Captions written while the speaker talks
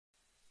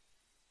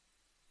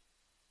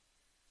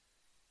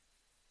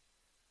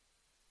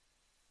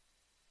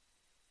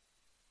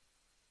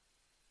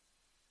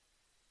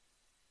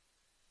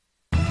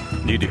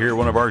Need to hear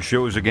one of our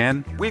shows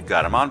again? We've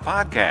got them on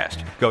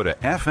podcast. Go to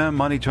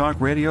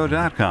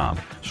fmmoneytalkradio.com.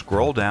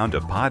 Scroll down to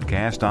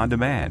Podcast on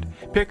Demand.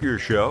 Pick your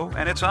show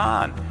and it's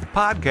on.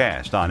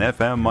 Podcast on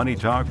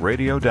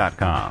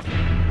fmmoneytalkradio.com.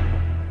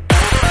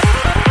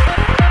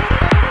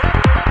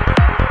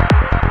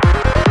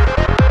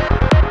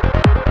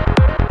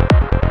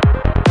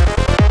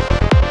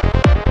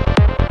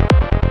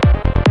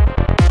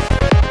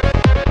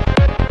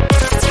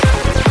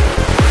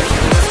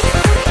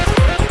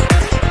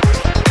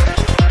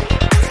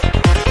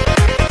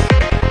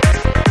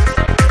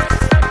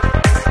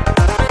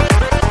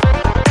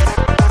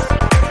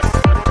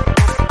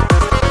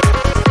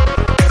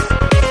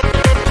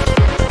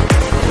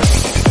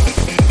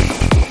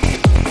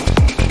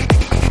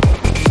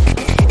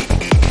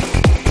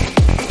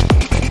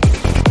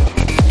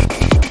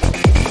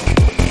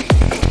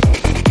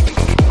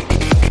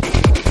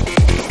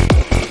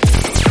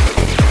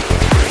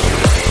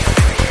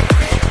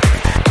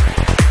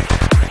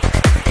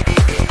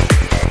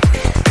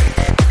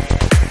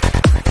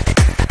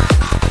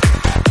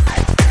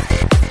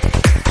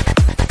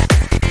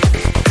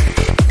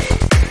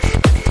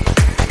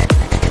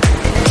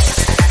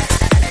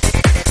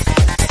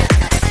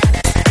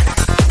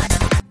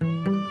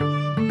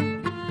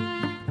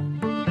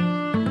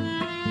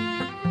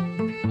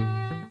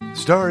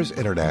 Stars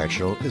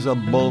International is a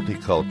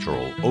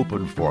multicultural,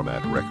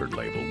 open-format record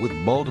label with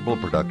multiple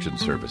production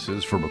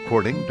services from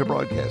recording to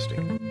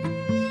broadcasting.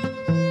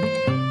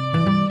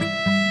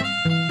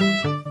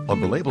 On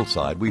the label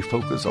side, we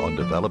focus on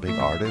developing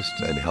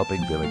artists and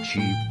helping them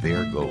achieve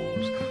their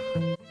goals.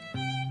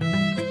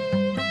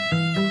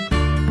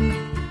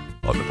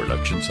 On the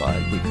production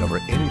side, we cover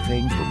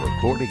anything from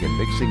recording and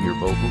mixing your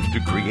vocals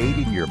to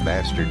creating your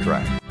master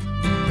track.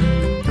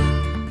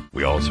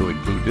 We also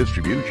include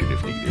distribution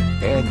if needed,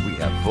 and we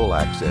have full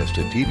access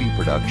to TV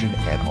production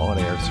and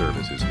on-air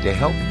services to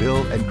help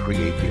build and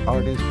create the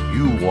artist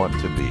you want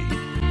to be.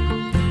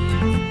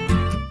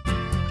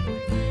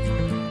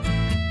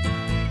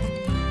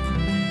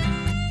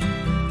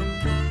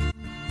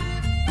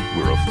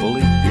 We're a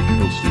fully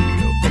digital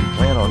studio and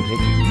plan on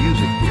taking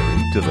music theory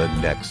to the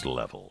next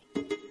level.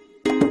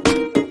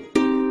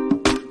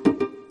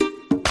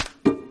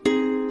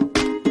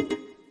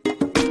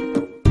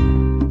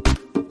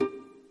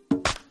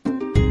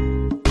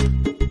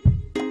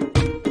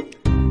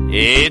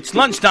 It's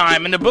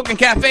lunchtime and the Brooklyn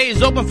Cafe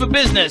is open for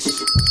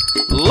business.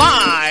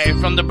 Live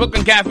from the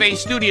Brooklyn Cafe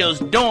studios,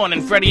 Dawn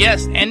and Freddie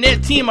S. and their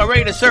team are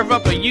ready to serve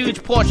up a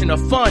huge portion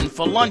of fun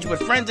for lunch with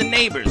friends and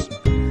neighbors.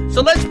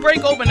 So let's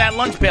break open that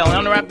lunch pail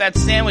and unwrap that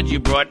sandwich you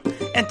brought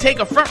and take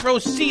a front row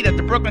seat at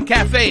the Brooklyn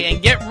Cafe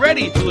and get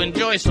ready to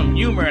enjoy some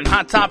humor and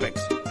hot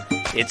topics.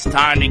 It's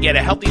time to get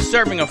a healthy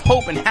serving of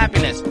hope and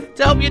happiness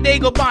to help your day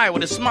go by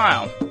with a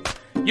smile.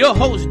 Your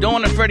hosts,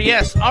 Dawn and Freddie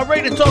S., are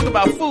ready to talk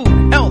about food,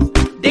 health,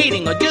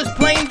 dating, or just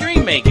plain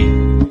dream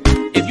making.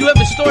 If you have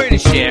a story to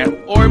share,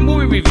 or a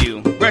movie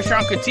review,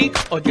 restaurant critique,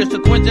 or just a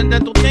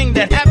coincidental thing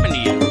that happened to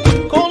you,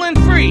 call in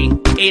free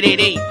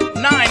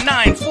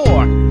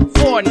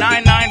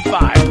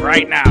 888-994-4995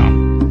 right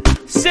now.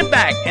 Sit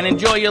back and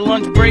enjoy your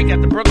lunch break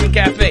at the Brooklyn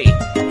Cafe.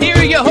 Here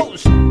are your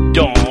hosts,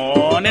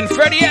 Dawn and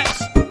Freddie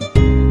S.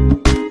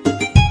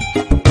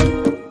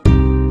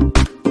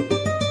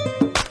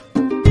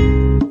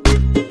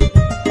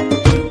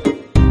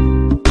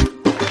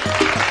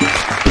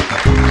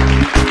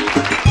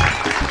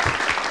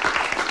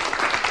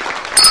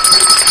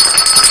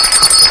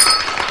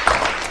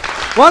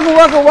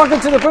 Welcome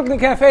to the Brooklyn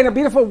Cafe on a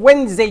beautiful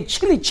Wednesday.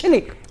 Chilly.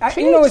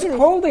 It's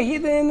colder here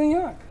than in New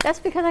York. That's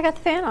because I got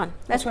the fan on.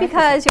 That's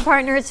because your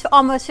partner is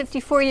almost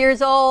 54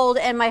 years old,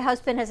 and my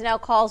husband has now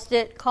called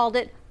it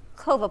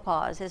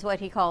Covapause, is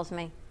what he calls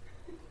me.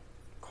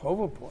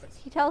 Covapause?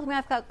 He tells me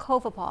I've got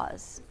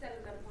Covapause.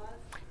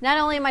 Not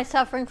only am I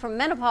suffering from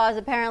menopause,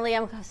 apparently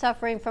I'm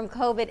suffering from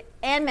COVID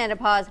and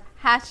menopause.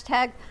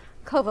 #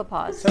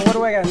 Covapause. So what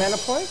do I got,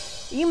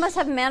 menopause? You must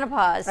have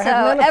menopause. I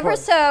have menopause. Ever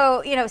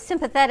so,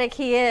 sympathetic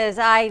he is,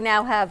 I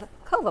now have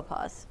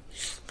Covapause.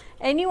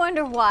 And you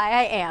wonder why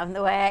I am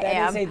the way I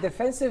am. That is a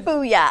defensive...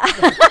 Booyah.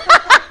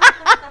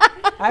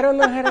 I don't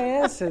know how to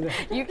answer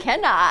that. You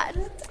cannot.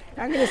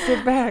 I'm going to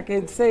sit back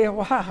and say,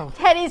 wow.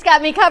 Teddy's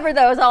got me covered,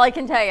 though, is all I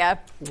can tell you.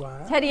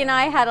 Wow. Teddy and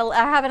I are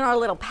having our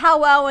little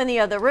powwow in the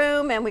other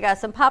room, and we got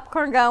some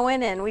popcorn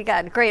going, and we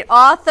got a great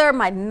author.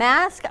 My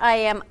mask, I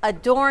am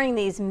adoring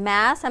these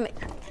masks. And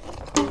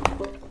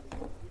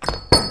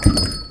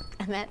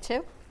that,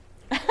 too?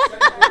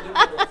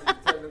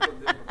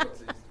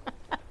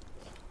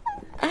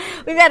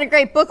 We've got a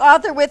great book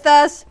author with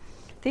us.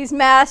 These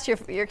masks,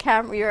 your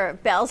camera, your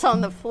bell's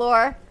on the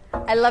floor.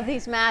 I love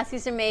these masks.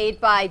 These are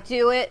made by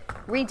Do It,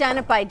 redone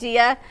it by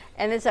Dia,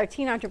 and this is our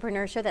Teen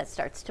Entrepreneur Show that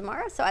starts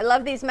tomorrow. So I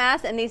love these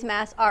masks, and these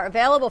masks are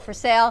available for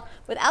sale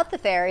without the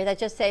fairy that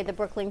just say the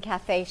Brooklyn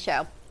Cafe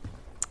Show.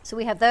 So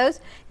we have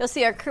those. You'll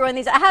see our crew on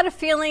these. I had a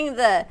feeling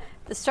the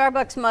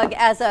Starbucks mug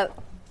as a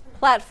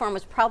platform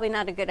was probably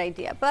not a good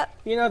idea, but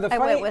the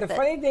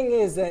funny thing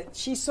is that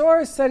she saw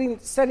us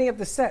setting up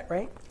the set,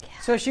 right? Yeah.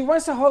 So she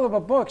wants to hold up a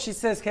book. She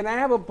says, can I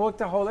have a book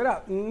to hold it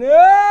up?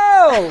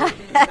 No!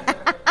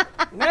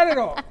 Not at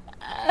all.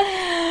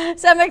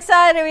 So I'm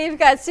excited. We've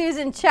got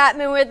Susan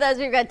Chapman with us.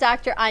 We've got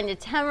Dr. Anya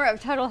Temer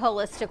of Total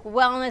Holistic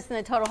Wellness and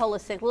the Total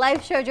Holistic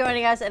Life Show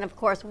joining us. And, of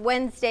course,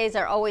 Wednesdays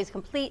are always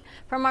complete.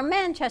 From our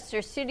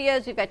Manchester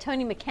studios, we've got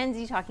Tony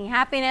McKenzie talking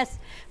happiness.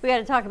 We got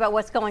to talk about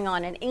what's going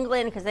on in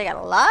England because they got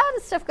a lot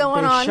of stuff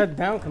going on. They shut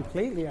down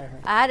completely, I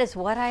heard. That is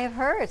what I have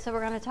heard. So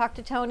we're going to talk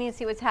to Tony and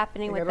see what's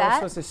happening with got all that.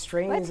 sorts of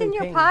strains What's and in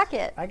your pains.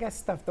 pocket? I got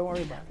stuff. Don't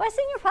worry about it. What's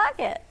in your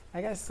pocket?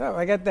 I got stuff.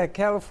 I got that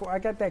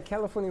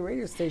California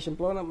radio station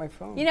blowing up my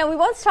phone. You know, we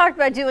once talked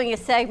about doing a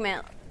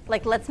segment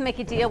like, let's make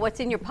a deal.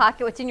 What's in your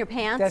pocket? What's in your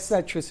pants? That's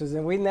not true,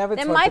 Susan. We never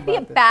There talked might be a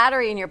about this.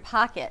 battery in your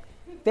pocket.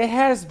 There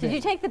has been. Did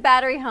you take the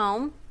battery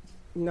home?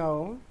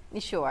 No.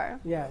 You sure?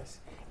 Yes.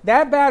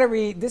 That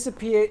battery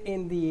disappeared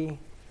in the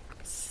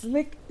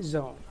Slick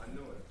zone.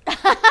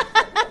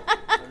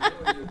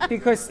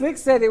 Because Slick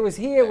said it was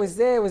here, it was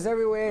there, it was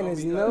everywhere, and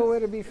there's nowhere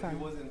to be found.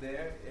 If it wasn't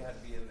there, it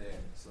had to be in there.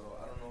 So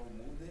I don't know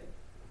who moved it.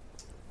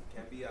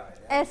 Can't be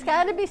I. It's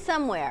got to be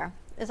somewhere,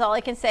 is all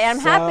I can say. I'm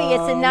happy.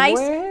 It's a nice,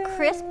 Somewhere.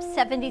 crisp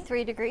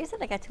 73 degrees,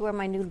 and I got to wear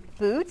my new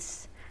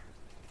boots.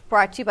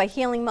 Brought to you by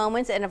Healing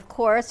Moments and, of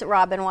course,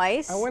 Robin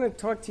Weiss. I want to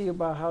talk to you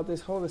about how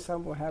this whole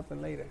ensemble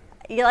happened later.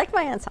 You like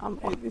my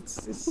ensemble?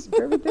 It's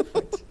very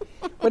different.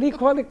 What do you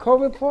call it?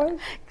 COVID pause?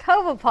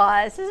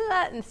 Covapause, isn't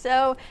that? And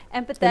so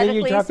And then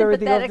you empathetically, dropped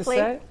everything off the sympathetically,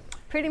 set?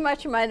 pretty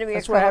much reminded me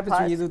That's of what happens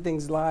when Covapause. you do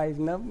things live.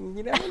 No,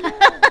 you never know.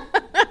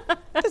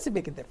 Doesn't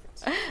make a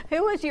difference.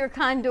 Who was your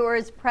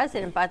Condor's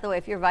president, by the way,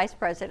 if you're vice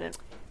president?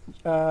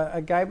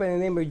 A guy by the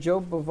name of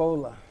Joe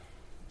Bavola,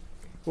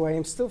 who I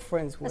am still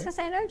friends I was with.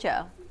 going to say, I know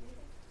Joe.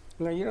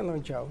 No, you don't know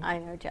Joe. I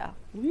know Joe.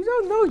 You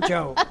don't know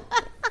Joe.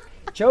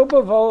 Joe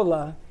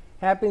Bavola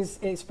happens.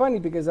 It's funny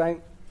because I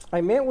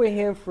met with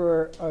him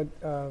for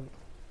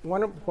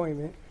one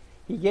appointment.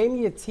 He gave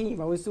me a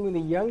team. I was doing the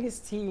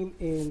youngest team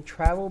in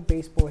travel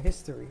baseball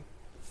history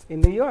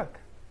in New York.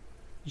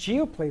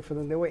 Gio played for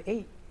them. They were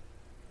 8.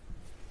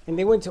 And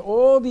they went to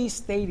all these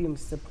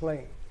stadiums to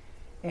play.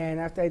 And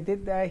after I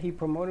did that, he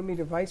promoted me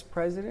to vice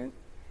president.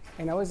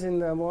 And I was in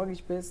the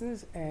mortgage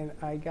business, and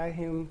I got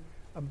him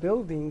a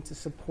building to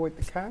support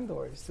the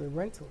Condors, the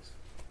rentals.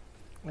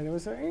 And it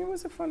was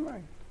a fun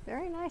ride.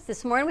 Very nice.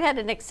 This morning we had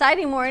an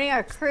exciting morning.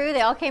 Our crew,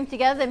 they all came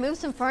together. They moved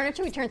some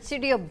furniture. We turned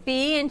Studio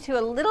B into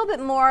a little bit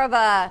more of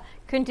a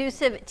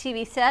conducive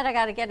TV set. I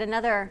got to get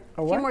A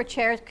few what? more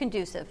chairs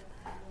conducive.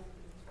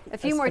 A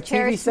few A more TV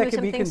chairs, set move could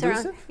some be things around.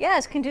 conducive? Yeah,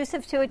 it's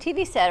conducive to a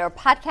TV set or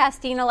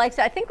podcastina like.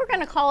 So I think we're going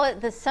to call it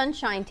the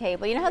Sunshine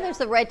Table. You know how there's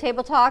the Red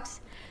Table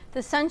Talks?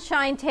 The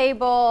Sunshine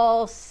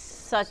Table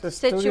such So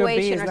Studio B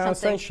situation is or now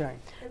something. Sunshine.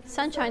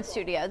 Sunshine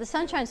Studio. The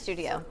Sunshine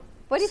Studio.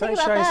 What do you think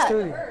Sunshine about that?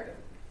 Studio.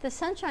 The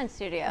Sunshine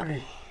Studio.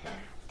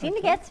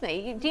 Dina gets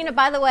me. Dina,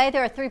 by the way,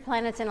 there are 3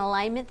 planets in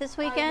alignment this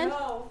weekend.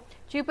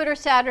 Jupiter,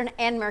 Saturn,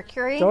 and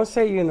Mercury. Don't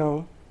say you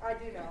know. I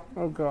do know.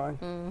 Oh, God.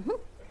 Mm-hmm.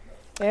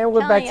 And we're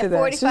Telling back you, to that.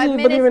 45 Susan,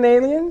 you believe in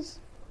aliens?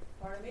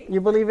 Pardon me?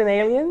 You believe in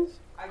aliens?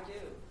 I do.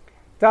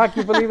 Doc,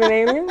 you believe in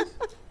aliens?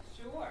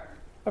 Sure.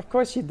 Of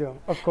course you do.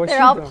 Of course They're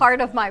you all do.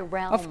 part of my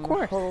realm. Of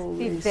course. Be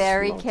Holy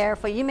very smokes.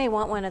 careful. You may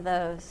want one of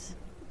those.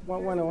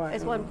 What?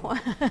 Is one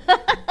point.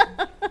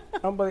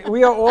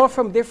 We are all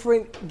from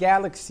different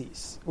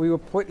galaxies. We were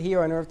put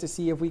here on Earth to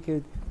see if we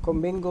could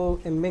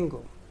commingle and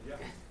mingle.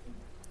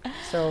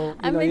 So, you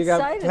I'm know, you got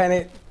excited.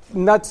 planet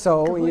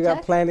Nutso, and you got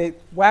Kombucha?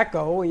 planet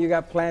Wacko, and you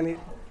got planet...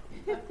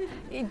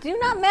 You do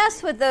not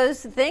mess with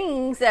those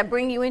things that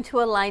bring you into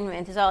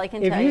alignment, is all I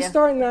can If tell you you.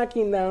 start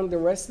knocking down the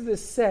rest of the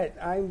set,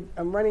 I'm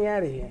running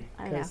out of here.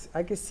 I know. Because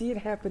I can see it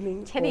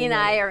happening. Teddy and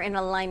I are in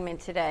alignment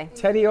today.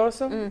 Teddy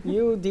also? Mm-hmm.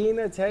 You,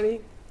 Dina,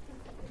 Teddy?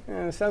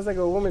 Sounds like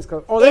a woman's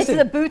club. Oh, It's listen.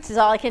 the boots, is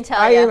all I can tell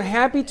I you. am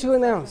happy to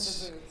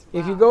announce,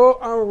 if you go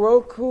on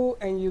Roku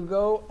and you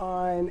go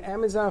on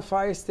Amazon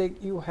Fire Stick,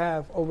 you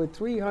have over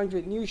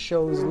 300 new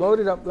shows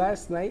loaded up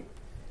last night.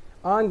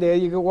 On there,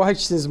 you can watch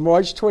since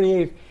March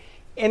 28th.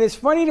 And it's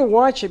funny to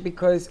watch it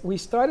because we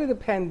started the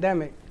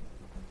pandemic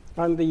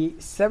on the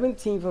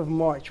 17th of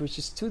March, which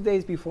is 2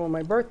 days before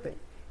my birthday,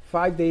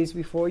 5 days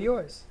before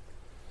yours.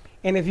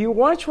 And if you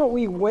watch what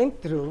we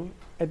went through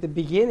at the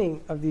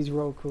beginning of these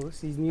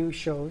Rokus, these new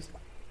shows,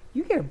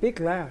 you get a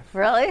big laugh.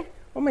 Really?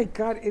 Oh my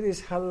God, it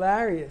is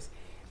hilarious.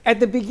 At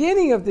the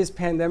beginning of this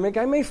pandemic,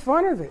 I made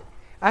fun of it.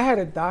 I had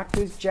a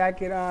doctor's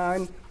jacket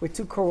on with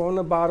 2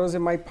 Corona bottles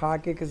in my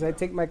pocket because I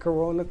take my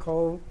Corona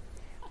cold.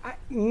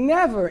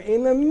 Never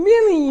in a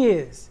million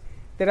years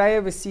did I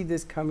ever see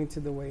this coming to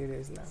the way it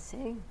is now.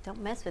 See,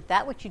 don't mess with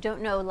that, what you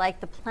don't know, like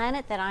the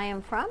planet that I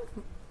am from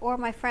or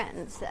my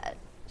friends that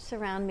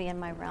surround me in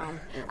my realm.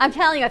 I'm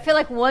telling you, I feel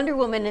like Wonder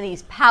Woman in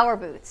these power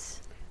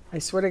boots. I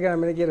swear to God, I'm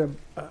gonna get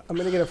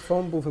a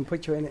phone booth and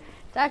put you in it.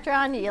 Dr.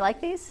 Anya, you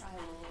like these?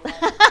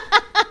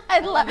 I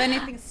love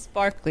anything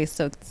sparkly,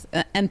 so it's,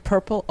 and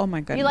purple. Oh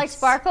my goodness. You like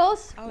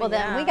sparkles? Oh, well, then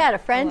yeah. we got a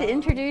friend to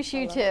introduce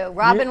you to,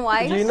 Robin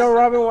Weiss. Do you know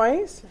Robin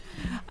Weiss?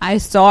 I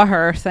saw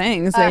her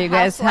things that you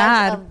guys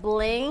Housewives had. of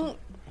Bling.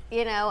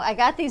 I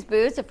got these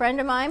boots. A friend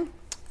of mine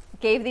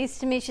gave these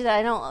to me. She said,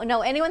 I don't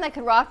know anyone that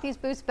could rock these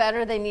boots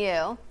better than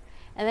you.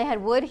 And they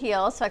had wood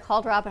heels, so I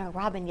called Robin.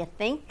 Robin, you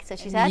think? So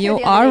she's out You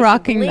here the are other day.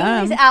 rocking She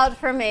them. these out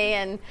for me,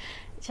 and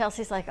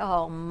Chelsea's like,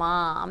 "Oh,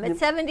 Mom, it's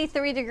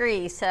 73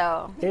 degrees."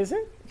 So Is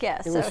it? yeah,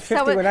 It so was 50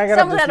 someone when I got up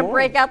someone this had to morning.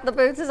 break out the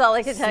boots. Is all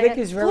I can tell Slick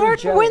you. is very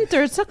Florida jealous.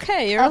 winter, it's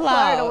okay. You're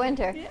allowed. Florida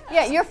winter.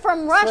 Yeah, you're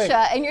from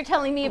Russia, and you're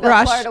telling me about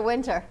Rush. Florida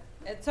winter.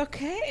 It's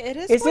okay. It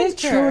is Is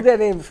winter. it true that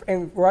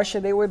in Russia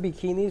they wear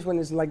bikinis when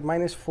it's like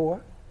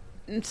 -4?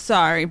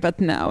 Sorry, but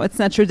no, it's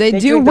not true. They They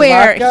do drink the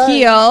wear vodka?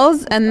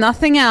 heels and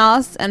nothing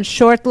else, and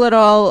short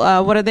little,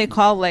 what do they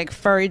call, like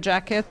furry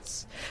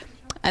jackets.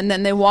 And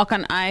then they walk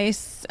on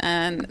ice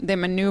and they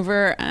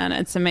maneuver, and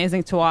it's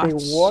amazing to watch.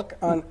 They walk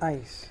on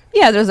ice.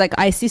 Yeah, there's like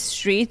icy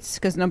streets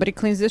because nobody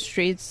cleans the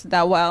streets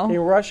that well. In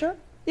Russia?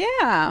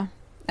 Yeah.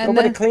 And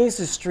Nobody then cleans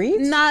the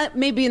streets? not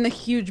maybe in the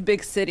huge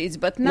big cities,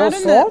 but No not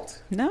in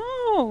salt? the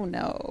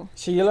no.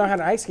 So you learn how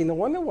to ice skate. No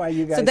wonder why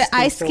you guys So they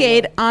stink ice so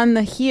skate well. on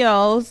the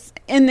heels,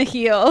 in the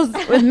heels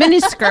with mini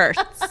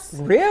skirts.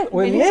 Real?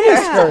 With Yeah. mini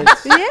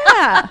skirts?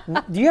 Yeah.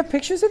 Do you have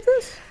pictures of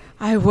this?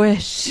 I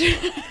wish.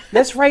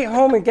 Let's write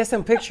home and get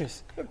some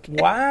pictures.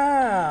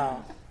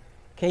 Wow.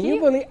 Can you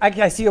believe?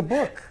 I see a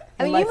book.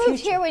 I in mean, my you moved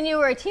future. here when you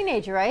were a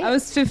teenager, right? I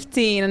was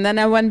 15, and then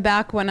I went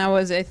back when I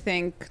was, I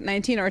think,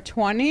 19 or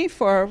 20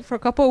 for a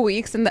couple of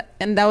weeks, and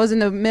that was in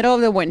the middle of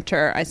the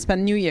winter. I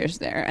spent New Year's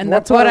there, and What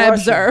that's what part I of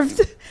Russia?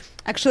 observed.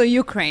 Actually,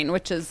 Ukraine,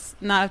 which is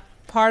not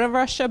part of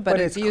Russia, but,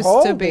 But it's it used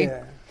cold to be.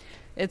 there.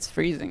 It's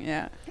freezing,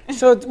 yeah.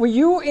 So were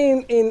you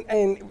in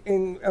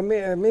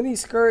a mini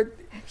skirt?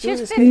 She was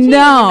doing 15.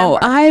 No, remember?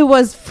 I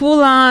was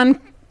full on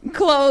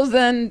clothes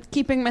and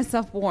keeping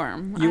myself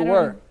warm. You I don't-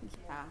 were.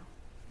 Yeah.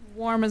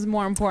 Warm is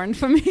more important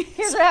for me.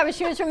 Here's what happened.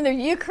 She was from the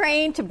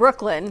Ukraine to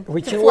Brooklyn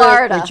Would to you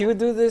Florida. would you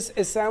do this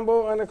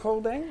ensemble on a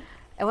cold day?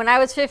 And when I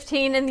was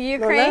 15 in the No,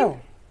 Ukraine,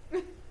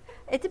 no.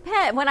 it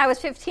depends. When I was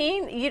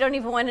 15, you don't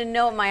even want to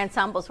know what my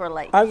ensembles were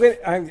like. I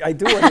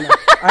do want to know.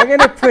 I'm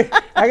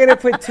gonna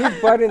put 2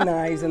 butter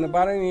knives in the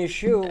bottom of your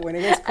shoe when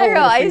it gets I cold. go in the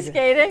ice freezer.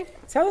 skating.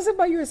 Tell us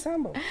about your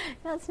ensemble.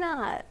 No, it's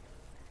not.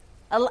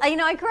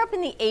 I grew up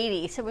in the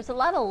 80s, so there was a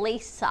lot of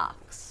lace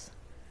socks.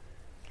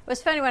 It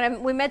was funny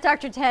when we met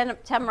Dr.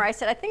 Temer. I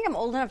said, I think I'm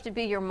old enough to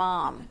be your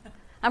mom.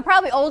 I'm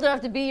probably old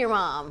enough to be your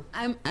mom.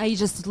 I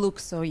just look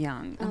so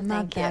young. Oh, I'm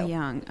not thank that you.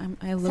 young.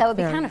 I look So it would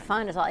be very kind of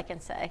fun, is all I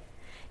can say.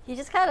 You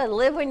just got to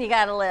live when you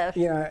got to live.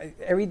 You know,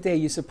 every day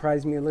you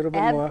surprise me a little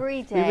bit more.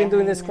 Every day, We've been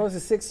doing I this know. close to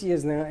 6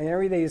 years now, and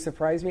every day you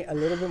surprise me a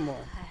little bit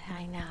more.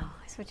 I know.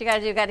 That's what you got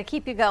to do. Got to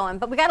keep you going.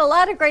 But we got a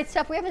lot of great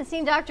stuff. We haven't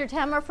seen Dr.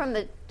 Temer from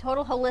the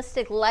Total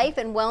Holistic Life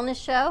and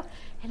Wellness Show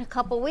in a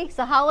couple weeks.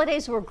 The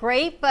holidays were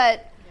great,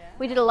 but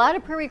we did a lot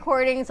of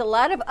pre-recordings, a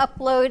lot of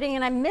uploading,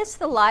 and I miss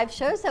the live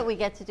shows that we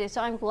get to do. So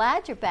I'm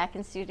glad you're back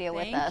in studio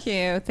with us. Thank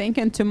you. Thank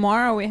you. And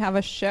tomorrow we have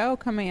a show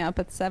coming up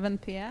at 7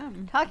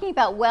 p.m. Talking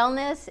about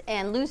wellness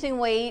and losing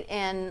weight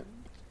and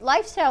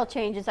lifestyle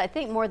changes, I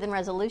think, more than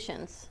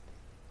resolutions.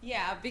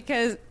 Yeah,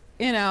 because,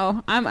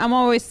 I'm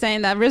always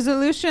saying that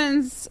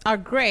resolutions are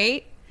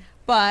great,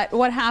 but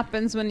what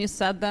happens when you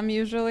set them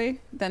usually?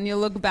 Then you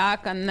look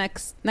back on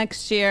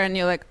next year and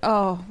you're like,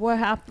 oh,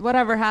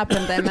 whatever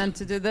happened? I meant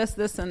to do this,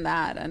 this, and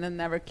that, and it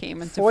never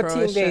came into 14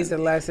 fruition. days at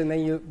last, and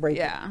then you break it.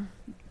 Yeah.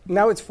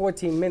 Now it's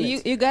 14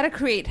 minutes. You got to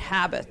create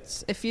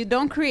habits. If you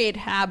don't create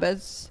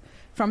habits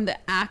from the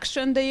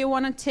action that you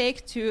want to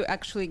take to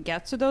actually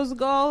get to those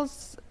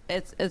goals,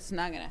 it's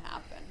not going to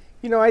happen.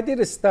 You know, I did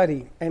a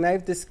study, and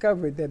I've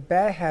discovered that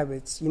bad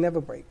habits you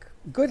never break.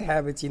 Good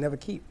habits you never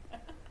keep.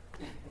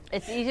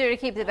 It's easier to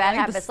keep the bad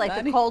like the habits, like the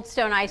study. Cold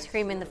Stone ice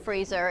cream in the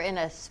freezer in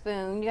a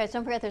spoon. You guys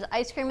don't forget there's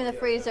ice cream in the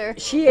freezer.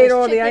 She there's ate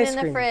all the chicken ice in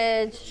the cream.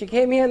 fridge. She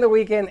came here on the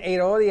weekend,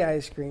 ate all the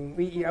ice cream.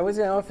 I was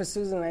in the office,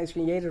 Susan, ice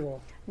cream, you ate it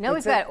all. No,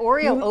 we've That's got it.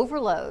 Oreo You-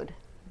 overload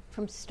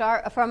from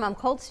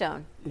Cold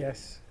Stone.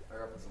 Yes. I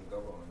gotta put some gum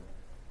on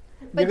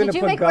it. But You're gonna did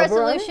you put make Gubber on it?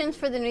 resolutions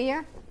for the new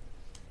year?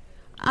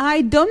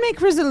 I don't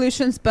make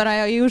resolutions, but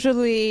I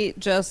usually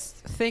just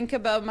think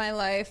about my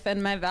life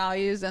and my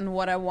values and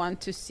what I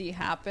want to see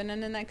happen in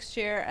the next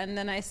year. And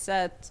then I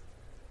set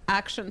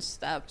action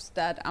steps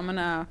that I'm going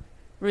to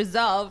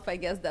resolve. I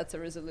guess that's a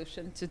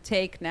resolution to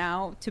take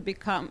now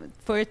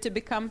for it to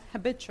become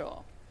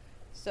habitual.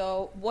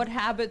 So what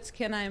habits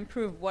can I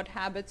improve? What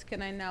habits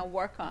can I now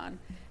work on?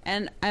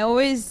 And I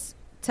always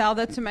tell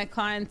that to my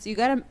clients, you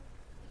got to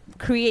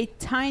create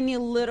tiny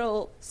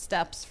little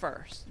steps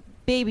first,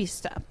 baby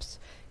steps.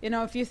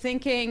 If you're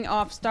thinking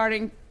of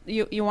starting,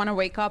 you want to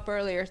wake up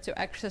earlier to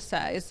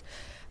exercise,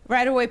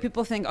 right away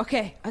people think,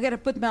 okay, I got to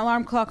put my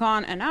alarm clock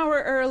on an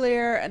hour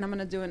earlier and I'm going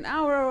to do an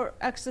hour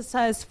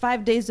exercise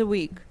 5 days a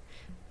week.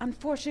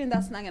 Unfortunately,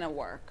 that's not going to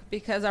work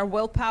because our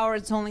willpower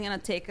is only going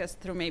to take us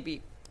through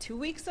maybe 2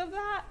 weeks of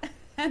that.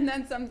 And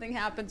then something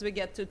happens, we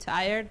get too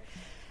tired.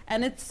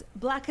 And it's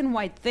black and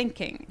white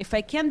thinking. If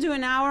I can't do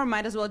an hour,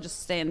 might as well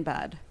just stay in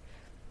bed.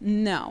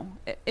 No.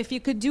 If you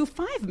could do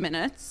 5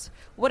 minutes,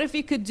 what if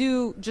you could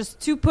do just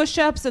 2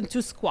 push-ups and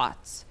 2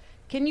 squats?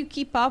 Can you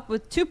keep up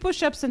with 2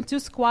 push-ups and 2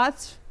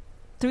 squats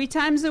 3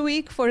 times a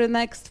week for the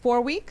next 4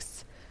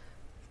 weeks.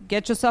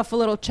 Get yourself a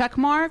little check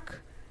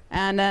mark,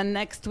 and then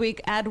next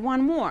week add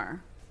one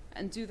more,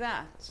 and do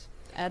that.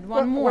 Add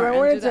one more. Well, I and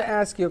wanted do to that.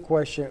 ask you a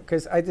question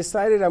because I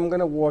decided I'm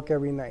going to walk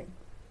every night,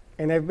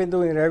 and I've been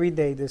doing it every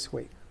day this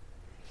week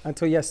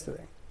until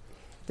yesterday.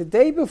 The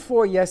day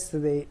before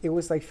yesterday, it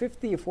was like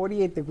 50 or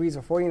 48 degrees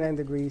or 49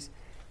 degrees.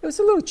 It was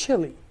a little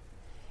chilly,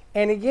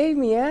 and it gave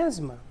me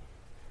asthma.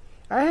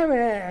 I haven't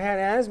had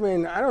asthma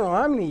in I don't know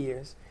how many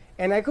years,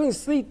 and I couldn't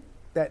sleep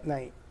that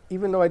night,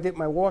 even though I did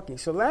my walking.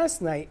 So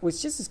last night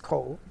was just as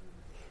cold.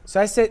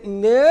 So I said,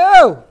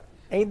 no,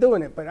 ain't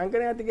doing it, but I'm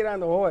going to have to get on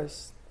the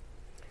horse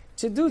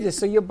to do this.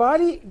 So your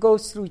body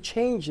goes through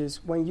changes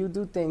when you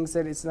do things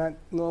that it's not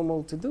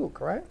normal to do,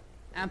 correct?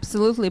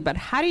 Absolutely, but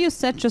how do you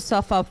set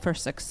yourself up for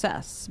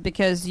success?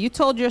 Because you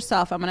told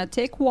yourself, I'm going to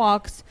take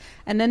walks,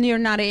 and then you're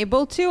not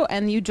able to,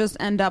 and you just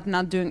end up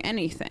not doing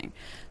anything.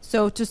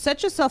 So to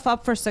set yourself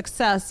up for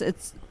success,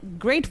 it's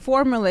great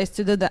formulas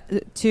to do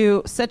that,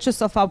 to set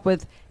yourself up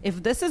with,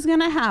 if this is going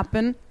to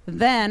happen,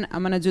 then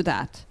I'm going to do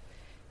that.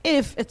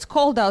 If it's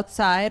cold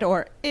outside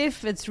or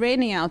if it's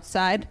raining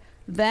outside,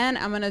 then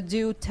I'm going to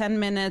do 10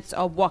 minutes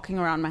of walking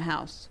around my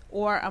house.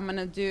 Or I'm going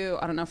to do,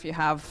 I don't know if you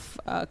have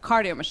a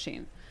cardio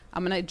machine.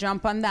 I'm going to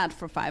jump on that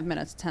for 5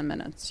 minutes, 10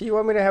 minutes. So you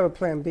want me to have a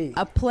plan B?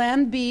 A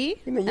plan B,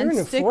 You know, you're and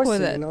an stick enforcer,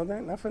 with you it. know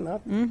that? Not for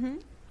nothing. Mm-hmm.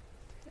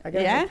 I got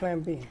to Yeah? have a plan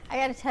B. I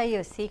got to tell you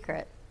a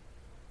secret.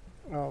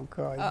 Oh,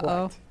 God.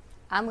 Uh-oh. What?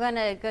 I'm going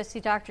to go see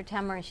Dr.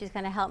 Temmer, and she's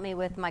going to help me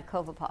with my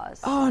Covapause.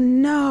 Oh,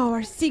 no,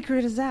 our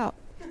secret is out.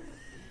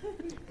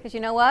 Because you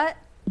know what?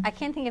 I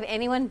can't think of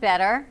anyone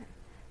better.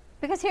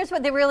 Because here's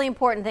what the really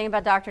important thing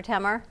about Dr.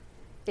 Temmer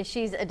is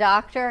she's a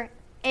doctor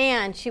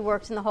and she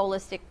works in the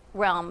holistic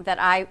realm that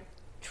I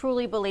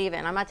truly believe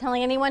in. I'm not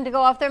telling anyone to go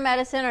off their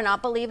medicine or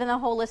not believe in the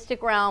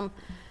holistic realm,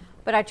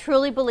 but I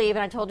truly believe,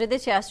 and I told you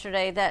this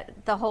yesterday,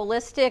 that the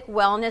holistic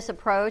wellness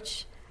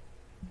approach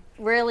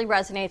really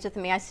resonates with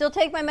me. I still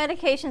take my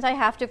medications I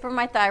have to for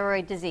my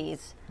thyroid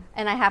disease,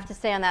 and I have to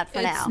stay on that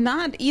for now. It's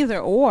not either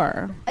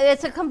or.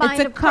 It's a combined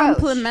It's a approach.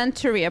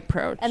 complementary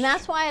approach. And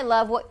that's why I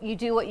love what you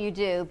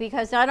do,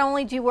 because not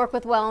only do you work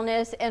with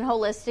wellness and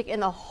holistic in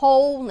the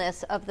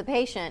wholeness of the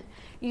patient,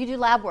 you do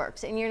lab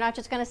works, and you're not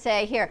just going to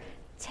say, here,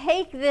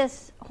 take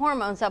this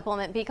hormone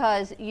supplement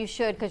because you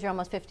should, because you're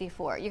almost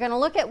 54. You're going to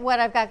look at what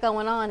I've got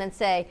going on and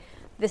say,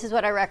 this is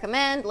what I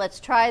recommend, let's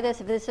try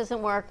this. If this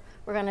doesn't work,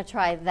 we're going to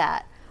try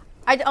that.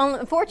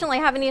 Unfortunately,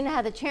 I haven't even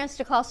had the chance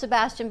to call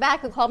Sebastian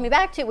back, who called me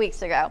back 2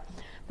 weeks ago.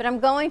 But I'm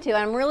going to.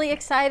 I'm really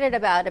excited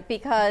about it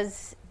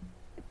because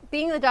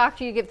being the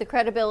doctor, you give the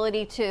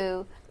credibility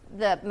to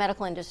the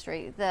medical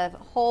industry, the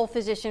whole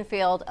physician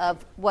field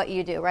of what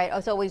you do, right?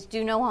 It's always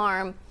do no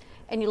harm,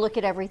 and you look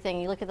at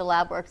everything. You look at the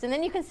lab works. And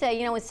then you can say,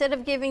 you know, instead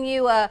of giving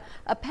you a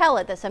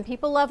pellet, that some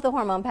people love the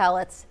hormone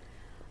pellets,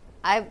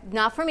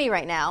 not for me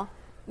right now,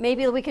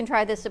 maybe we can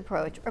try this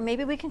approach, or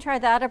maybe we can try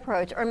that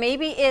approach, or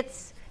maybe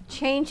it's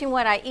changing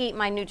what I eat,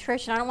 my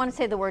nutrition. I don't want to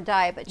say the word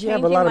diet, but You have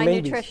a changing lot of my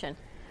maybes. nutrition.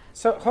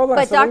 So hold on.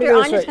 But so let me Dr. get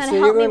this Anya's right. gonna So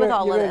help you're me with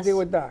all you're of gonna this. deal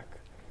with Doc.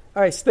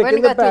 All right, stick We're in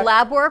going to the go through back.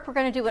 lab work. We're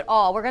going to do it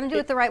all. We're going to do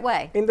it the right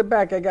way. In the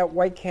back, I got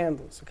white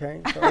candles,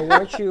 okay? So I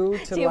want you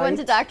to Do you want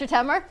light to Dr.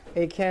 Temmer?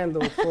 a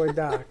candle for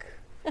Doc.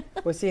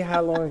 We'll see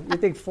how long. You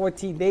think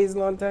 14 days is a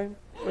long time?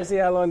 We'll see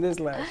how long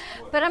this lasts.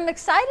 But I'm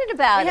excited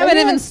about We it. haven't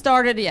even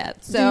started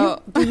yet,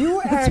 so Do you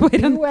let's act? wait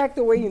Do on- you act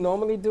the way you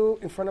normally do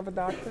in front of a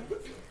doctor?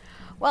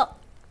 Well,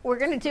 we're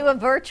going to do a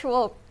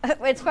virtual.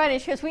 It's funny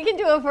because we can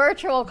do a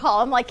virtual call.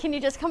 I'm like, can you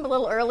just come a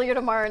little earlier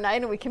tomorrow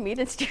night and we can meet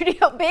in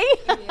Studio B?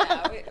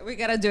 yeah, we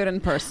got to do it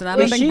in person. I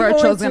don't Is think she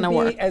virtual is going going to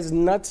work. be as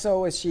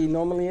nutso as she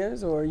normally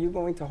is, or are you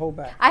going to hold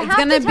back? I It's have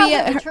going to to tell be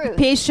her the a truth.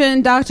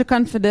 patient doctor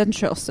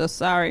confidential, so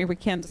sorry, we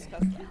can't discuss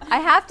that. I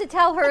have to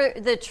tell her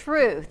the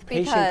truth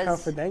Patient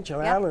because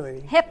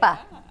confidentiality. HIPAA,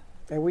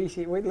 And we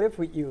live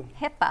with you.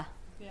 HIPAA,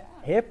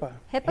 HIPAA.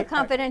 HIPAA In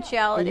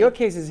confidentiality. your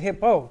case, it's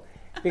hippo.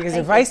 Because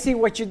if I see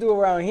what you do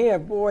around here,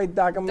 boy,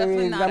 Doc, I'm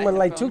Definitely going not to a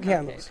light hippo 2 in her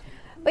candles. case.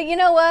 But you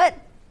know what?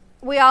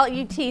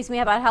 You tease me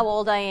about how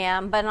old I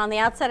am, but on the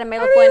outside I may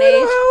look don't one even know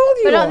age. how old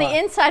you But on are. the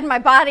inside, my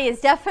body is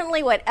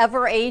definitely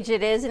whatever age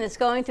it is, and it's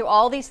going through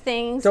all these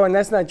things. So, and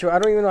that's not true. I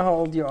don't even know how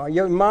old you are.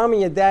 Your mom and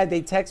your dad,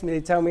 they text me,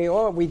 they tell me,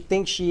 oh, we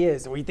think she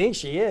is. We think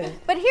she is.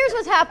 But here's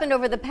what's happened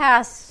over the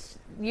past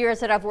years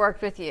that I've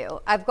worked with you.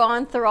 I've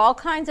gone through all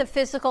kinds of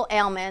physical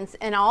ailments,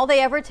 and all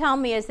they ever tell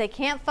me is they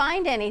can't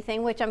find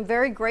anything, which I'm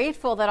very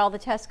grateful that all the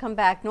tests come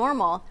back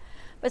normal.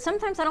 But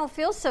sometimes I don't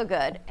feel so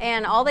good,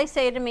 and all they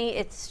say to me,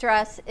 it's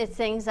stress, it's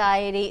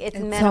anxiety, it's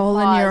menopause. It's all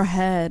in your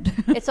head.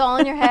 It's all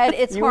in your head.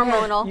 It's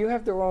hormonal. You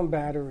have the wrong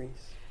batteries.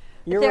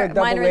 You're They're- a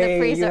double mine are in the A, you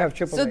freezer. have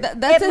triple So A.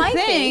 that's It the might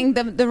be. thing.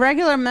 The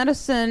regular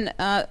medicine,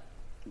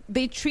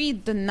 they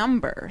treat the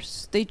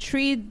numbers. They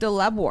treat the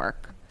lab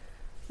work.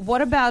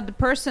 What about the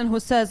person who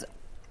says,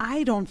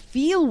 I don't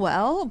feel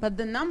well, but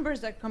the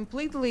numbers are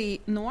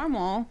completely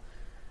normal,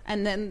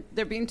 and then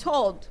they're being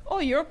told, oh,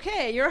 you're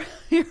okay, you're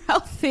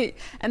healthy,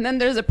 and then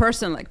there's a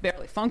person like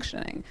barely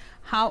functioning.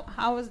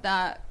 How is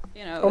that, Or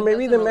maybe it doesn't the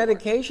really work.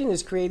 medication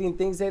is creating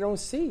things they don't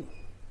see.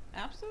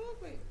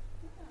 Absolutely.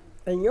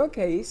 In your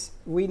case,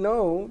 we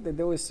know that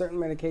there were certain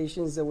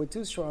medications that were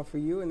too strong for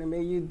you, and it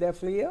made you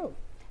deathly ill.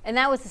 And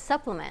that was a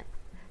supplement.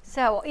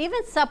 So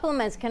even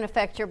supplements can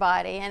affect your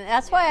body, and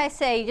that's why I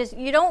say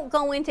you don't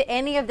go into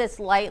any of this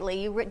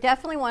lightly. You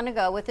definitely want to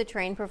go with a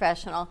trained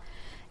professional.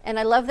 And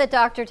I love that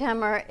Dr.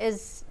 Temmer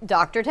is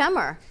Dr.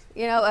 Temmer,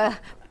 a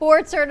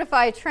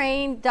board-certified,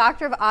 trained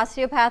doctor of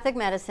osteopathic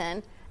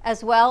medicine,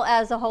 as well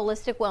as a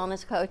holistic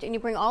wellness coach. And you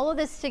bring all of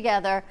this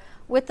together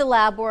with the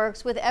lab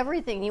works, with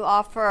everything. You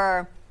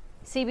offer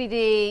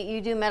CBD,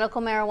 you do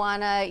medical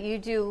marijuana, you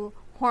do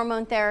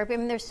hormone therapy. I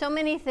mean, there's so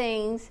many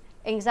things,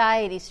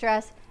 anxiety,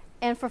 stress,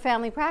 and for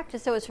family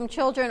practice. So it's from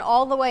children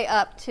all the way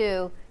up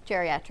to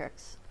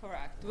geriatrics.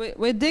 Correct.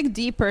 We dig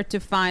deeper to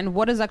find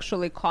what is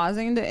actually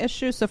causing the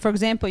issue. So, for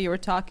example, you were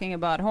talking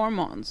about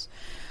hormones.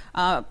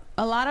 A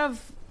lot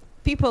of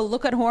people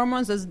look at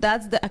hormones as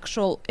that's the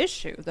actual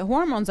issue. The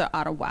hormones are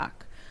out of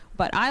whack.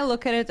 But I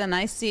look at it and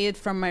I see it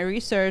from my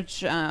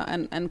research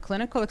and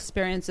clinical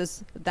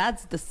experiences,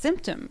 that's the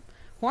symptom.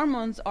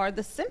 Hormones are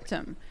the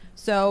symptom.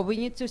 So we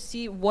need to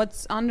see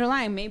what's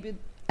underlying. Maybe,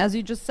 as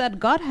you just said,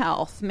 gut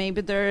health.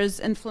 Maybe there's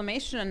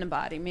inflammation in the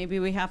body. Maybe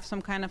we have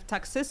some kind of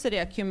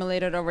toxicity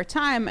accumulated over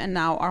time, and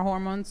now our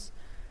hormones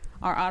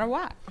are out of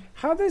whack.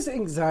 How does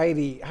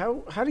anxiety,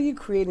 how do you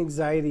create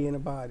anxiety in a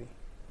body?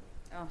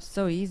 Oh,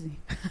 so easy.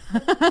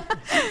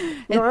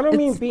 No, I don't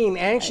mean being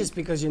anxious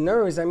because you're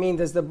nervous. I mean,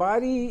 does the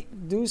body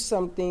do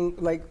something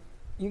like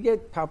you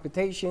get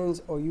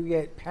palpitations or you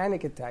get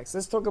panic attacks?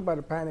 Let's talk about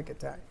a panic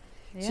attack.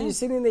 Yeah. So you're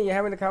sitting there, you're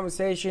having a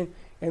conversation,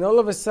 and all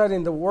of a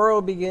sudden the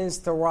world begins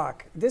to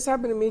rock. This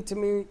happened to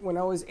me when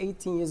I was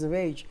 18 years of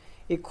age.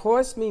 It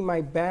cost me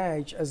my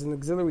badge as an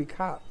auxiliary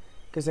cop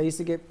because I used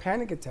to get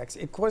panic attacks.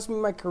 It cost me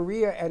my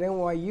career at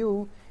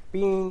NYU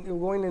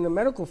going in the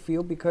medical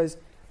field because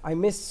I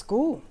missed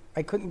school.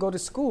 I couldn't go to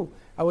school.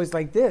 I was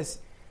like this.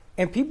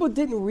 And people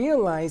didn't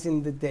realize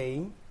in the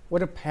day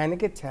what a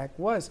panic attack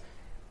was.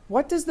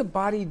 What does the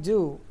body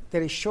do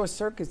that it short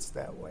circuits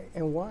that way,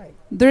 and why?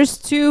 There's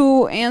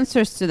two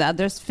answers to that.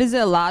 There's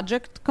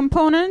physiologic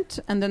component,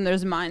 and then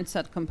there's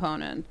mindset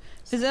component.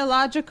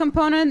 Physiologic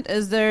component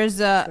is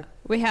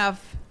we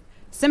have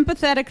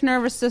sympathetic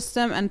nervous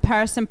system and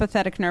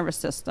parasympathetic nervous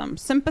system.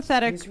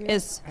 Sympathetic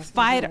is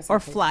fight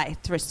or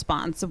flight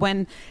response.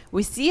 When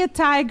we see a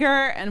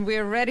tiger and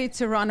we're ready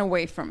to run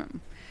away from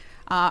him.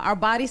 Our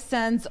body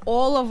sends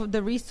all of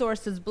the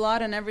resources,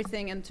 blood and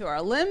everything, into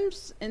our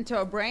limbs, into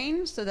our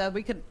brain, so that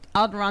we could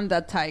outrun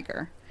that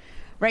tiger.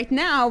 Right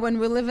now, when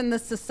we live in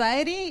this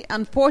society,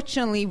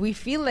 unfortunately, we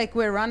feel like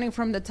we're running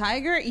from the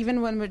tiger,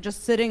 even when we're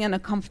just sitting in a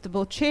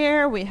comfortable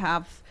chair. We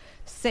have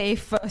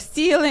safe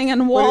ceiling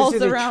and walls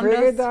around us. Is it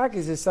a trigger, Doc?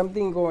 Is there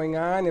something going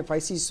on? If I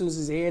see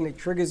Susan's hair and it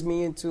triggers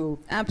me into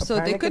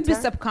Absolutely. a It could panic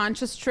be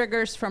subconscious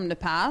triggers from the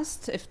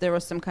past, if there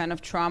was some kind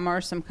of trauma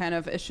or some kind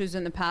of issues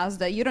in the past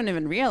that you don't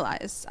even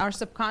realize. Our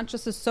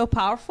subconscious is so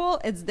powerful,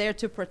 it's there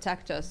to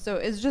protect us. So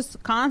it's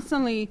just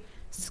constantly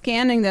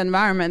scanning the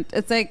environment.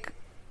 It's like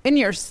in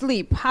your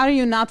sleep, how do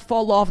you not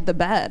fall off the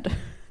bed?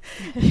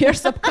 Your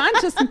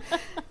subconscious,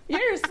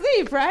 you're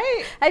asleep,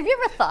 right? Have you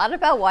ever thought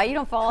about why you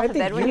don't fall off the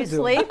bed when you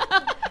sleep?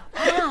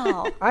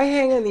 Wow. I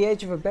hang on the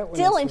edge of a bed when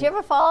I Dylan, sleep. do you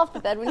ever fall off the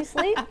bed when you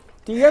sleep?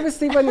 Do you ever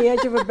sleep on the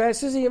edge of a bed?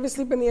 Susan, you ever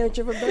sleep on the edge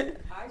of a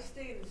bed? I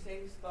stay in the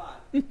same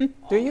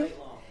spot. Do you?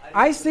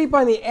 I sleep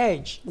on the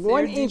edge.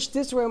 1 inch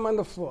this way, I'm on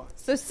the floor.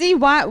 So see,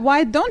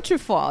 why don't you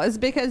fall? It's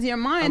because your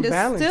mind is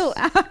balanced. still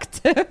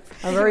active.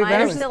 I'm very Mine is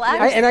balanced. still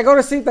active. And I go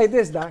to sleep like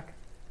this, Doc.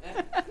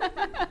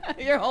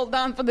 You're hold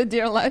on for the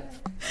dear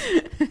life.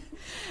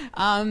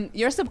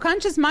 Your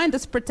subconscious mind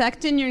is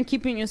protecting you and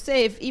keeping you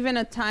safe, even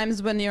at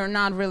times when you're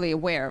not really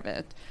aware of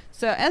it.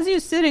 So as you're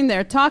sitting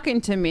there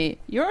talking to me,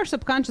 your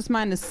subconscious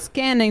mind is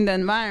scanning the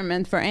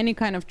environment for any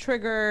kind of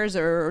triggers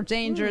or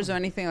dangers or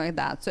anything like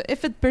that. So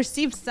if it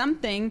perceives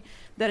something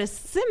that is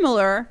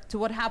similar to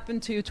what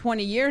happened to you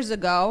 20 years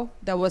ago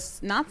that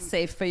was not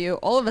safe for you,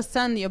 all of a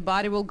sudden your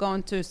body will go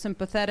into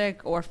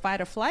sympathetic or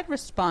fight or flight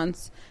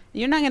response.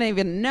 You're not going to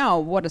even know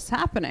what is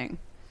happening.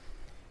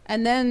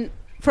 And then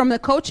from the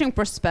coaching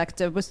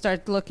perspective, we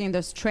start looking at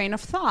this train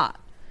of thought.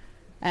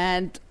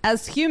 And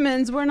as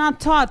humans, we're not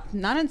taught,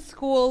 not in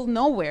school,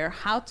 nowhere,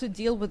 how to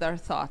deal with our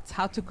thoughts,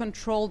 how to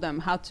control them,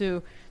 how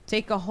to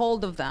take a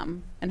hold of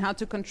them, and how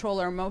to control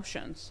our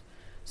emotions.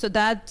 So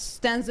that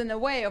stands in the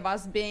way of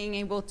us being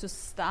able to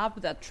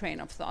stop that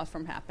train of thought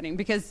from happening.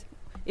 Because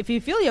if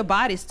you feel your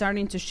body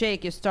starting to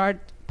shake, you start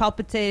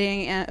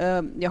palpitating,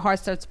 your heart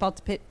starts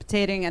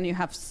palpitating, and you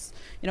have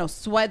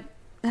sweat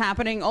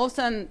happening, all of a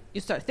sudden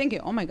you start thinking,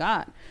 oh my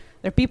God,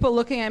 there are people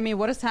looking at me,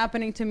 what is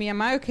happening to me?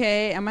 Am I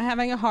okay? Am I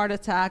having a heart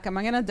attack? Am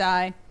I going to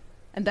die?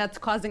 And that's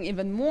causing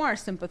even more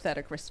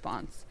sympathetic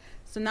response.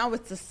 So now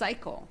it's a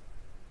cycle.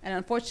 And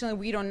unfortunately,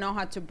 we don't know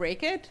how to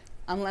break it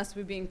unless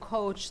we're being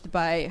coached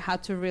by how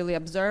to really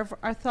observe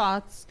our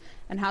thoughts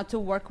and how to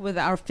work with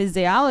our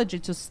physiology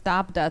to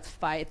stop that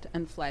fight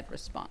and flight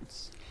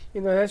response.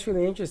 You know, that's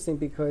really interesting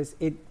because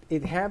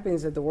it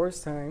happens at the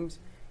worst times.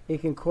 It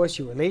can cost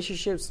you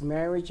relationships,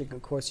 marriage. It can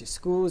cost you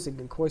schools. It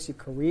can cost you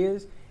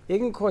careers. It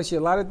can cost you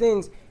a lot of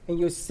things. And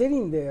you're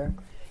sitting there.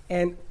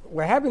 And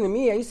what happened to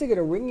me, I used to get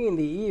a ringing in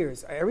the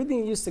ears.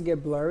 Everything used to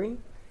get blurry,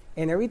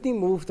 and everything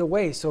moved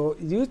away. So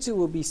you two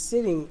will be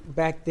sitting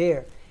back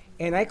there,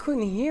 and I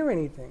couldn't hear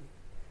anything.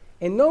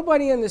 And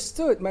nobody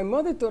understood. My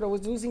mother thought I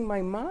was losing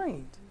my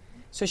mind.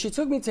 So she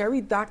took me to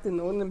every doctor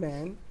known to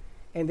man,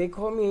 and they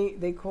call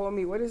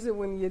me, what is it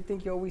when you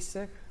think you're always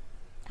sick?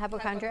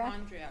 Hypochondriac?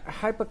 A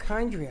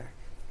hypochondriac.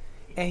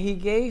 And he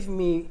gave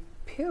me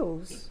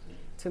pills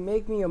to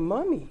make me a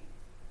mummy.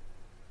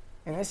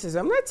 And I says,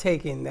 I'm not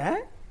taking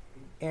that.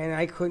 And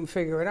I couldn't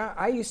figure it out.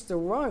 I used to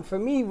run. For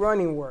me,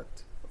 running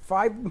worked.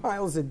 5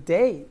 miles a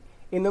day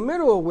in the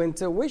middle of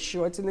winter with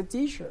shorts and a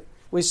T-shirt.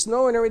 With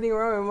snow and everything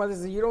around. My mother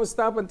said, you don't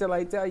stop until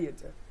I tell you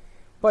to.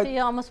 But So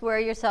you almost wear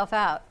yourself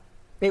out.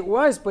 it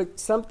was, but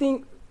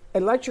something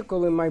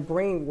electrical in my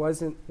brain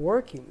wasn't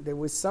working. There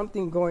was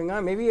something going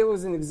on. Maybe it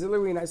was an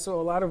auxiliary and I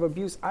saw a lot of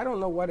abuse. I don't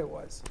know what it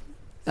was.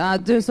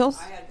 There's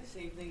also I had the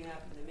same thing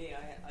happen to me.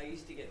 I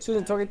used to get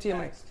Susan, panic talk it to your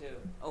attacks too.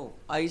 Oh,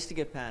 I used to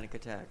get panic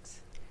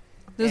attacks.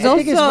 there's I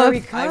think it's also very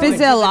a common. I went to the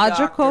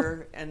physiological.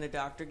 doctor, and the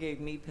doctor gave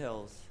me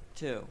pills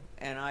too,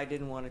 and I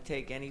didn't want to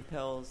take any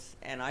pills,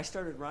 and I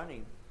started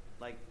running,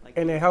 like.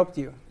 And it helped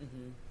you.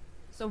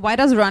 So why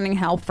does running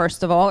help?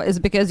 First of all, is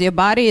because your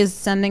body is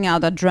sending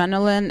out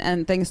adrenaline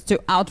and things to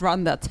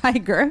outrun that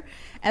tiger.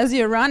 As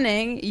you're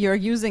running, you're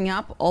using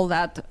up all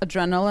that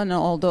adrenaline and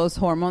all those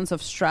hormones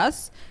of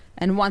stress.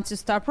 And once you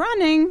stop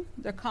running,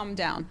 they calm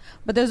down.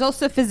 But there's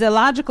also a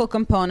physiological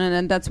component,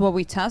 and that's what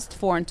we test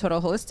for in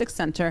Total Holistic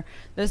Center.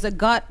 There's a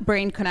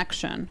gut-brain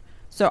connection.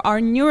 So our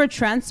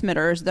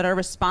neurotransmitters that are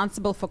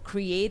responsible for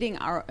creating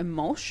our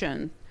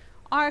emotion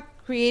are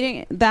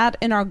creating that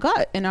in our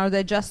gut, in our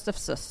digestive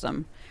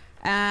system.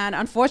 And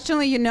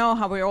unfortunately, you know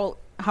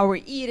how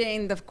we're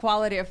eating, the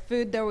quality of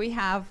food that we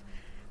have.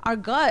 Our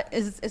gut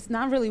is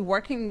not really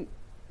working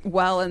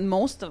well in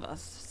most of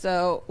us.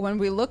 So when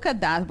we look at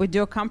that, we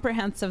do a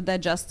comprehensive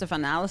digestive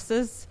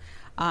analysis,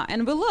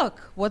 and we look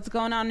what's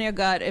going on in your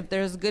gut, if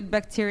there's good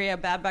bacteria,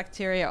 bad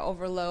bacteria,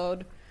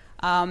 overload,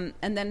 and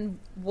then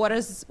what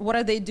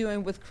are they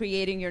doing with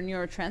creating your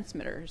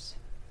neurotransmitters?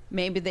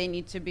 Maybe they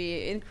need to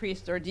be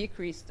increased or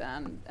decreased,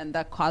 and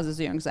that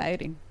causes you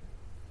anxiety.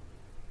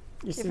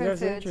 You see, Different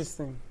that's foods.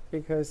 interesting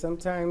because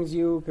sometimes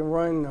you can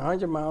run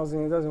 100 miles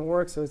and it doesn't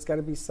work, so it's got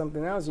to be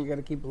something else. You got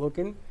to keep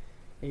looking.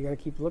 You got to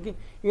keep looking.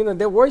 You know,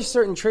 there were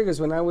certain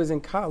triggers when I was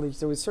in college.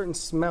 There were certain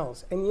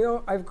smells. And, you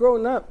know, I've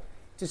grown up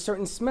to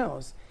certain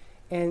smells.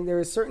 And there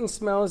are certain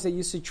smells that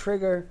used to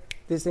trigger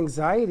this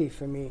anxiety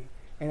for me.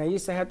 And I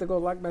used to have to go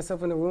lock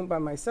myself in a room by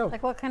myself.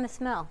 Like what kind of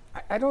smell?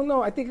 I don't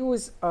know. I think it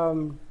was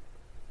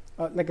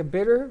like a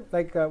bitter,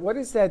 like what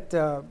is that,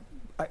 a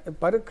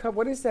buttercup?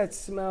 What is that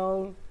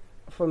smell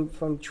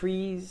from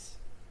trees?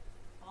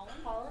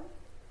 Pollen?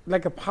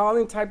 Like a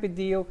pollen type of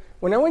deal.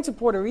 When I went to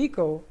Puerto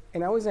Rico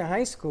and I was in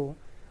high school,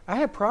 I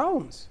had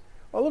problems.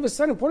 All of a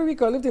sudden, Puerto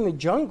Rico, I lived in the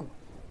jungle.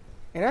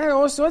 And I had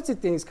all sorts of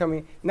things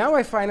coming. Now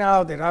I find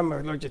out that I'm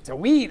allergic to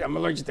wheat, I'm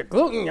allergic to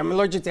gluten, I'm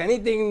allergic to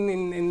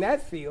anything in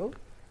that field.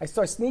 I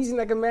start sneezing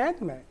like a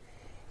madman.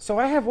 So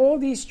I have all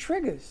these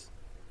triggers.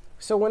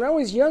 So when I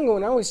was younger,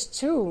 when I was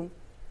 2,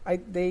 I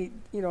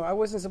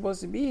wasn't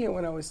supposed to be here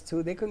when I was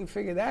 2. They couldn't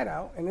figure that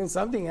out. And then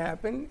something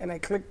happened, and I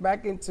clicked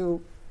back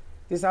into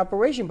this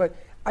operation. But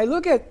I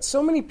look at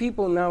so many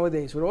people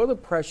nowadays with all the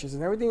pressures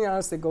and everything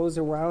else that goes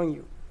around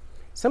you.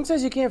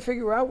 Sometimes you can't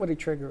figure out what a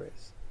trigger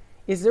is.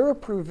 Is there a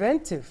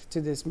preventive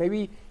to this?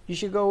 Maybe you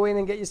should go in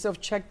and get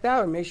yourself checked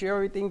out and make sure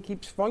everything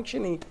keeps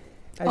functioning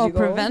as you go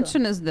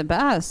Prevention is the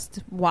best.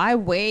 Why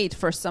wait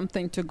for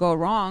something to go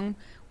wrong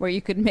where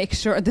you could make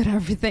sure that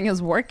everything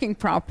is working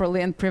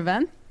properly and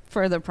prevent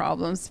further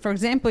problems? For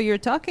example, you're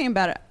talking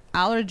about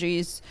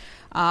allergies.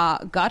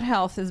 Gut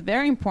health is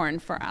very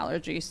important for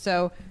allergies.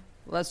 So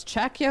let's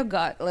check your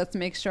gut. Let's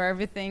make sure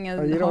everything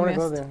is You don't want to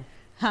go there.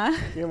 Huh?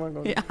 You don't want to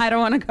go there. Yeah, I don't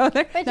want to go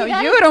there. But No, you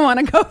gotta- you don't want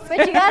to go there.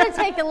 But you got to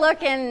take a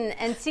look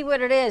and see what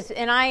it is.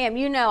 And I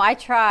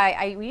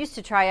used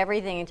to try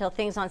everything until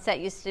things on set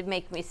used to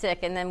make me sick,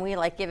 and then we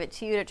give it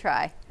to you to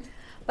try.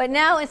 But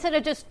now instead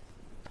of just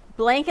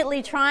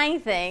blanketly trying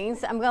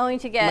things, I'm going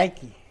to get.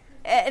 Mikey.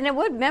 And it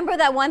would remember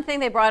that one thing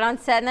they brought on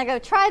set, and I go,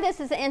 try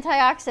this as an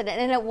antioxidant,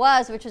 and it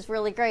was, which is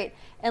really great,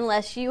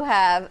 unless you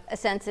have a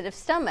sensitive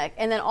stomach.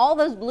 And then all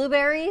those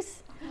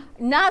blueberries,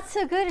 not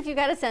so good if you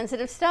got a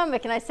sensitive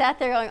stomach. And I sat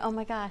there going, oh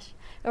my gosh,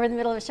 over in the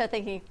middle of a show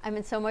thinking, I'm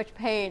in so much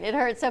pain, it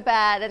hurts so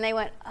bad. And they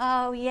went,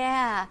 oh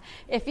yeah,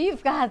 if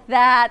you've got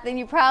that, then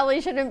you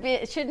probably shouldn't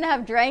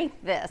have drank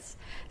this.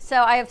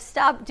 So I have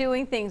stopped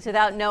doing things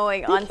without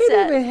knowing on You can't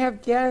set. even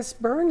have gas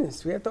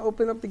burners. We have to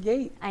open up the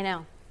gate I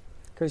know.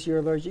 because you're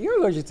allergic.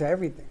 You're allergic to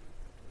everything.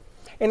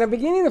 And I'm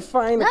beginning to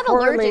find Not a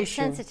allergic,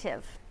 correlation.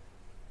 sensitive.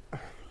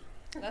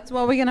 That's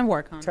what we're going to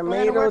work on.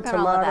 Tomato, work on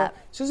all of tomato. that.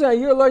 Susan, are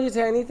you allergic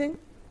to anything?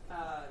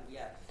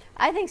 Yes,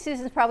 I think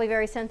Susan's probably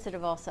very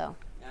sensitive also.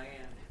 I am.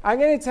 I'm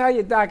going to tell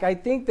you, Doc, I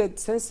think that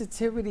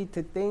sensitivity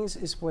to things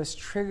is what's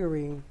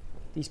triggering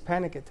these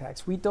panic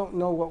attacks. We don't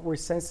know what we're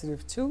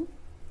sensitive to,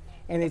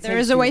 and There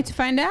is a way to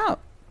find out.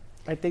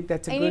 I think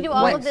that's a And good. you do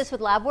all of advice. this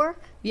with lab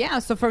work? Yeah,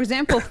 so for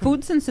example,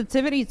 food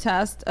sensitivity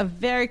test, a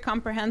very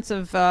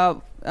comprehensive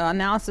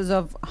analysis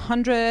of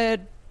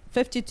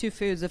 152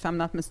 foods, if I'm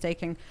not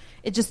mistaken.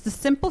 It's just a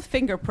simple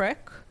finger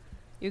prick.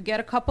 You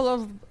get a couple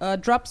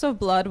of drops of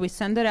blood. We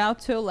send it out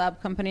to a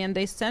lab company, and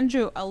they send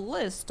you a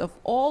list of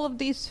all of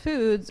these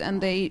foods,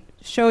 and they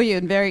show you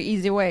in a very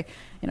easy way.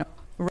 You know,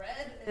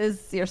 red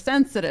is you're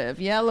sensitive,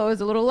 yellow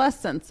is a little less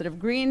sensitive,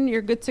 green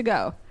you're good to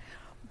go.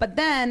 But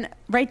then,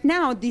 right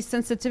now, these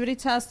sensitivity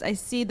tests, I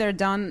see they're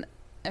done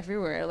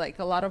everywhere. Like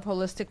a lot of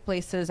holistic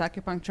places,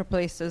 acupuncture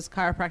places,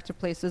 chiropractor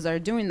places are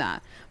doing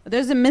that. But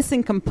there's a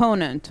missing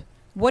component.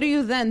 What do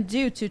you then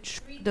do to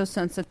treat those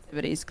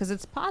sensitivities? Because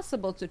it's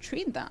possible to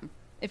treat them.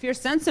 If you're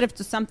sensitive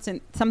to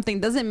something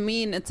doesn't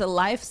mean it's a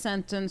life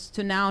sentence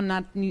to now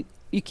not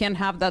you can't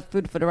have that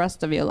food for the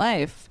rest of your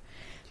life.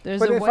 There's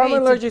But a if way I'm to-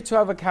 allergic to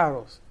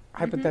avocados,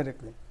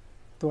 hypothetically,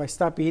 do I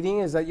stop eating?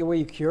 Is that your way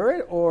you cure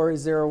it, or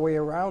is there a way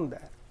around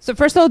that? So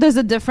first of all, there's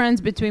a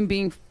difference between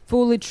being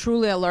fully,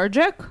 truly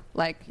allergic,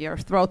 like your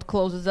throat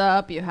closes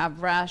up, you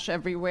have rash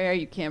everywhere,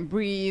 you can't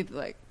breathe,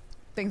 like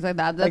things like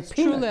that. Like That's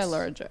truly peanuts.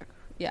 allergic.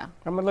 Yeah.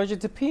 I'm allergic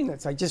to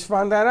peanuts. I just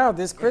found that out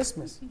this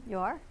Christmas. You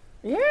are?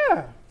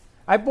 Yeah.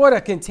 I bought a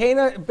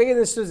container bigger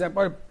than Susan. I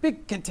bought a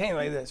big container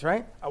like this,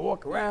 right? I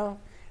walk around,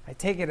 I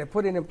take it, I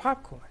put it in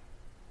popcorn,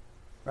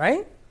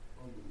 right?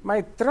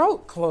 My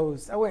throat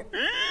closed. I went,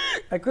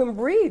 I couldn't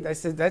breathe. I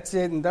said, that's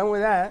it, I'm done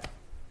with that.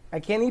 I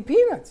can't eat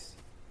peanuts.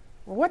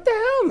 Well, what the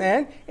hell,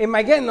 man? Am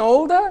I getting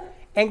older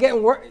and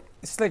getting worse?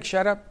 Slick,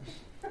 shut up.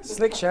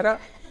 Slick, shut up.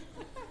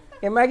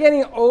 Am I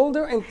getting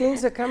older and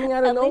things are coming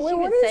out of At least nowhere? you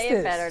What can is say it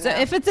this? better So now.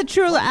 if it's a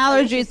true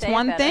allergy, you it's say it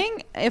one better.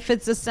 thing. If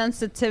it's a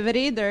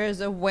sensitivity, there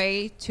is a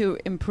way to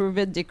improve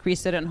it,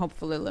 decrease it, and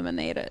hopefully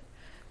eliminate it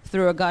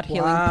through a gut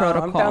healing Wow,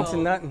 protocol. I'm down to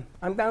nothing.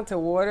 I'm down to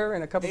water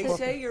and a cup of They coffee.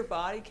 say your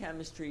body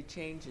chemistry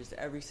changes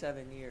every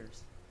 7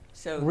 years.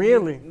 So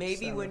Really?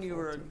 maybe 7, when you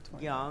were 14,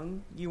 20.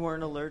 young, you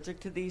weren't allergic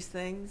to these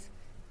things,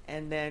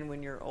 and then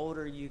when you're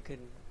older, you can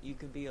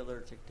be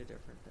allergic to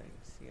different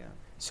things. Yeah.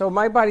 So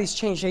my body's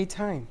changed 8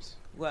 times.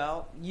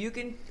 Well, you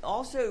can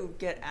also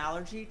get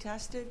allergy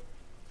tested.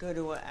 Go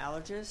to an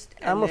allergist.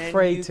 And I'm then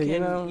afraid you to, can, you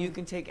know. You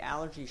can take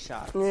allergy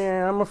shots.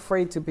 Yeah, I'm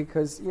afraid to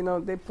because,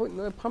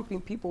 they're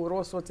pumping people with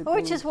all sorts of things.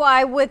 Which is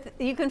why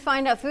you can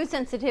find out food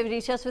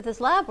sensitivities just with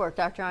this lab work,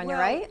 Dr. Anya, Well,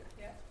 right?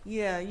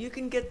 Yeah, you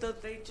can get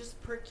they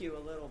just prick you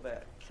a little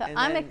bit. So And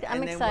I'm then, ex- I'm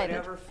and then excited.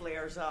 whatever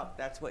flares up,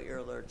 that's what you're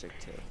allergic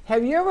to.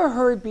 Have you ever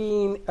heard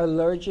being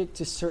allergic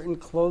to certain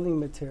clothing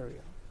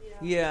material?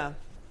 Yeah.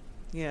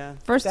 Yeah.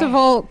 First of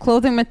all,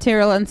 clothing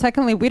material, and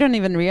secondly, we don't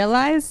even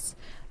realize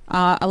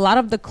a lot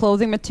of the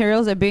clothing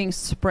materials are being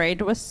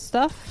sprayed with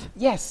stuff.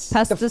 Yes.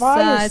 the fire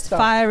Pesticides, stuff.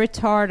 fire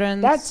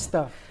retardants. That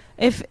stuff.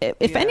 If Yeah.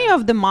 any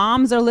of the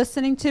moms are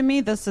listening to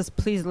me,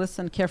 please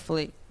listen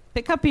carefully.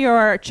 Pick up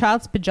your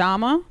child's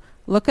pajama.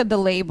 Look at the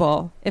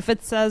label. If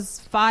it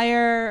says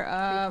fire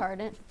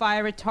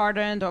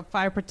retardant or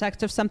fire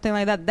protective, something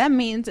like that, that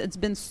means it's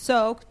been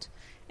soaked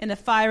in a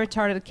fire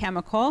retardant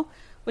chemical,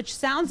 which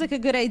sounds like a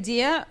good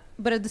idea,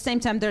 but at the same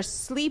time, they're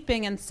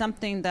sleeping in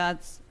something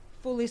that's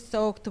fully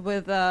soaked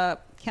with a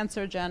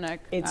cancerogenic.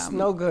 It's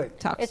no good.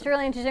 Toxin. It's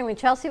really interesting. When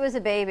Chelsea was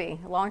a baby,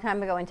 a long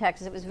time ago in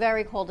Texas, it was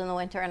very cold in the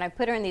winter, and I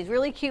put her in these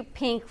really cute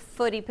pink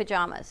footy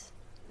pajamas.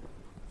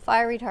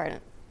 Fire retardant.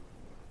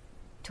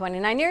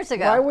 29 years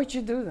ago. Why would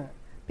you do that?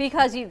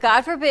 Because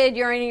God forbid,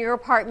 you're in your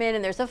apartment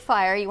and there's a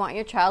fire, you want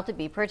your child to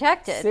be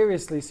protected.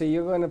 Seriously, so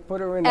you're going to put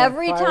her in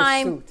Every a fire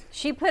time suit.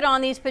 she put on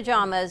these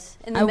pajamas,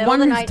 in the I middle of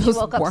the wonder if night, she those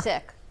woke up work.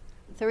 sick.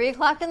 3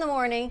 o'clock in the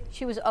morning,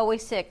 she was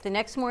always sick. The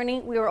next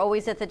morning, we were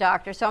always at the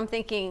doctor. So I'm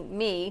thinking,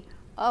 the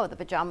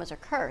pajamas are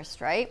cursed,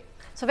 right?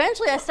 So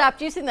eventually I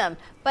stopped using them.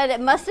 But it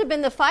must have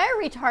been the fire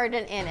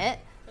retardant in it,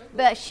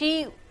 but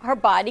her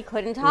body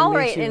couldn't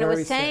tolerate you it. And it very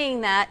was sick.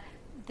 saying that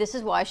this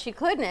is why she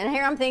couldn't. And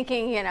here I'm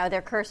thinking,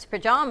 they're cursed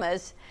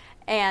pajamas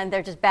and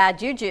they're just bad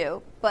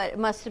juju. But it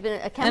must have been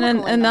a chemical And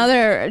in them.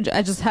 another,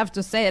 I just have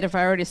to say it if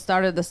I already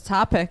started this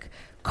topic.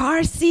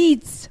 Car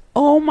seats.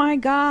 Oh my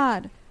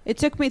God. It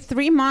took me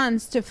 3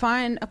 months to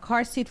find a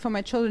car seat for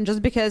my children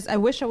just because I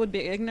wish I would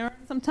be ignorant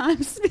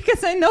sometimes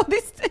because I know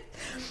these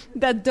things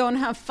that don't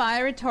have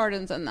fire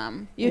retardants in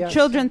them. Your Yes.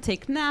 children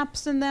take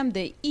naps in them,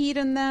 they eat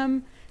in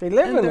them, They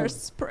live and in they're them.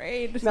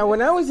 sprayed. Now,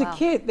 when I was Wow. a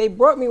kid, they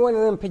brought me one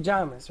of them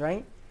pajamas,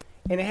 right?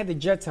 And it had the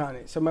jets on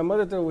it. So my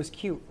mother thought it was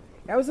cute.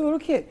 I was a little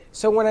kid.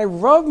 So when I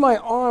rubbed my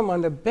arm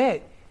on the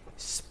bed,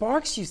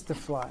 sparks used to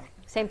fly.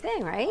 Same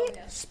thing, right?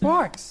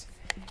 Sparks.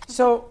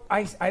 So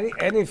I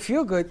didn't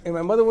feel good, and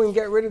my mother wouldn't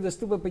get rid of the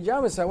stupid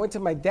pajamas. So I went to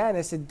my dad and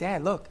I said,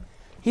 Dad, look.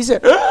 He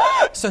said,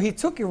 "Ah!" So he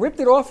took it, ripped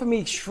it off of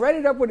me,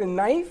 shredded it up with a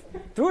knife,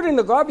 threw it in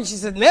the garbage. He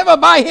said, never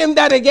buy him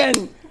that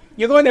again.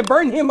 You're going to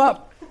burn him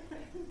up.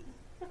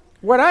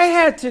 What I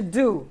had to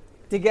do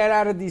to get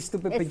out of these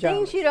stupid It's pajamas.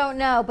 things you don't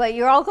know, but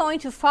you're all going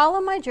to follow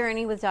my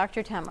journey with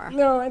Dr. Temmer.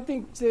 No, I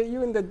think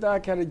you and the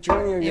doc had a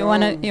journey of You your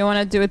wanna own. you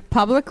wanna do it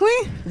publicly?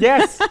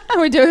 Yes.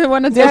 We do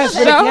want to do Yes, a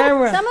with a show.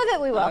 camera. Some of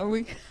it we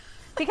will.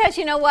 Because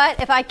you know what?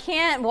 If I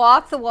can't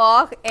walk the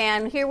walk,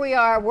 and here we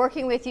are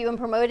working with you and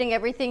promoting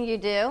everything you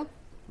do,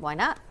 why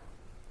not?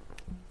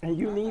 And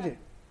you need it.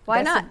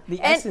 Why That's not? The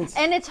essence.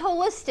 And it's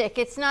holistic.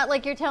 It's not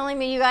like you're telling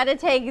me you got to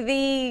take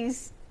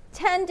these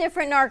 10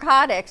 different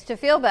narcotics to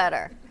feel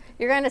better.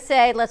 You're going to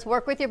say, let's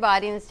work with your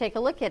body and let's take a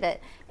look at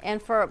it. And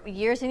for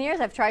years and years,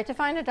 I've tried to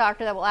find a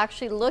doctor that will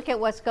actually look at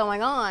what's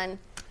going on.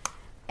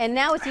 And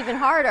now it's even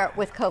harder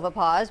with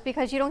Covapause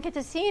because you don't get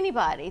to see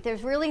anybody.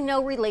 There's really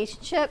no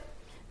relationship.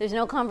 There's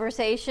no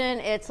conversation.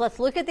 It's let's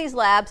look at these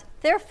labs.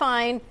 They're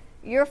fine.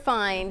 You're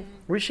fine.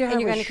 We should and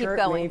have you're a gonna keep shirt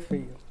going. made for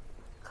you.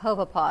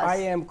 Covapause. I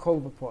am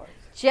Covapause.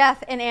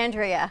 Jeff and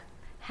Andrea.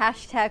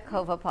 Hashtag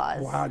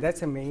Covapause. Wow,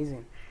 that's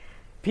amazing.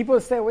 People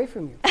stay away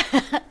from you.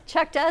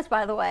 Chuck does,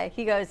 by the way.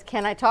 He goes,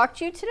 can I talk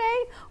to you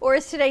today? Or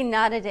is today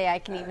not a day I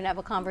can even have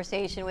a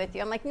conversation with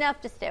you? I'm like, no,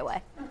 just stay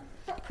away.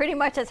 Pretty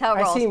much that's how it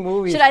I rolls. see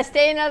movies. Should I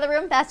stay in another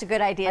room? That's a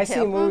good idea, I too.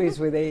 see movies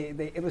where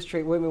they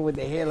illustrate women with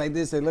their hair like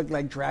this. They look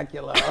like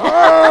Dracula.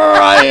 Oh,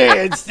 I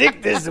ain't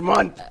sick this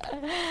month.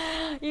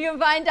 You can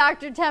find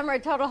Dr. Temmer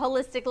at Total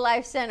Holistic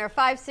Life Center,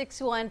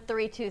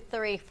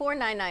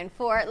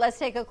 561-323-4994. Let's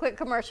take a quick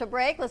commercial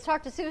break. Let's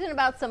talk to Susan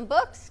about some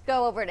books,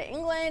 go over to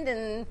England,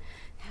 and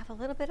have a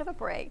little bit of a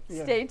break.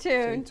 Yeah, Stay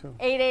tuned. stay tuned.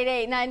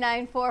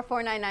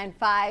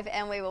 888-994-4995,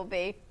 and we will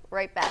be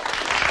right back.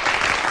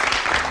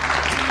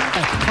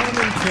 At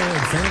Carmen Care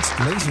Advanced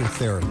Laser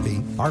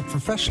Therapy, our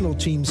professional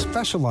team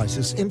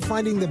specializes in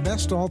finding the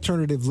best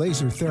alternative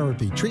laser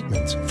therapy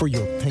treatments for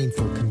your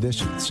painful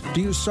conditions.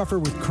 Do you suffer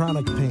with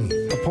chronic pain,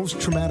 a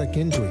post-traumatic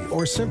injury,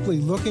 or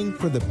simply looking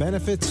for the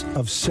benefits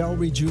of cell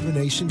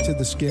rejuvenation to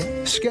the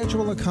skin?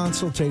 Schedule a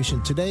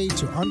consultation today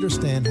to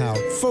understand how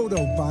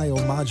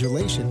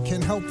photobiomodulation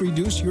can help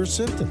reduce your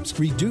symptoms,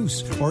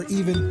 reduce or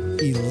even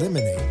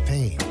eliminate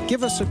pain.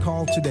 Give us a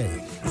call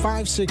today,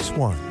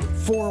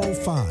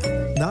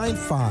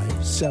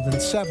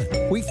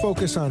 561-405-9577. We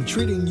focus on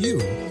treating you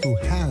who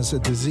has a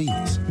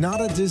disease,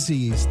 not a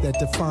disease that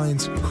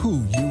defines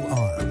who you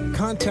are.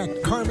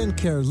 Contact Carmen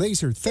Care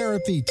Laser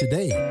Therapy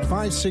today,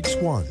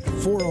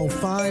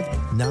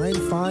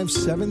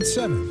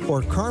 561-405-9577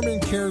 or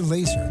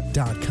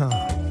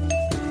CarmenCareLaser.com.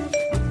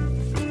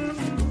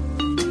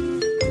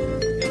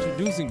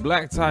 Introducing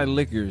Black Tie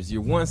Liquors,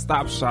 your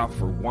one-stop shop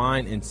for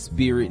wine and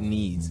spirit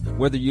needs.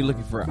 Whether you're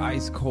looking for an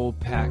ice-cold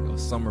pack of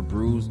summer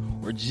brews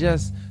or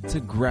just to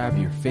grab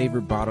your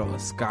favorite bottle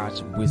of Scotch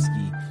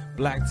whiskey,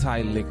 Black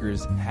Tie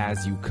Liquors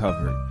has you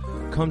covered.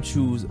 Come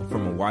choose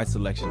from a wide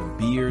selection of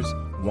beers,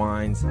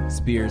 wines,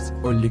 spirits,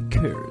 or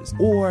liqueurs.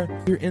 Or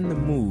if you're in the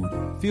mood,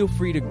 feel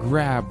free to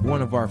grab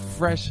one of our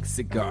fresh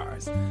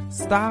cigars.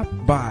 Stop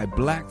by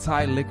Black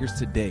Tie Liquors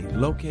today,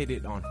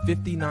 located on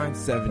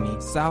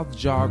 5970 South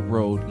Jog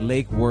Road,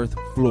 Lake Worth,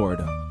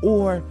 Florida.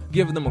 Or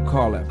give them a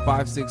call at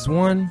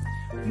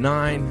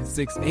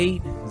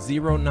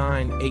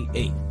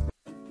 561-968-0988.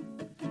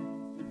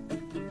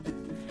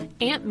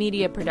 Amp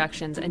Media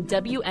Productions and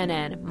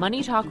WNN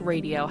Money Talk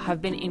Radio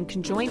have been in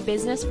conjoint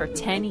business for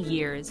 10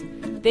 years.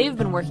 They've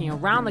been working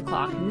around the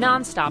clock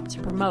nonstop to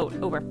promote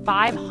over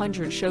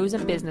 500 shows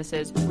and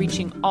businesses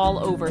reaching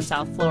all over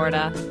South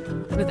Florida.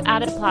 With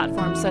added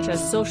platforms such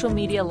as social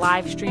media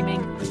live streaming,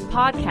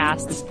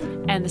 podcasts,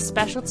 and the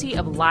specialty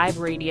of live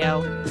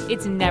radio,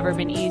 it's never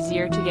been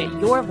easier to get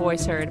your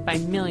voice heard by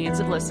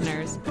millions of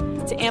listeners.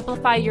 To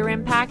amplify your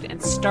impact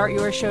and start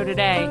your show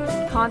today,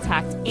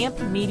 contact Amp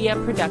Media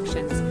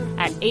Productions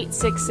at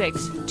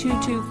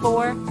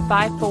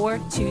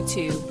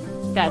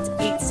 866-224-5422. That's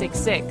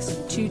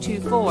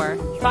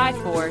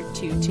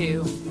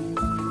 866-224-5422.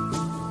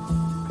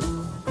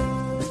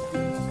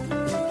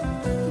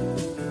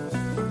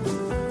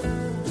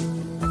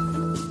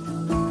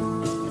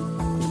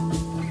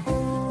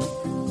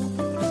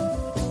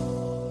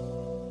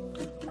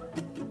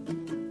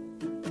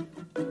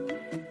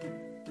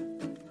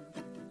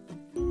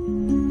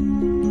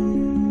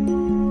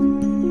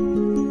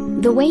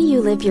 The way you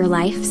live your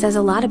life says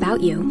a lot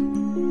about you.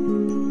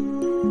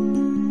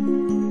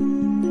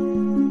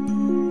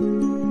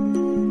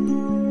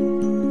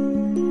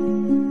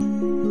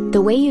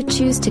 The way you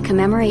choose to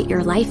commemorate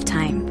your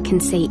lifetime can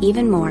say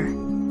even more.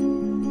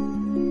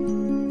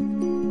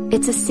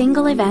 It's a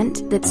single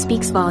event that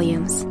speaks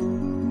volumes.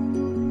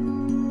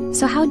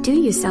 So how do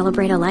you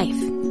celebrate a life?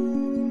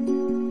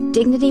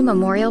 Dignity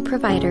Memorial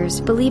providers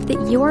believe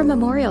that your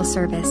memorial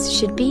service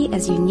should be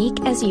as unique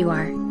as you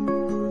are,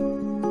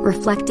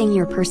 reflecting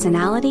your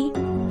personality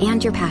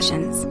and your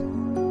passions.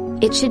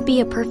 It should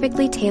be a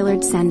perfectly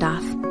tailored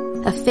send-off,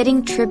 a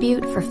fitting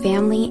tribute for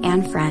family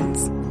and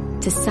friends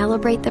to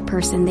celebrate the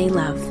person they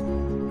love.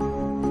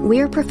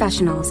 We're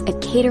professionals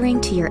at catering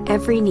to your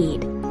every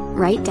need,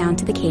 right down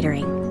to the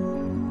catering.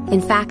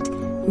 In fact,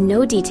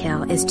 no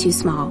detail is too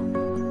small.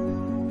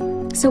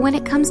 So when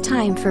it comes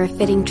time for a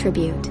fitting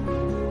tribute,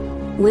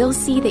 we'll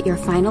see that your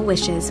final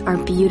wishes are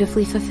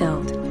beautifully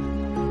fulfilled.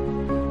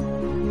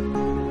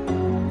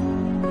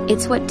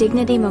 It's what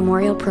Dignity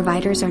Memorial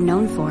providers are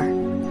known for.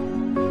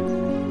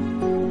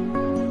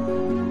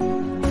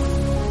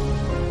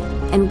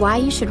 And why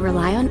you should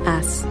rely on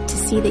us to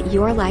see that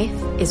your life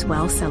is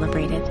well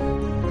celebrated.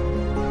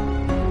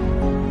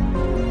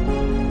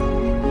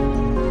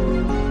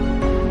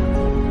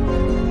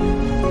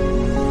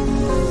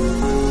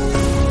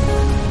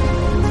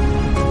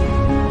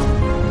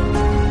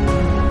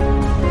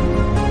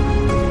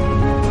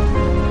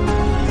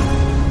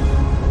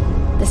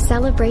 The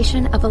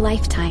celebration of a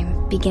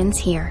lifetime begins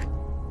here.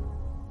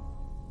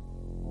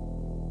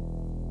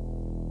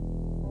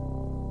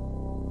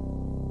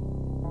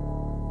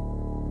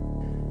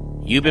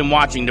 You've been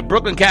watching the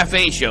Brooklyn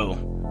Cafe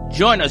Show.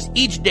 Join us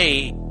each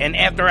day and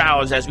after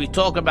hours as we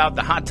talk about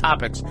the hot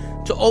topics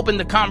to open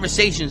the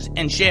conversations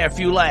and share a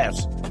few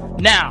laughs.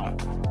 Now,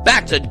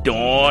 back to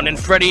Dawn and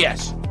Freddie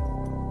S.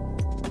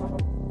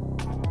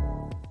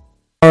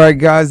 All right,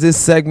 guys, this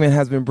segment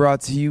has been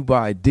brought to you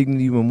by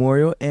Dignity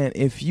Memorial, and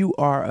if you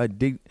are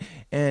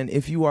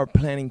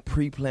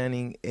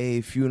pre-planning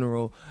a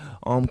funeral,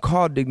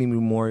 call Dignity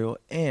Memorial,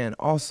 and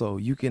also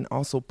you can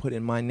also put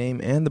in my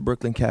name and the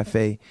Brooklyn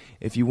Cafe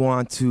if you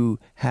want to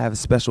have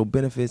special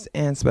benefits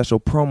and special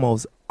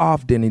promos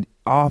off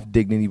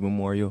Dignity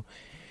Memorial.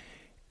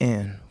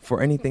 And for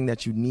anything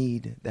that you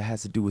need that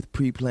has to do with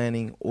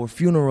pre-planning or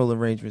funeral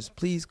arrangements,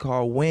 please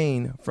call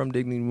Wayne from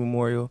Dignity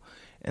Memorial.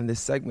 And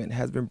this segment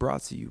has been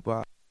brought to you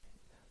by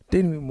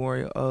Dignity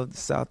Memorial of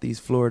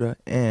Southeast Florida,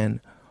 and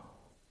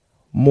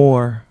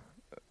more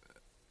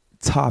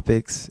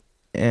topics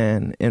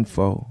and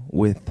info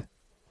with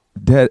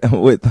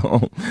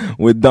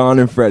Dawn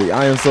and Freddie.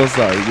 I am so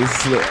sorry.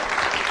 This is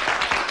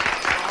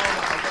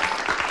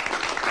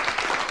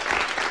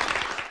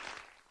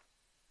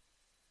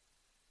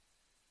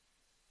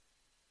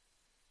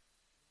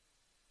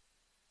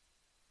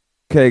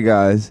okay,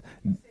 guys.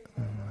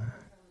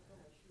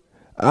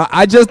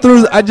 I just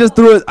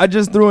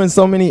threw in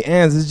so many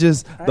ands. It's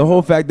just the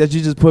whole fact that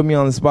you just put me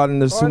on the spot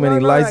and there's too many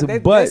lights.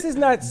 But this is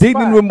not Dignity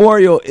spot.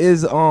 Memorial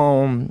is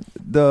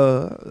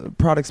the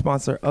product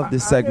sponsor of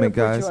this segment,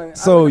 guys.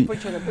 So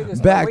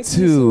back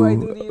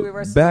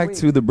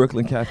to the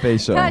Brooklyn Cafe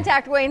Show.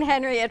 Contact Wayne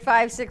Henry at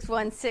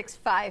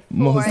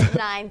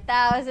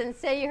 561-654-9000.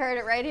 Say you heard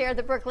it right here at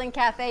the Brooklyn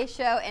Cafe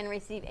Show and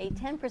receive a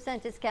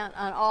 10% discount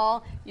on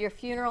all your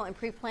funeral and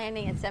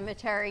pre-planning and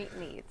cemetery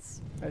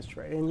needs. That's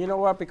right. And you know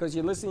what? Because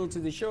you're listening to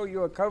the show,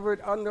 you are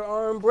covered under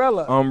our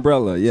umbrella.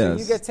 Umbrella, yes. So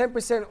you get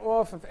 10%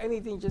 off of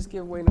anything. Just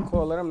give Wayne a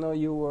call. Let him know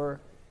you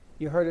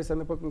heard us on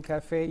the Brooklyn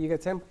Cafe. You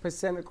get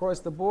 10% across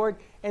the board.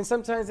 And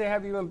sometimes they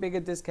have even bigger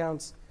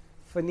discounts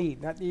for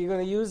need. Not that you're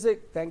going to use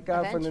it, thank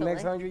God, for the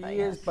next 100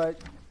 years, but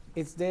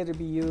it's there to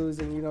be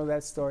used. And you know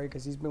that story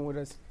because he's been with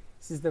us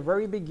since the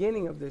very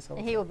beginning of this whole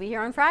And he will be here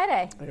on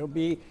Friday. He'll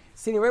be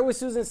sitting right with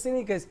Susan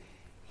Sidney because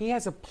he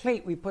has a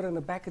plate we put on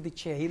the back of the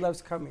chair. He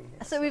loves coming here.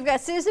 So we've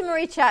got Susan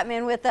Marie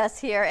Chapman with us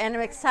here, and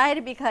I'm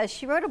excited because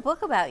she wrote a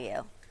book about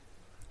you.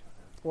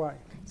 Why?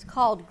 It's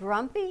called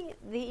Grumpy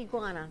the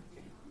Iguana.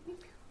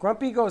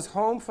 Grumpy goes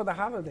home for the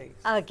holidays.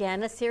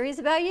 Again, a series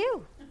about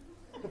you.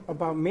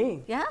 About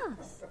me?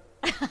 Yes.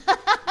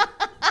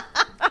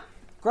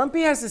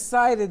 Grumpy has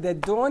decided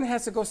that Dawn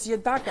has to go see a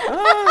doctor.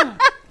 Oh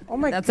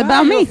my God. That's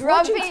about me.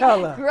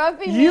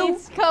 Grumpy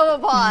meets Coma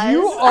Paws.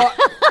 You are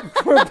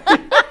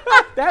Grumpy.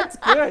 That's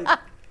good.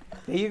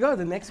 There you go,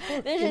 the next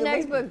book. There's your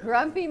next book,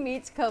 Grumpy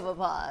Meets Coma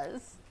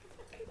Paws.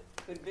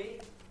 Could be.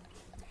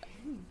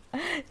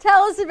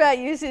 Tell us about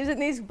you, Susan.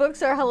 These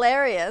books are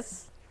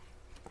hilarious.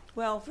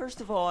 Well,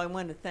 first of all, I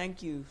want to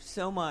thank you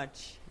so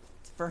much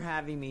for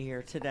having me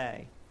here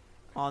today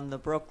on the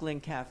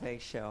Brooklyn Cafe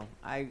Show.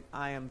 I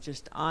am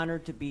just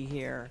honored to be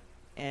here,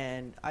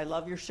 and I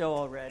love your show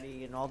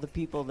already and all the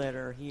people that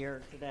are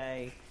here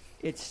today.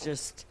 It's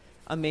just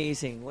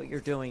amazing what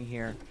you're doing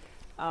here.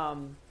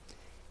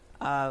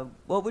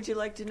 What would you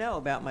like to know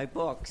about my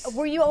books?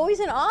 Were you always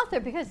an author?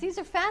 Because these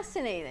are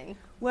fascinating.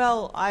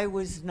 Well, I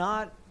was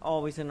not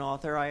always an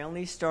author. I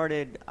only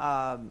started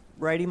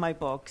writing my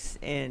books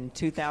in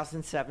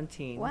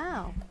 2017.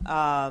 Wow.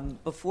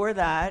 Before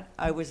that,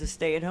 I was a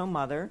stay-at-home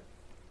mother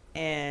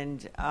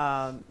and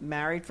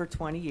married for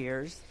 20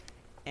 years.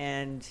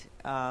 And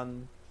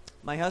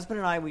my husband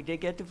and I, we did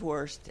get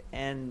divorced,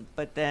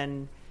 but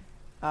then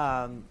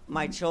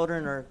my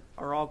children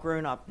are all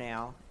grown up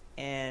now.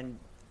 And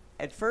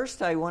at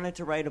first, I wanted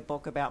to write a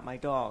book about my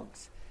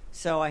dogs.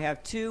 So I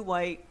have 2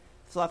 white,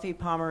 fluffy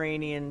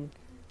Pomeranian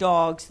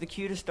dogs, the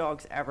cutest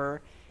dogs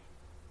ever.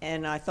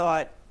 And I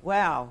thought,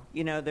 wow,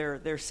 you know,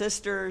 they're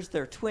sisters,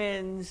 they're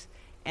twins,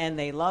 and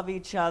they love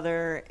each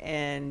other.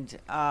 And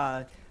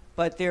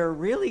but they're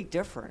really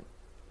different.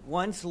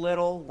 One's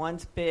little,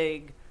 one's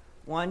big,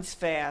 one's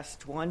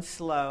fast, one's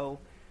slow.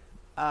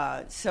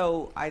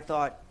 So I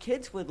thought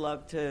kids would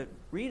love to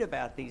read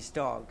about these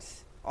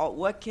dogs.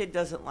 What kid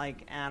doesn't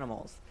like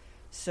animals?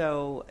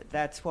 So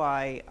that's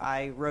why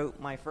I wrote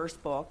my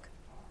first book,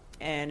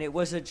 and it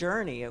was a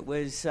journey. It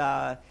was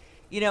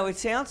it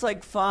sounds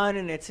like fun,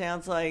 and it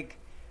sounds like,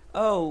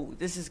 oh,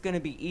 this is going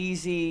to be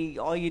easy.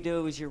 All you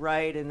do is you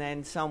write, and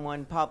then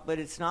someone but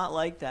it's not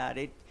like that.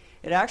 It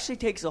actually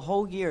takes a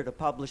whole year to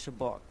publish a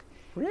book.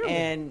 Really?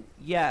 And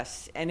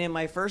yes, and in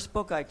my first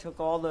book, I took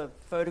all the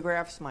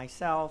photographs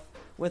myself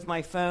with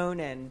my phone,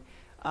 and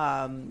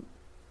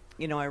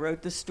I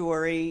wrote the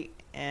story,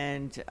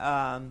 and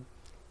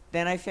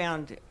then I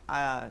found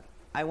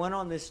I went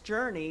on this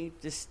journey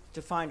just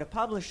to find a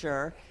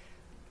publisher,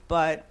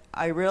 but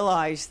I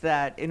realized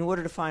that in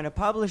order to find a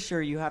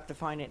publisher, you have to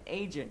find an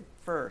agent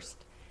first,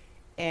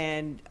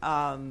 and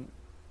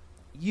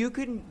you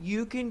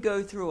can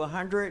go through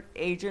 100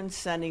 agents,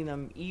 sending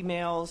them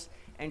emails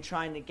and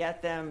trying to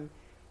get them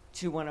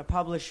to want to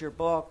publish your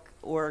book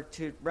or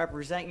to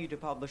represent you to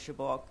publish a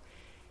book.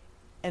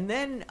 And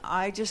then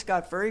I just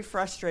got very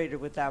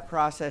frustrated with that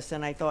process,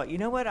 and I thought, you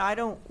know what, I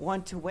don't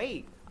want to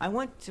wait. I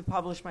want to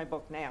publish my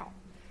book now.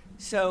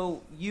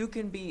 So you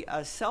can be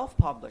a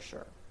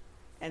self-publisher,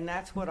 and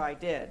that's what I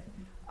did.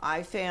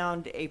 I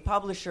found a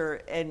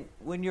publisher, and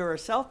when you're a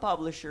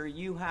self-publisher,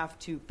 you have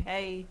to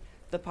pay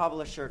the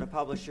publisher to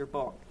publish your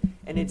book.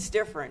 And it's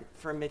different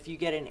from if you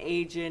get an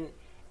agent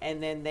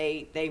and then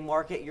they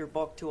market your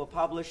book to a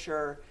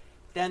publisher,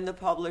 then the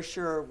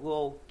publisher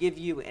will give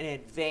you an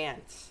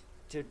advance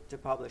to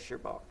publish your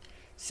book.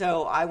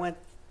 So I went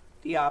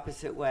the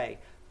opposite way.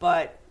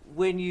 But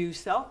when you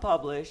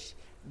self-publish,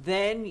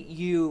 then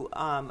you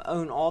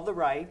own all the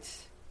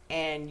rights,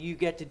 and you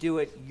get to do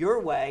it your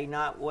way,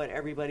 not what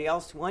everybody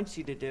else wants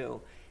you to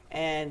do.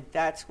 And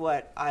that's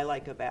what I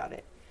like about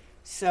it.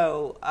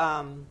 So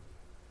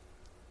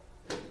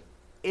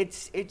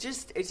it's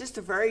just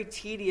a very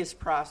tedious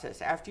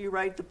process. After you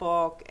write the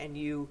book and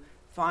you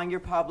find your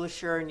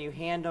publisher and you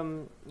hand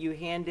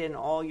in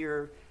all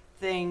your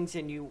things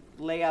and you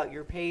lay out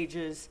your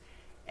pages,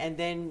 and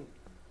then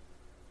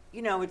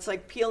it's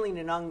like peeling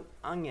an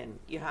onion.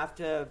 You have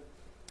to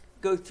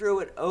go through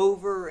it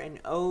over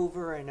and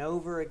over and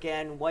over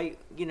again.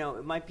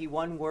 It might be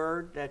one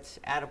word that's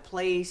out of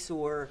place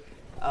or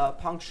a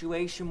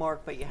punctuation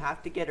mark, but you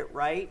have to get it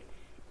right,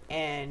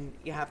 and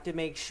you have to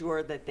make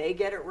sure that they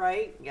get it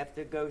right. You have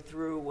to go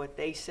through what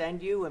they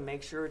send you and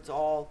make sure it's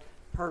all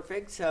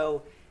perfect.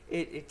 So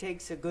it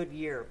takes a good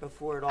year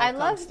before it all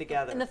comes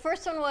together. And the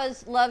first one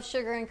was Love,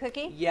 Sugar, and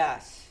Cookie?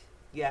 Yes.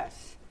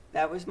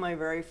 That was my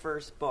very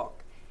first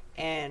book.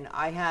 And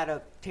I had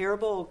a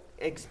terrible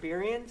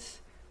experience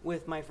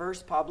with my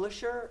first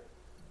publisher.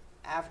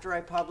 After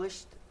I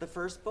published the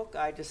first book,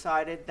 I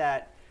decided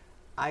that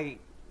I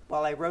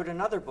wrote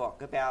another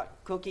book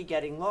about Cookie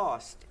getting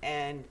lost.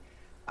 And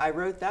I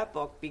wrote that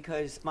book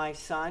because my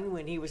son,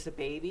 when he was a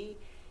baby,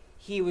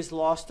 he was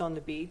lost on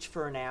the beach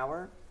for an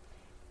hour.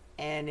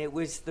 And it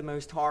was the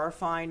most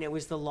horrifying. It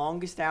was the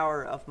longest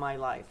hour of my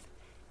life.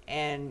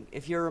 And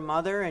if you're a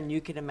mother and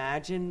you can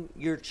imagine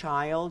your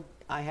child,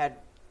 I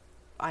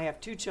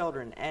have 2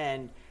 children,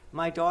 and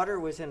my daughter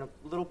was in a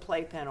little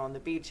playpen on the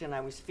beach, and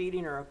I was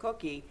feeding her a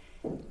cookie,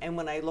 and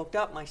when I looked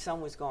up, my son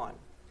was gone.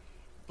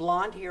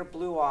 Blonde hair,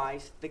 blue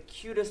eyes, the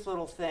cutest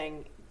little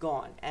thing,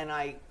 gone. And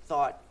I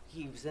thought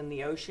he was in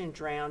the ocean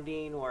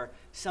drowning or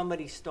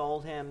somebody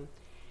stole him,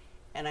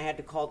 and I had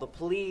to call the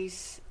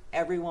police.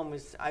 I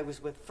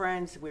was with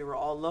friends, we were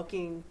all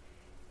looking,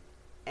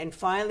 and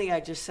finally I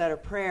just said a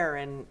prayer,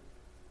 and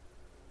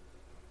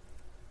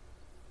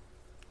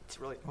it's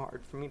really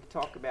hard for me to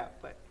talk about,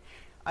 but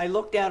I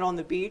looked out on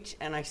the beach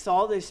and I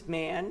saw this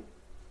man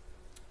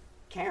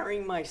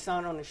carrying my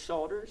son on his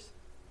shoulders,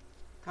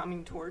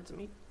 coming towards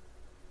me.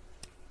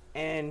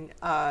 And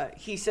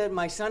he said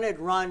my son had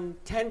run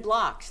 10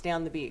 blocks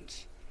down the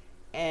beach.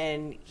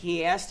 And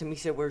he asked him, he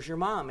said, "Where's your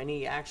mom?" And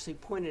he actually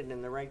pointed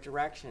in the right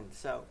direction.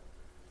 So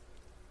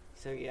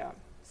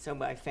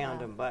I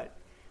found him. But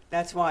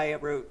that's why I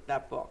wrote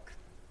that book.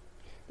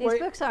 These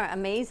books are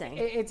amazing.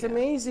 It's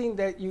amazing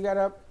that you got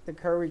up the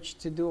courage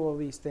to do all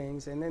these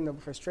things, and then the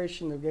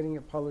frustration of getting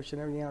it published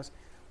and everything else.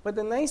 But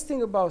the nice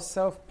thing about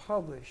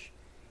self-publish,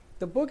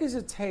 the book is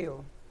a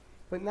tale,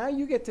 but now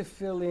you get to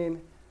fill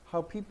in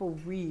how people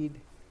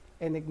read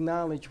and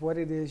acknowledge what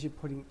it is you're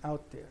putting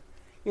out there.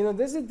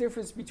 There's a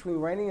difference between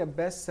writing a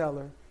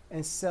bestseller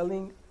and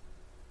selling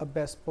a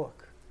best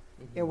book.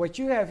 Mm-hmm. And what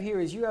you have here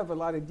is you have a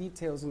lot of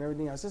details and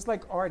everything else. It's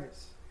like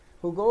artists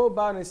who go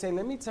about and say,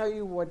 let me tell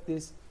you what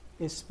this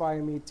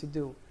inspired me to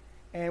do.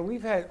 And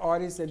we've had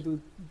artists that do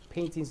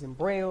paintings in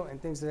Braille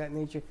and things of that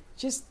nature,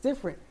 just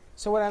different.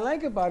 So what I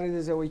like about it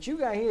is that what you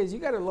got here is you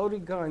got a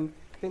loaded gun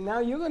that now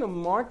you're going to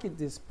market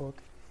this book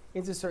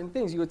into certain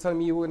things. You were telling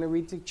me you were going to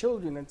read to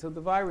children until the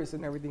virus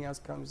and everything else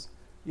comes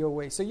your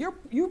way. So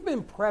you've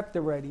been prepped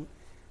already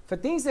for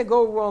things that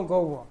go wrong,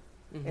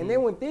 Mm-hmm. And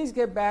then when things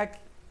get back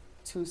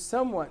to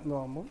somewhat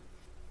normal,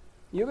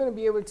 you're going to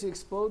be able to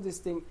explode this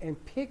thing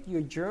and pick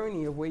your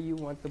journey of where you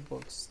want the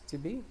books to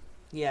be.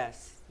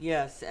 Yes.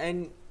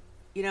 And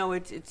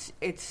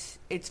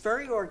it's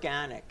very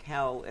organic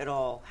how it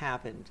all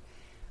happened.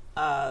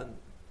 I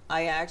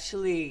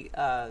actually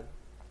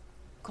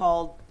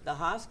called the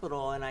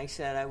hospital and I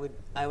said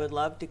I would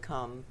love to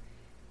come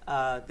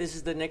This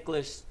is the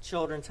Nicholas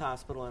Children's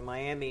Hospital in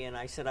Miami, and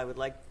I said I would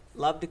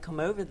love to come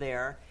over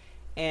there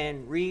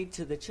and read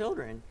to the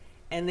children.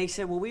 And they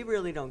said, well, we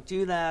really don't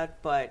do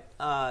that, but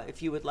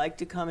if you would like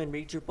to come and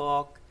read your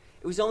book.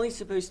 It was only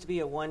supposed to be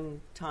a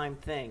one-time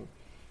thing.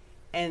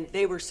 And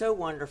they were so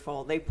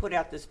wonderful. They put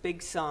out this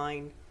big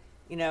sign,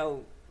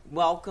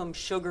 welcome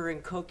sugar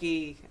and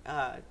cookie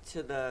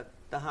to the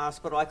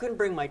hospital. I couldn't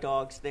bring my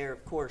dogs there,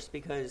 of course,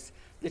 because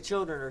the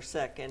children are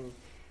sick. And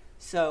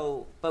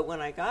so, but when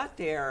I got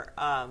there,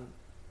 I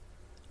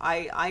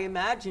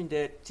imagined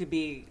it to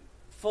be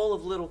full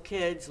of little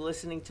kids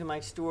listening to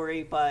my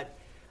story, but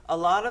a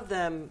lot of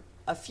them,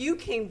 a few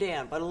came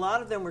down, but a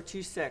lot of them were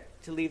too sick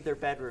to leave their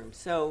bedrooms.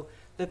 So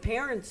the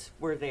parents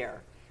were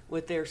there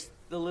with their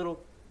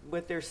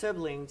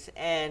siblings,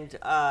 and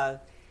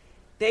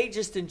they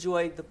just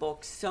enjoyed the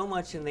book so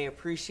much, and they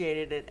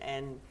appreciated it.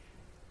 And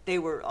they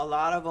were, a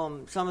lot of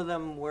them, some of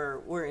them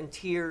were in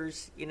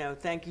tears.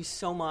 Thank you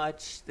so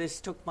much. This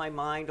took my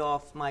mind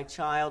off. My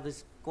child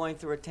is going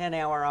through a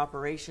 10-hour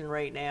operation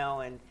right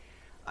now, and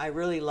I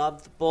really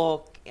loved the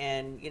book.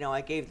 And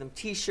I gave them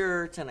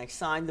T-shirts, and I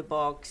signed the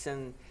books,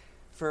 and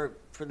for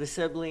the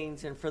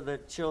siblings and for the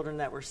children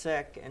that were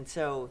sick. And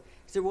so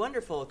it's a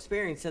wonderful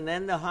experience. And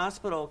then the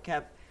hospital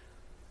kept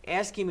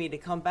asking me to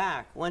come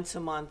back. Once a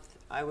month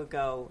I would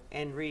go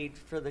and read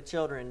for the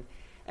children.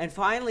 And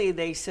finally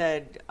they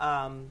said,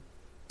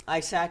 I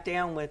sat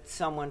down with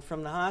someone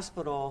from the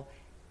hospital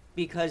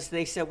because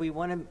they said, we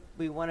want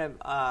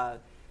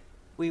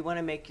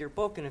to make your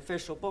book an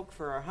official book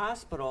for our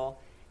hospital.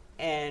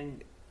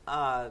 And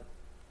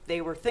they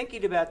were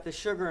thinking about the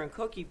sugar and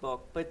cookie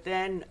book, but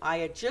then I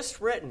had just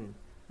written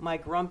my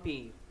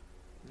Grumpy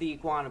the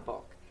Iguana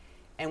book.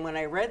 And when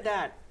I read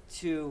that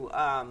to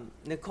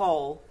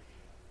Nicole,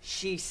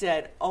 she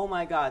said, oh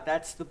my God,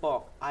 that's the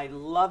book. I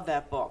love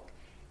that book.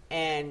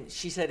 And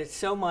she said, it's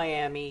so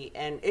Miami,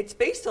 and it's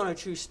based on a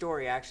true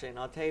story, actually, and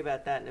I'll tell you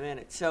about that in a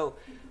minute. So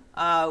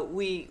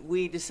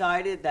we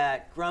decided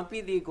that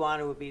Grumpy the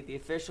Iguana would be the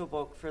official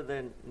book for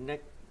the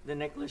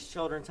Nicholas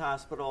Children's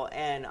Hospital,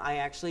 and I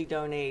actually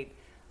donate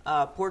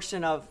a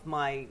portion of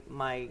my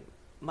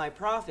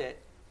profit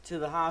to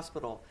the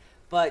hospital.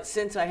 But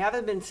since I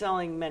haven't been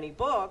selling many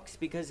books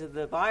because of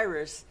the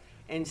virus,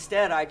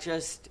 instead I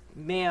just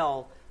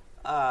mail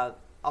a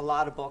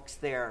lot of books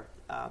there,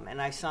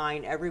 and I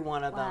sign every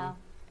one of them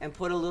and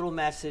put a little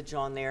message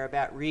on there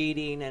about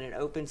reading, and it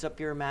opens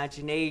up your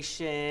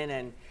imagination,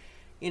 and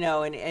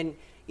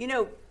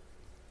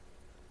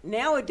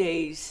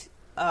nowadays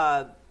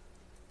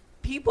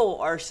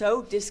people are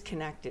so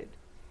disconnected,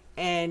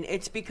 and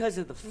it's because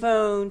of the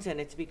phones, and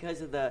it's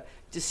because of the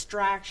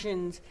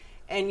distractions.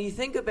 And you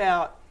think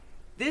about,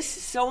 this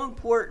is so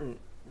important,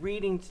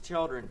 reading to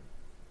children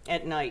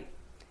at night.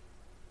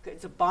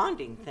 It's a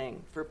bonding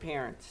thing for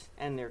parents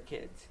and their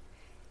kids.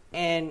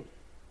 And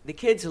the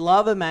kids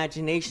love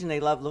imagination. They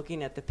love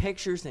looking at the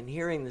pictures and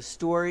hearing the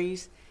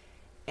stories.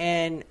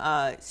 And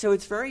so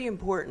it's very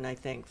important, I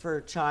think, for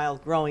a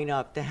child growing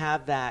up to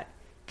have that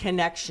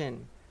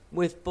connection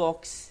with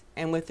books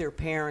and with their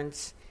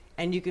parents.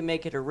 And you can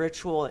make it a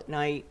ritual at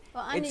night.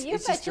 Well, Anya,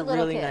 it's just a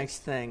really nice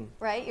thing.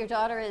 Right? Your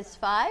daughter is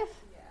 5?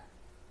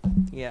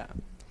 Yeah.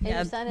 And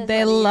your son is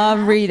they what,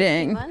 love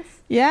reading. 2 months?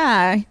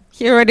 Yeah,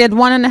 he already at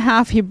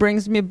 1.5. He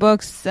brings me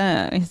books.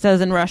 He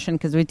says in Russian,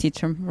 because we teach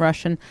him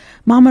Russian.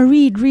 Mama,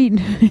 read.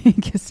 He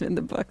gives me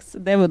the books.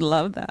 They would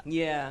love that.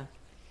 Yeah.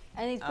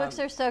 And these books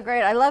are so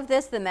great. I love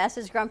this, the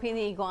message, Grumpy and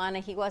the Iguana.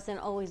 He wasn't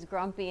always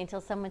grumpy until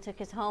someone took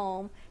his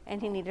home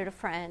and he needed a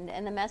friend.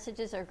 And the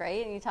messages are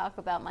great. And you talk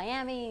about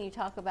Miami, and you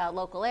talk about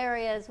local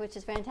areas, which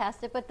is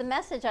fantastic. But the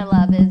message I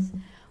love is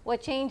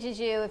what changes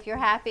you. If you're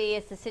happy,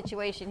 it's the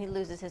situation. He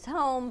loses his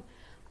home.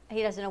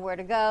 He doesn't know where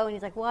to go. And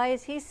he's like, why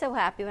is he so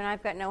happy when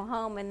I've got no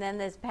home? And then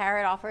this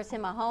parrot offers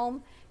him a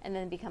home, and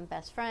then become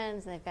best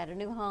friends. And they've got a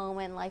new home,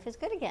 and life is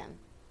good again.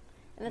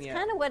 And that's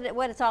kind of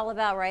what it's all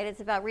about, right?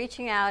 It's about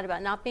reaching out,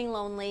 about not being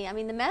lonely. I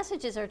mean, the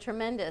messages are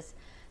tremendous.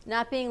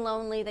 Not being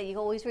lonely, that you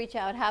always reach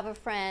out, have a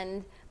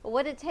friend, but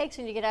what it takes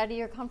when you get out of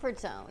your comfort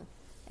zone.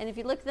 And if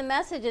you look at the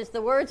messages,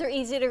 the words are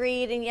easy to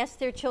read, and yes,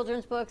 they're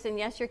children's books, and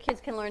yes, your kids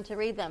can learn to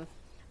read them.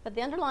 But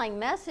the underlying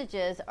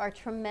messages are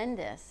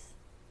tremendous.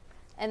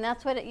 And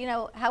that's what,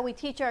 how we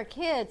teach our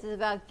kids is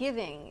about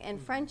giving and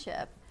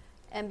friendship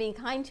and being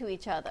kind to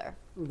each other.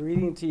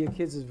 Reading to your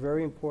kids is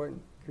very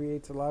important.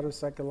 Creates a lot of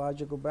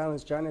psychological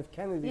balance. John F.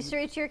 Kennedy. You used to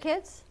read to your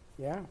kids?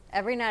 Yeah.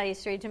 Every night I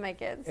used to read to my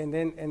kids. And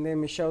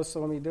then Michelle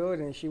saw me do it,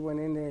 and she went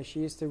in there, and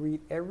she used to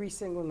read every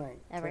single night.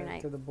 Every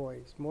night. To the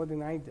boys, more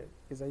than I did,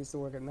 because I used to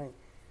work at night.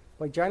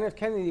 But John F.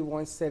 Kennedy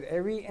once said,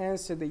 every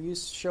answer that you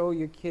show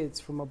your kids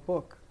from a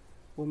book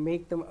will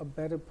make them a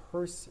better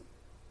person.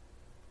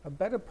 A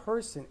better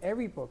person,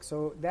 every book.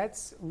 So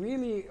that's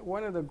really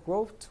one of the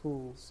growth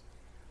tools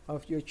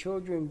of your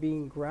children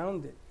being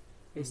grounded,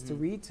 is to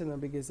read to them,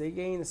 because they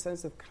gain a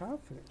sense of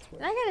confidence.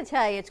 And I got to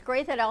tell you, it's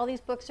great that all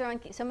these books are on,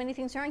 so many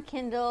things are on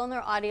Kindle and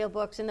they're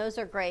audiobooks, and those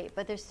are great,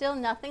 but there's still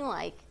nothing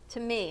like, to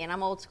me, and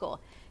I'm old school,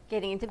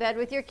 getting into bed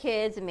with your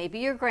kids and maybe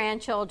your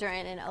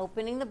grandchildren and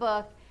opening the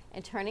book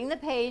and turning the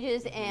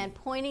pages and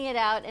pointing it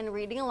out and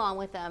reading along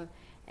with them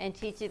and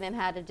teaching them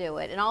how to do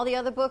it. And all the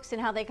other books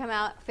and how they come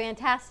out,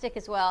 fantastic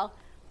as well.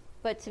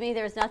 But to me,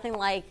 there's nothing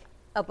like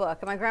a book.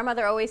 And my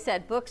grandmother always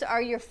said, books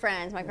are your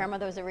friends. My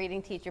grandmother was a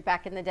reading teacher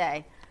back in the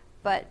day.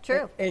 But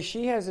true. And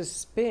she has a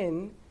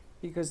spin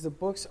because the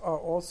books are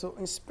also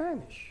in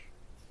Spanish.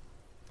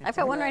 I've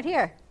got one right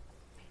here.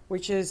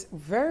 Which is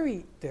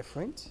very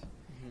different.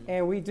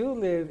 And we do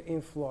live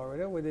in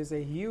Florida, where there's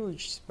a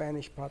huge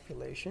Spanish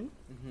population.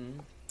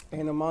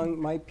 And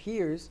among my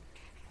peers,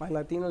 my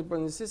Latino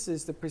brothers and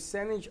sisters, the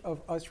percentage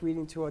of us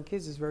reading to our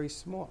kids is very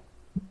small.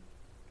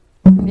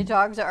 Your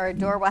dogs are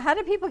adorable. How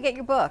do people get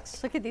your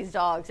books? Look at these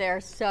dogs. They are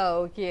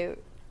so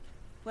cute.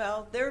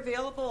 Well, they're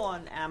available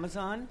on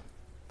Amazon,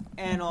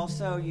 and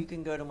also you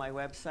can go to my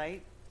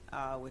website,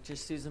 which is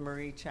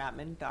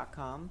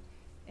SusanMarieChapman.com,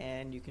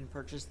 and you can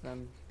purchase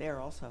them there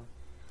also.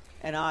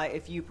 And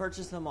if you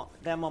purchase them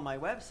on my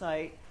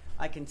website,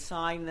 I can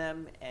sign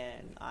them,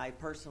 and I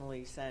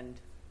personally send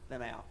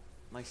them out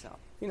myself.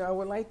 You know, I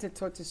would like to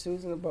talk to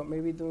Susan about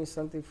maybe doing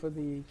something for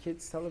the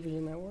Kids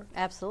Television Network.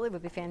 Absolutely,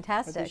 would be I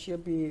fantastic. think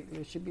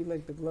it should be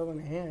like the glove in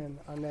the hand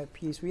on that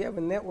piece. We have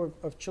a network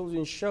of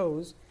children's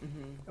shows.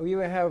 We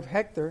even have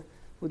Hector,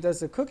 who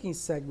does a cooking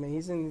segment.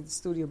 He's in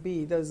Studio B.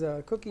 He does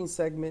a cooking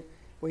segment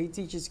where he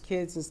teaches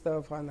kids and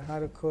stuff on how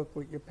to cook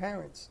with your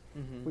parents,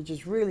 which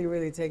is really,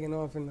 really taking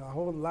off in a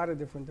whole lot of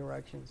different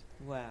directions.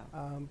 Wow.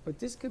 But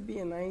this could be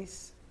a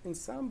nice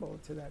ensemble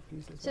to that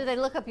piece as So well. they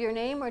look up your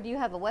name, or do you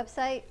have a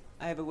website?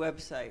 I have a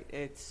website.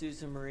 It's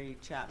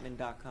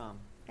SusanMarieChapman.com.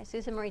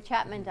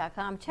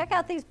 SusanMarieChapman.com. Check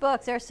out these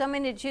books. There are so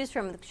many to choose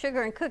from.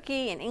 Sugar and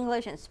Cookie in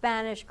English and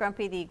Spanish,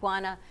 Grumpy the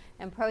Iguana,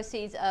 and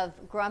proceeds of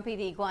Grumpy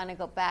the Iguana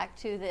go back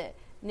to the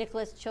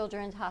Nicholas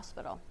Children's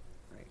Hospital.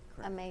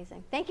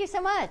 Amazing. Thank you so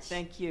much.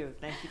 Thank you.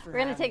 Thank you for We're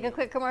going to having take a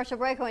quick commercial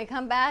break. When we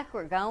come back,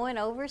 we're going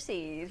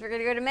overseas. We're going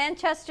to go to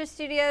Manchester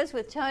Studios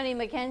with Tony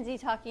McKenzie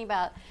talking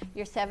about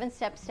your 7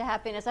 steps to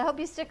happiness. I hope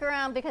you stick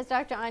around because,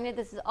 Dr. Anya,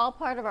 this is all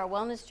part of our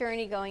wellness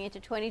journey going into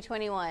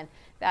 2021.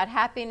 About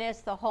happiness,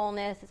 the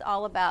wholeness. It's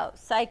all about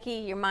psyche,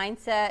 your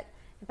mindset,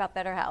 about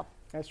better health.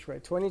 That's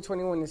right.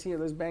 2021 is here.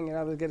 Let's bang it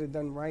out. Let's get it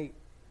done right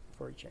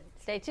for a change.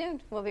 Stay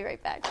tuned. We'll be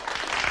right back.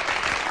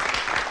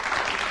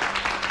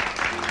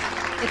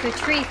 If a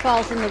tree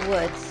falls in the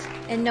woods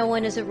and no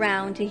one is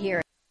around to hear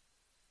it.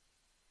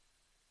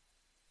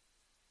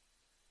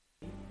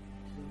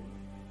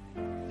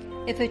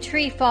 If a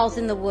tree falls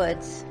in the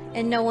woods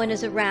and no one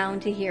is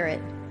around to hear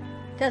it,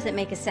 does it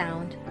make a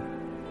sound?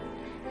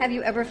 Have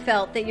you ever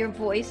felt that your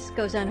voice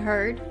goes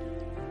unheard?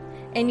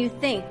 And you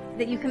think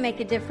that you can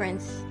make a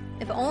difference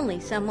if only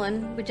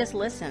someone would just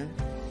listen?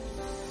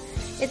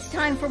 It's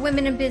time for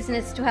women in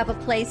business to have a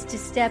place to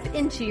step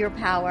into your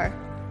power.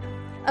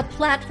 A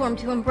platform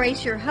to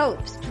embrace your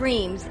hopes,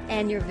 dreams,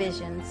 and your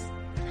visions.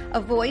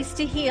 A voice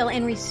to heal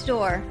and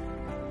restore.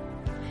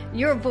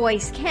 Your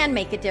voice can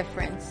make a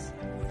difference.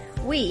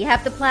 We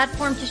have the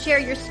platform to share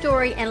your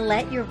story and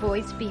let your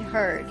voice be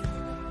heard.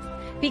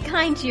 Be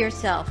kind to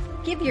yourself.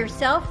 Give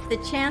yourself the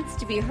chance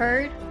to be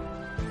heard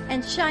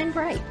and shine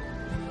bright.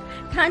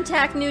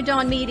 Contact New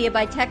Dawn Media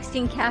by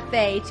texting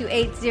CAFE to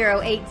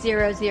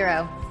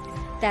 80800.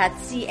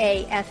 That's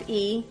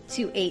CAFE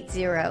to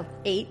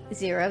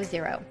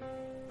 80800.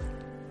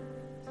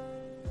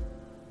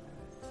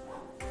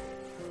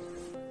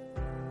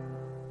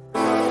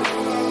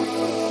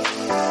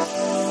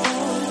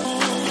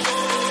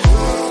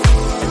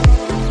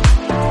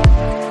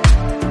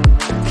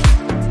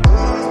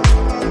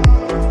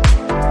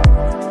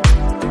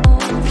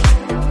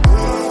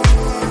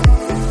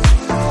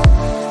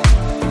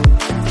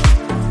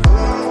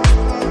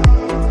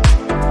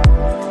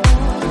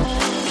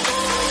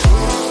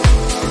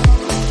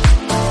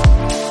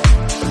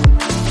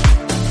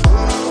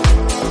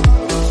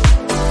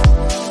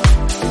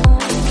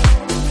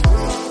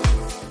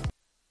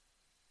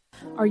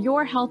 Are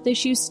your health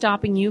issues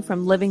stopping you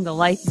from living the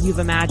life you've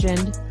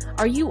imagined?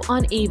 Are you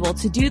unable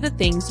to do the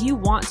things you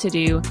want to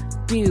do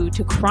due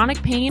to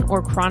chronic pain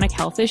or chronic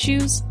health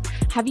issues?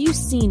 Have you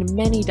seen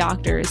many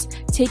doctors,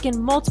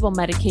 taken multiple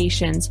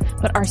medications,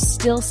 but are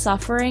still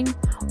suffering?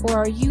 Or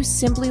are you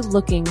simply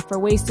looking for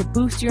ways to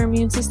boost your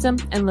immune system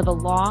and live a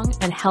long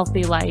and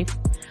healthy life?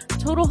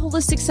 Total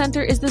Holistic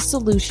Center is the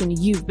solution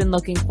you've been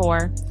looking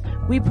for.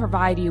 We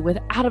provide you with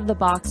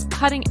out-of-the-box,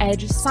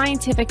 cutting-edge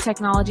scientific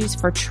technologies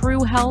for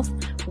true health,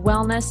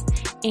 wellness,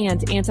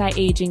 and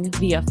anti-aging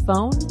via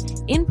phone,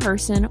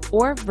 in-person,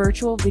 or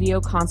virtual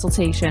video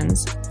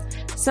consultations.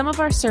 Some of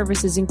our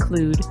services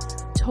include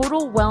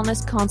total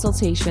wellness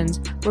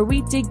consultations, where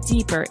we dig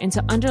deeper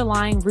into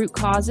underlying root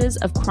causes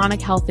of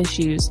chronic health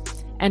issues,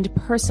 and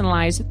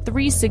personalized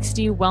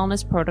 360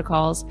 wellness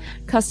protocols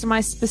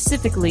customized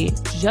specifically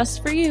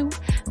just for you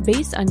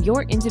based on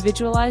your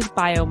individualized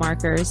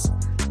biomarkers.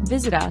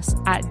 Visit us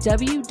at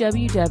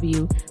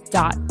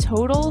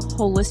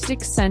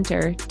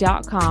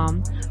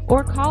www.totalholisticcenter.com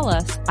or call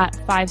us at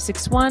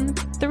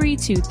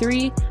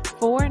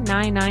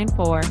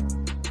 561-323-4994.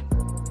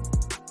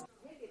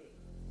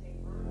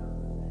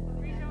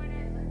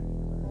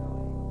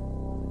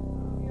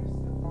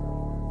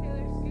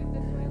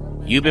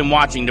 You've been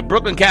watching the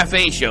Brooklyn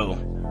Cafe Show.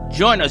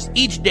 Join us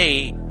each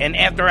day and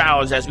after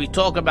hours as we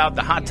talk about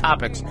the hot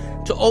topics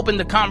to open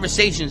the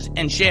conversations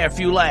and share a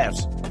few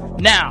laughs.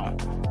 Now,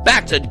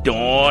 back to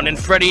Dawn and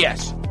Freddie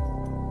S.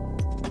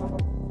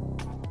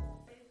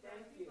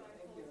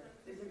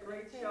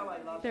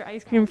 Their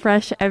ice cream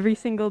fresh every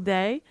single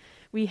day.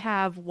 We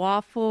have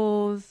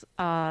waffles,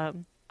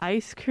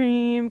 ice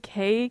cream,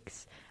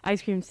 cakes,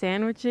 ice cream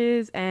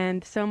sandwiches,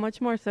 and so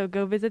much more. So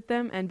go visit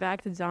them. And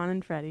back to Dawn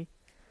and Freddie.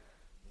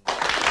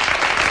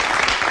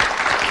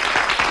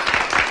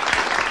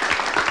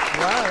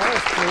 Wow, that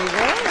was pretty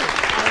good.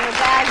 And we're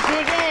back.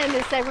 Dig in.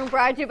 This segment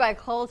brought to you by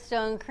Cold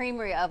Stone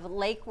Creamery of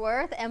Lake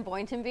Worth and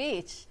Boynton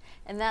Beach.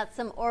 And that's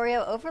some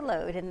Oreo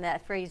overload in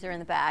that freezer in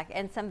the back,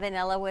 and some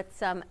vanilla with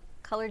some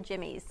colored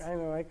jimmies. I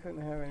know, I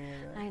couldn't have any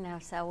of that. I know,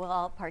 so we'll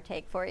all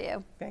partake for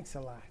you. Thanks a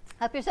lot.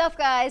 Help yourself,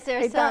 guys.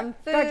 There's Hey, some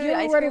Doc, food. Doc, you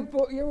ice ever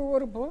cream. you ever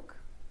wrote a book?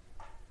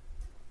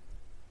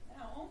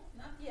 No,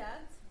 not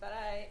yet, but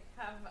I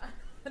have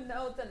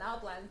notes and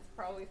outlines,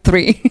 probably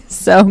 3.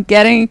 So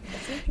getting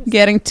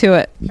to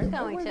it. She's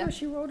going to.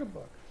 She wrote a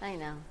book. I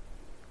know.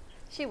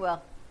 She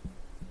will.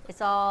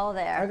 It's all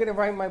there. I'm gonna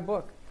write my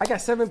book. I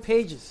got 7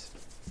 pages.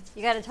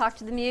 You got to talk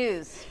to the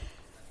muse.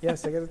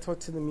 Yes, I got to talk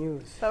to the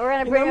muse. But we're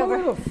going to You know, bring I'm over. a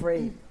little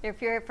afraid.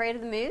 If you're afraid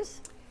of the muse?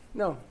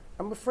 No,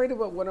 I'm afraid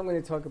about what I'm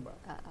going to talk about.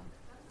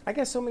 I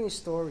got so many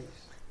stories.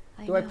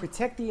 Do I know.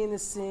 protect the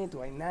innocent?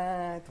 Do I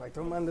not? Do I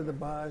throw them under the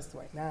bus?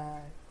 Do I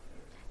not?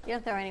 You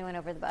don't throw anyone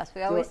over the bus.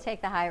 We Do always I-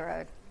 take the high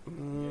road.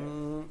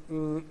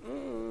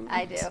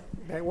 I do.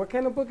 What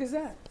kind of book is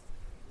that?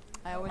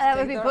 I always That take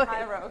would be the book.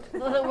 high road. The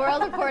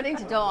World According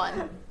to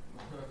Dawn.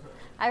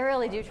 I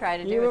really do try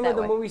to do You it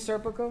remember that the way. movie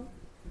Serpico?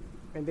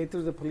 And they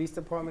threw the police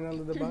department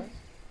under the bus?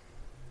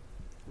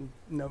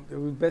 No, it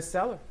was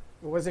bestseller.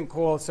 It wasn't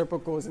called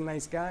Serpico was a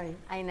nice guy.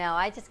 I know.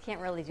 I just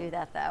can't really do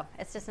that, though.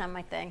 It's just not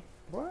my thing.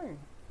 Why?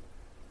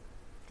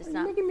 Just You're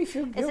not. making me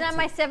feel It's not guilty.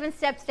 my 7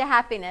 steps to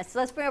happiness.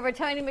 Let's bring over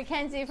Tony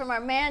McKenzie from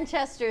our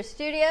Manchester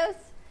studios.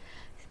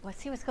 Let's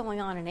see what's going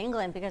on in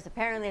England, because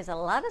apparently there's a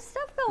lot of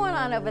stuff going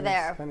on over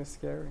there. It's kind of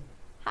scary.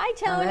 Hi,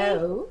 Tony.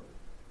 Hello.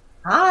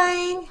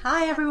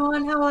 Hi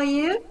everyone, how are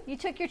you? You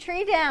took your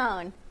tree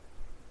down.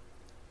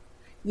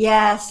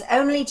 Yes,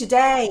 only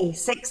today,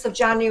 6th of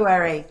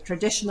January.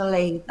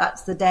 Traditionally,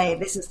 that's the day.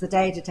 This is the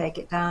day to take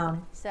it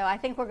down. So I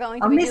think we're going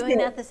to I be missed doing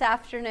it. that this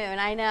afternoon.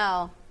 I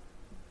know.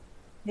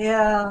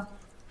 Yeah.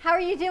 How are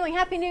you doing?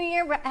 Happy New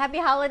Year. Happy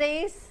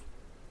holidays.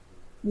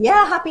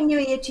 Yeah, Happy New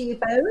Year to you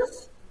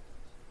both.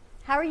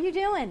 How are you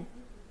doing?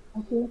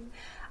 Thank you.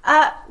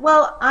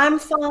 Well, I'm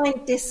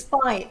fine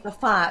despite the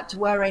fact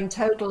we're in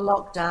total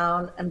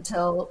lockdown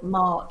until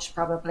March,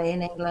 probably,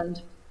 in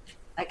England.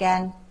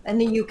 Again, in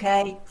the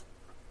UK.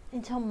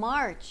 Until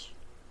March.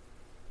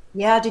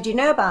 Yeah, did you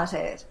know about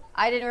it?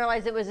 I didn't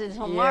realize it was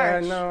until Yeah,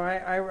 March. no,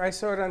 I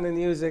saw it on the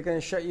news. They're going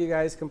to shut you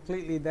guys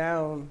completely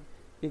down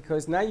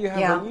because now you have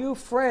Yeah. a new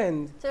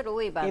friend So do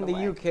we, by in the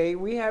the way. UK.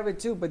 We have it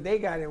too, but they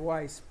got it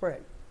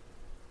widespread.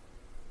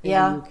 in the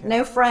Yeah, UK.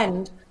 no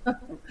friend.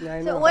 Yeah, I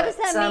So know. what does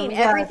that But, mean?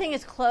 yeah. Everything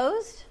is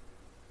closed?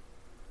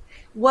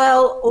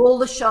 Well, all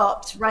the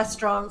shops,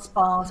 restaurants,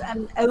 bars,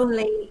 and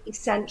only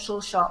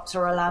essential shops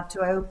are allowed to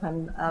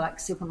open, like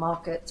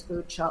supermarkets,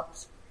 food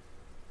shops.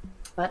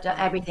 But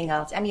everything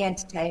else, any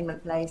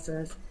entertainment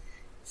places.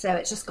 So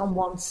it's just gone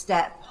one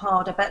step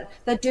harder. But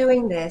they're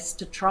doing this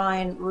to try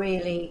and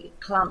really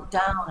clamp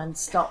down and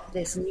stop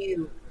this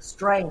new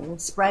strain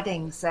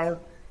spreading. So,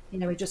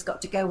 we've just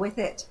got to go with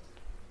it.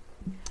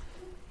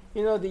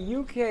 You know, the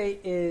UK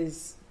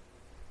is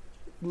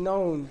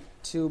known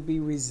to be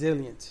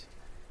resilient.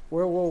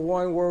 World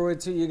War I, World War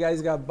II, you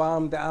guys got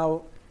bombed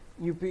out.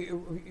 The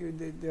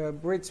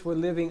Brits were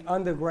living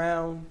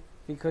underground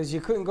because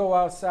you couldn't go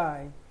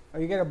outside or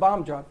you get a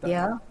bomb dropped on you.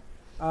 Yeah.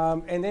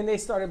 And then they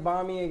started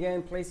bombing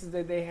again, places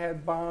that they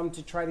had bombed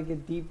to try to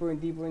get deeper and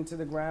deeper into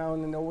the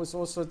ground. And there was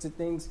all sorts of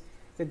things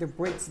that the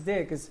Brits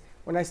did. Because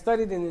when I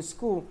studied in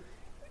school,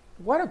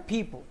 what a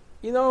people.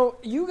 You know,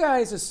 you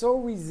guys are so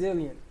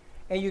resilient.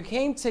 And you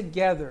came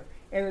together.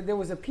 And there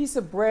was a piece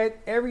of bread,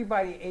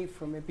 everybody ate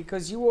from it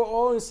because you were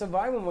all in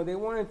survival mode. They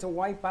wanted to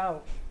wipe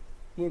out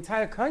the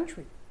entire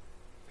country.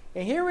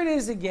 And here it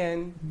is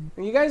again.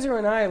 And you guys are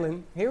an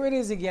island. Here it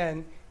is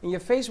again. And you're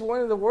faced with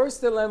one of the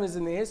worst dilemmas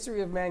in the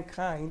history of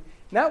mankind.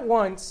 Not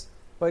once,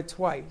 but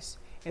twice.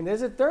 And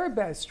there's a third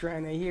bad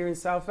strand here in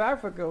South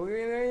Africa.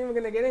 We're not even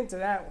going to get into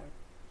that one.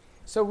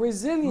 So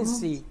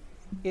resiliency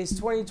is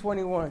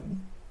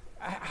 2021.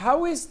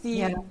 How is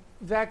the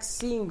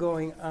vaccine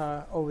going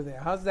over there?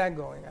 How's that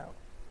going out?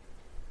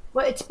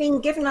 Well, it's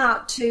been given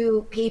out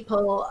to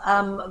people,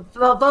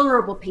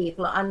 vulnerable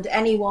people, and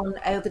anyone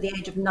over the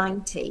age of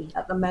 90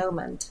 at the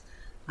moment.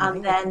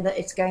 And then that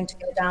it's going to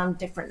go down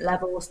different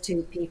levels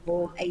to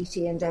people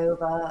 80 and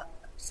over,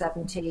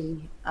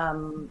 70.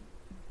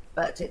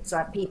 But it's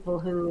people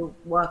who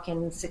work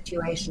in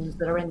situations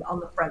that are on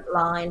the front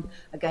line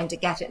are going to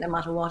get it no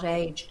matter what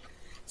age.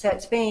 So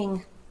it's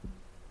being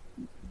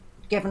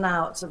given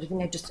out sort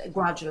of, just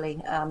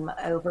gradually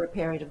over a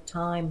period of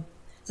time.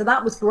 So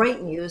that was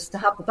great news to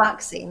have the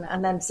vaccine.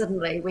 And then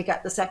suddenly we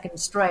get the second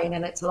strain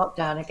and it's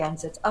lockdown again.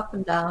 So it's up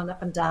and down,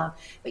 up and down.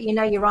 But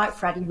you're right,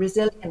 Freddie,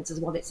 resilience is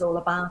what it's all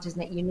about,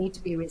 isn't it? You need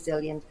to be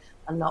resilient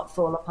and not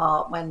fall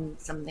apart when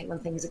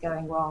things are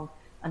going wrong,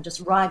 and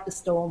just ride the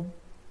storm.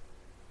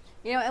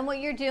 And what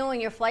you're doing,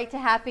 your flight to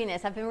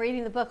happiness. I've been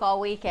reading the book all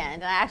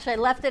weekend. And I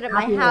left it at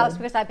my house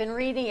because I've been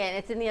reading it.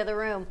 It's in the other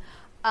room.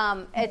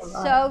 It's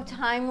so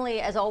timely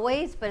as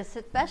always, but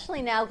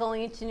especially now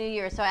going into New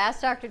Year. So I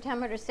asked Dr.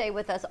 Temer to stay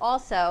with us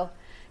also,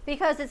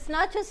 because it's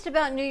not just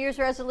about New Year's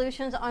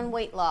resolutions on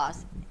weight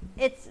loss.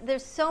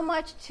 There's so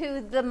much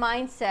to the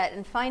mindset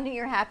and finding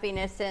your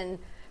happiness and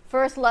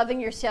first loving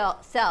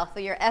yourself, or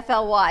your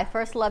FLY,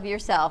 first love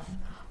yourself.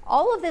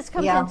 All of this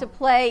comes into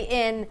play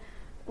in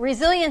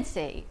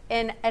resiliency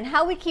and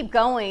how we keep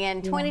going.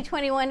 And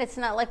 2021, it's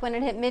not like when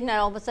it hit midnight,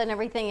 all of a sudden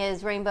everything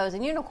is rainbows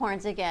and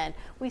unicorns again.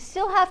 We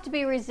still have to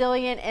be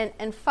resilient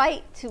and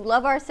fight to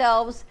love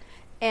ourselves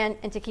and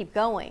to keep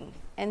going.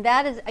 And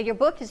that is, your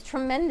book is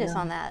tremendous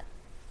on that.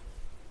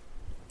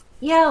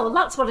 Yeah, well,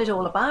 that's what it's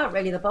all about,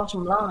 really. The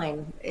bottom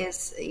line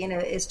is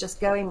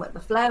just going with the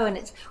flow. And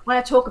it's when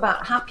I talk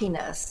about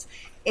happiness,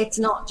 it's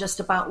not just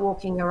about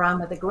walking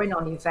around with a grin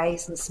on your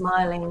face and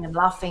smiling and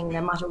laughing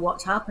no matter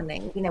what's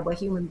happening. We're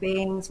human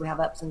beings, we have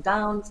ups and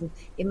downs and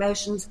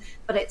emotions,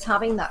 but it's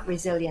having that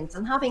resilience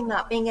and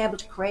being able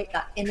to create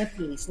that inner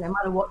peace no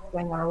matter what's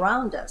going on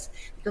around us,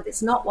 because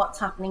it's not what's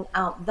happening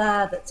out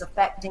there that's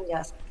affecting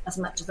us as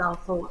much as our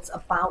thoughts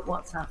about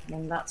what's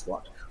happening. That's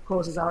what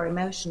causes our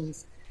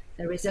emotions.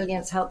 The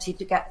resilience helps you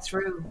to get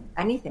through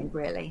anything,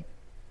 really.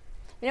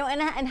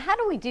 And how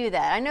do we do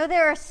that? I know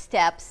there are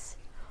steps.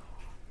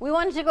 We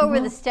wanted to go over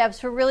the steps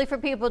for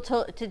people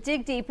to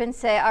dig deep and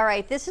say, all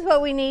right, this is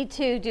what we need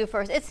to do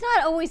first. It's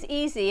not always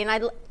easy.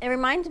 And it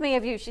reminds me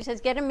of you. She says,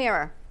 get a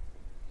mirror.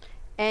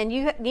 And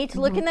you need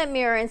to look in that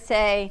mirror and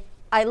say,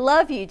 I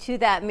love you to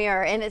that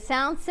mirror. And it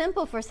sounds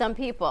simple for some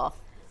people,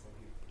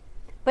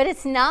 but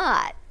it's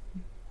not.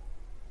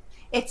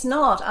 It's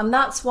not. And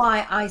that's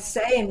why I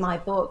say in my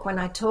book, when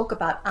I talk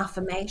about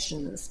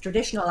affirmations,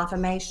 traditional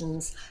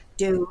affirmations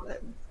do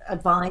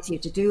advise you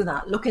to do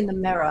that. Look in the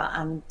mirror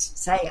and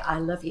say, I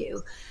love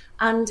you.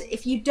 And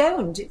if you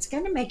don't, it's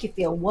going to make you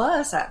feel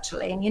worse,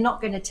 actually, and you're not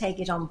going to take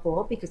it on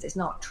board because it's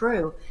not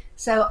true.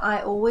 So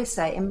I always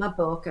say in my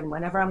book, and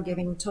whenever I'm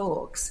giving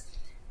talks,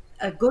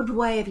 a good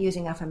way of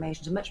using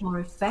affirmations, a much more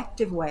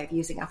effective way of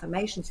using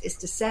affirmations, is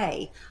to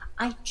say,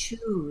 I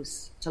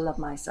choose to love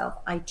myself.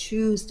 I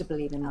choose to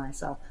believe in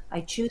myself.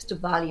 I choose to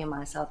value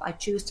myself. I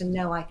choose to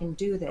know I can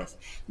do this.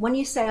 When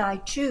you say I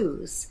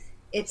choose,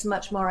 it's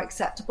much more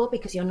acceptable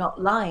because you're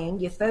not lying.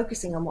 You're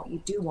focusing on what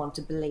you do want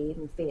to believe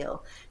and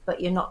feel,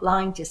 but you're not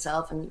lying to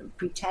yourself and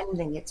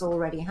pretending it's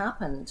already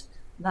happened.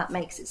 That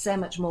makes it so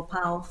much more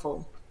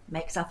powerful,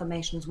 makes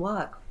affirmations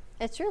work.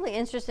 It's really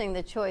interesting,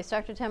 the choice.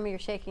 Dr. Temer, you're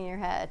shaking your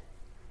head.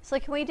 So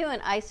can we do an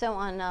ISO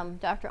on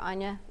Dr.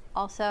 Anya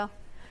also?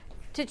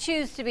 To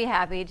choose to be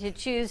happy, to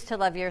choose to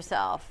love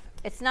yourself.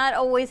 It's not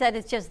always that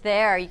it's just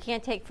there. You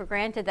can't take for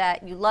granted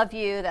that you love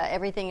you, that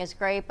everything is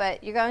great,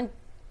 but you're going to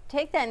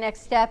take that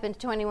next step into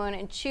 21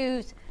 and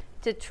choose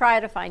to try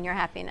to find your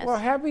happiness. Well,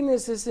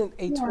 happiness isn't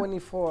a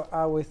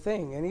 24-hour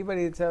thing.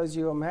 Anybody that tells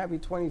you I'm happy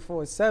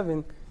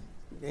 24/7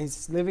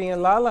 is living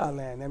in la la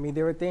land. I mean,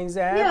 there are things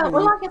that happen. Yeah,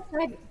 well, like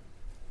I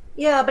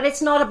said, but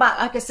it's not about,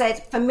 like I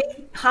said, for me,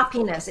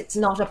 happiness, it's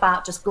not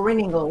about just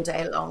grinning all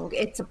day long.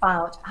 It's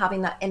about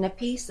having that inner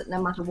peace that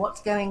no matter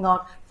what's going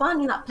on,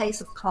 finding that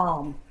place of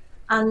calm.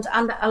 And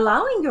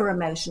allowing your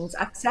emotions,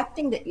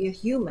 accepting that you're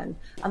human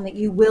and that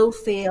you will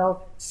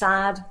feel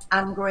sad,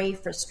 angry,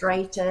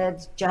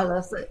 frustrated,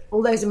 jealous,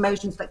 all those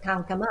emotions that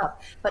can come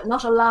up, but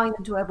not allowing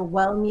them to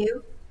overwhelm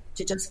you,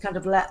 to just kind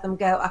of let them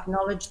go,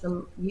 acknowledge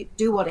them, you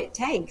do what it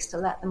takes to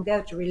let them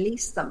go, to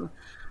release them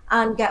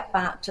and get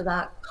back to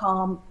that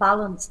calm,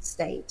 balanced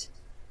state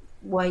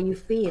where you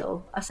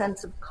feel a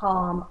sense of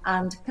calm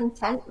and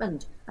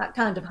contentment. That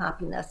kind of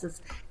happiness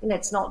is,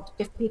 it's not,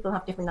 if people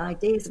have different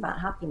ideas about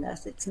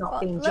happiness, it's not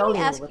being jolly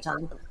all the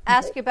time.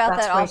 Ask you about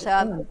that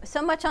also.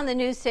 So much on the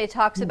news today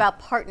talks about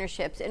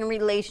partnerships and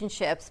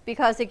relationships,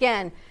 because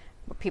again,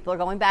 people are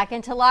going back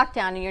into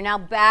lockdown and you're now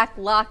back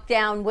locked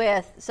down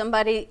with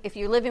somebody. If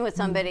you're living with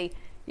somebody,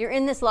 you're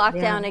in this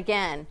lockdown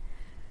again.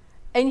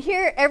 And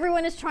here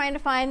everyone is trying to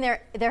find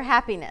their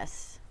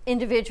happiness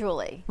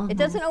individually. It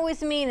doesn't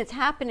always mean it's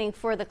happening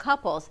for the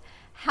couples.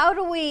 How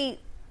do we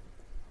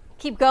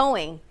keep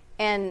going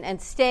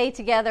and stay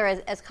together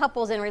as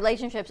couples in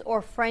relationships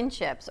or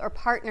friendships or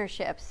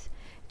partnerships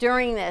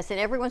during this? And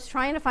everyone's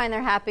trying to find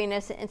their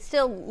happiness and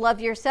still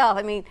love yourself.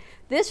 I mean,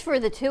 this for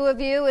the two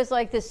of you is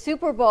like the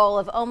Super Bowl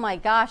of, oh my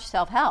gosh,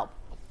 self-help.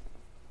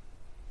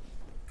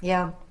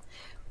 Yeah.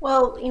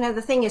 Well,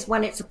 the thing is,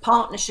 when it's a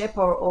partnership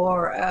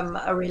or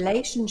a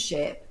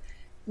relationship,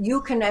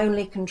 you can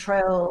only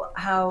control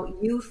how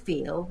you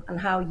feel and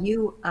how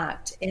you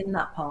act in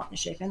that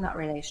partnership, in that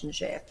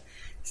relationship.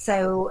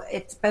 So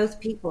it's both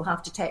people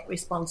have to take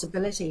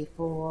responsibility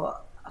for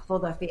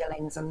their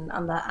feelings and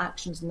their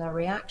actions and their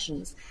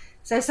reactions.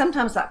 So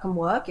sometimes that can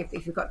work if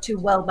you've got two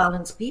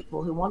well-balanced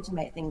people who want to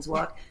make things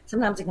work.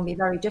 Sometimes it can be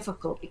very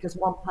difficult because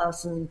one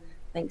person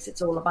thinks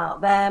it's all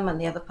about them and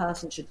the other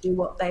person should do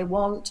what they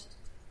want.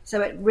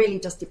 So it really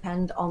does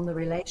depend on the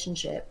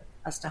relationship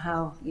as to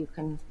how you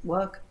can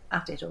work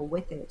at it or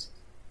with it.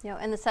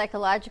 And the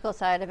psychological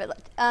side of it.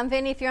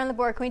 Vinny, if you're on the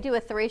board, can we do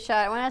a 3-shot?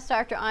 I want to ask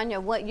Dr.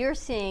 Anya what you're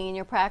seeing in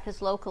your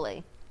practice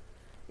locally.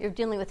 You're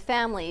dealing with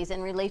families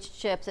and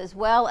relationships as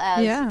well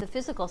as the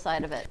physical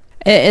side of it.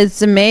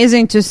 It's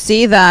amazing to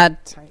see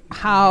that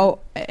how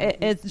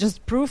it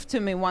just proved to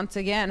me once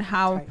again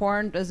how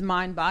important is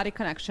mind-body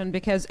connection,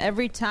 because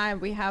every time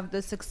we have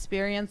this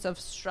experience of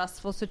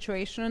stressful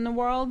situation in the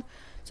world,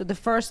 so the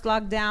first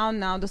lockdown,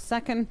 now the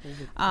second,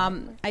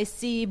 I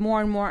see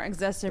more and more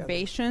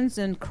exacerbations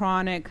in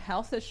chronic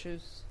health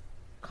issues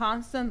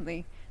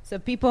constantly. So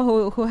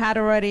people who had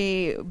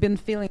already been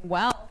feeling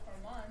well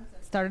for months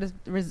and started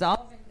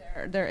resolving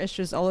their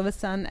issues, all of a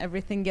sudden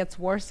everything gets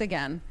worse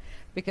again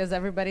because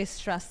everybody's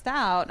stressed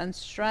out, and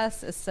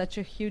stress is such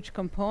a huge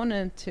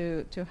component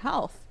to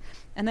health.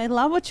 And I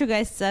love what you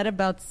guys said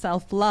about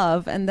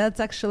self-love, and that's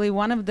actually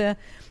one of the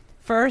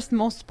first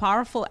most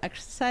powerful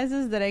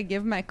exercises that I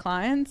give my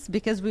clients,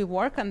 because we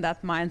work on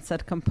that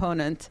mindset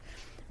component.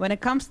 When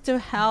it comes to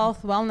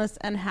health, wellness,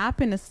 and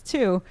happiness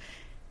too,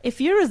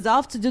 if you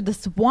resolve to do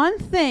this one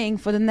thing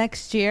for the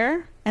next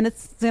year, and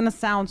it's going to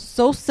sound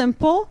so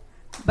simple,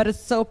 but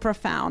it's so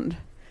profound.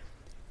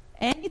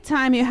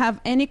 Anytime you have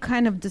any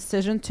kind of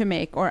decision to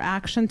make or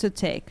action to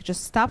take,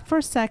 just stop for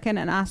a second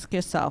and ask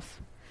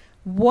yourself,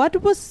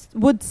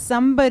 would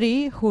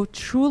somebody who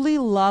truly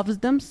loves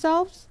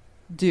themselves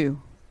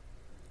do?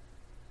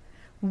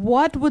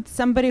 What would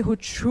somebody who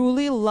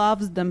truly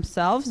loves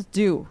themselves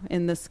do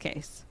in this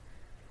case?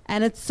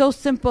 And it's so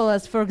simple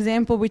as, for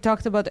example, we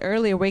talked about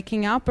earlier,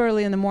 waking up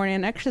early in the morning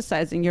and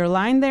exercising. You're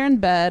lying there in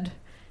bed,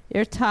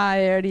 you're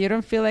tired, you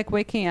don't feel like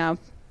waking up,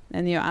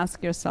 and you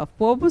ask yourself,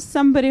 what would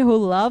somebody who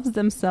loves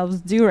themselves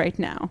do right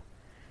now?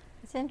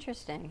 It's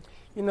interesting.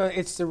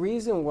 It's the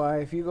reason why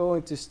if you go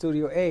into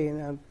Studio A,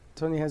 and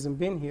Tony hasn't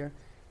been here,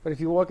 but if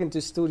you walk into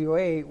Studio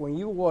A, when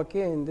you walk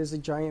in, there's a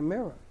giant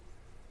mirror.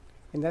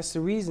 And that's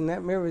the reason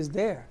that mirror is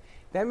there.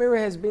 That mirror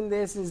has been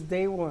there since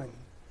day one.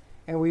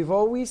 And we've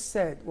always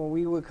said, when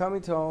we were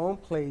coming to our own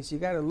place, you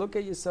got to look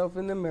at yourself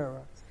in the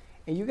mirror.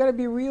 And you got to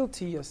be real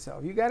to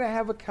yourself. You got to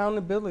have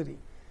accountability.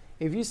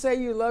 If you say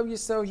you love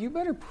yourself, you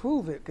better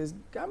prove it. Because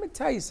I'm going to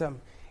tell you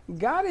something.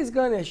 God is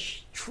going to,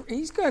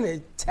 he's going to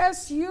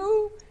test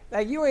you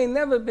like you ain't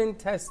never been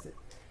tested.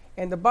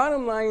 And the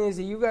bottom line is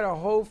that you got to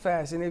hold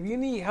fast. And if you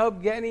need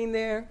help getting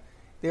there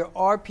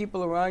are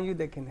people around you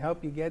that can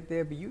help you get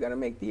there. But you got to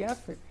make the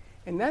effort.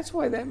 And that's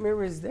why that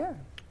mirror is there.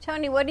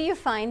 Tony, what are you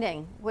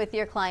finding with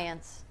your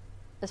clients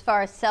as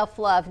far as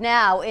self-love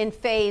now in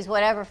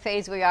whatever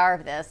phase we are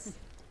of this?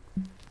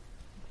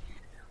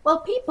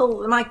 Well,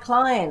 my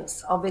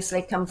clients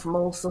obviously come from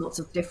all sorts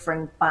of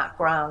different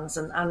backgrounds,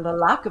 and the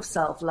lack of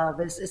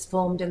self-love is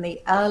formed in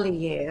the early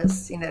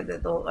years.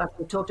 Like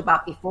we talked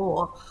about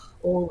before,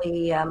 all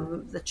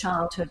the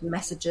childhood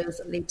messages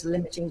that lead to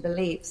limiting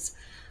beliefs.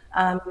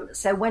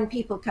 So when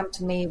people come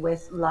to me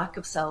with lack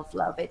of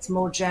self-love, it's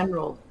more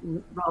general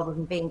rather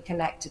than being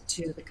connected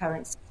to the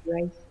current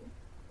situation.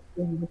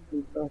 Been with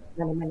me for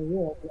many, many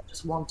years. They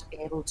just want to be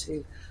able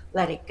to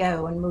let it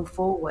go and move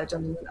forward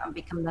and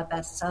become their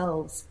best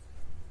selves.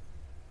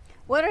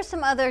 What are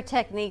some other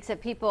techniques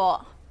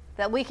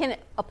that we can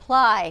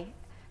apply?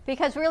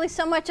 Because really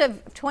so much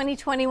of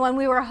 2021,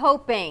 we were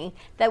hoping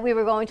that we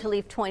were going to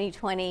leave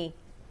 2020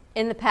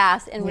 in the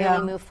past and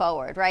really move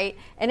forward, right?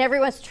 And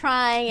everyone's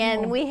trying,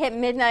 and we hit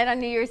midnight on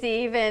New Year's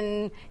Eve,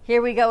 and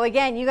here we go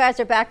again. You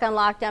guys are back on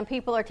lockdown.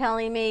 People are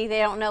telling me they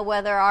don't know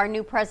whether our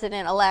new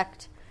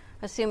president-elect,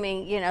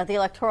 assuming, the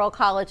Electoral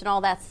College and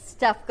all that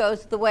stuff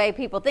goes the way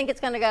people think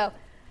it's going to go,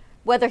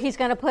 whether he's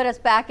going to put us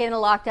back in a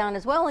lockdown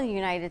as well in the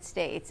United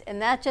States.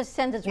 And that just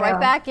sends us right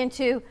back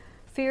into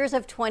fears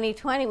of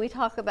 2020. We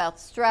talk about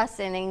stress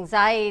and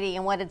anxiety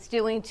and what it's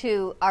doing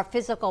to our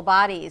physical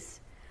bodies.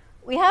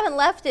 We haven't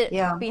left it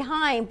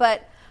behind,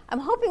 but I'm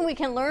hoping we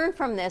can learn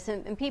from this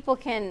and people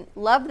can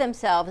love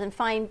themselves and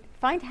find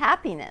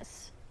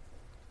happiness.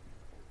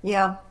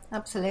 Yeah,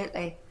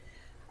 absolutely.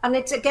 And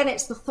it's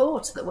the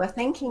thoughts that we're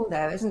thinking,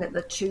 though, isn't it,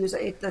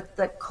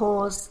 that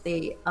cause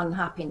the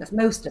unhappiness.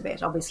 Most of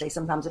it, obviously,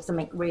 sometimes if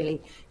something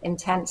really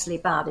intensely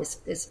bad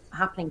is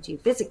happening to you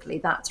physically,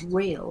 that's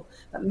real.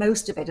 But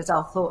most of it is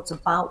our thoughts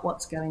about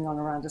what's going on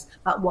around us,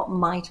 about what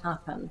might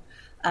happen,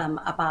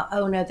 about,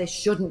 oh no, this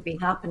shouldn't be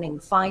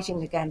happening,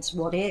 fighting against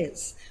what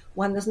is,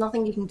 when there's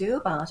nothing you can do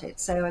about it.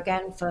 So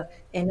again, for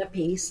inner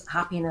peace,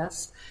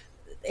 happiness,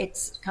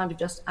 it's kind of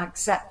just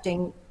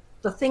accepting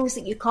the things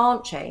that you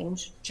can't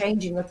change,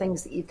 changing the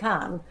things that you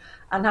can,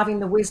 and having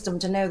the wisdom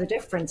to know the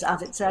difference,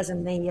 as it says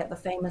in the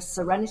famous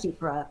Serenity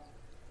Prayer.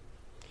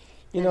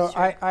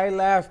 I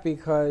laugh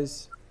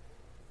because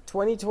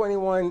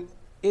 2021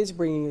 is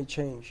bringing a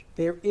change.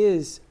 There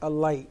is a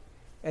light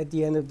at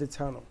the end of the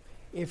tunnel.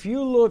 If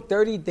you look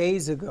 30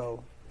 days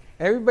ago,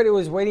 everybody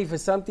was waiting for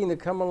something to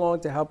come along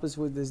to help us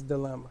with this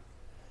dilemma.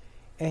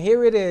 And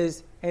here it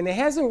is, and it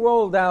hasn't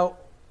rolled out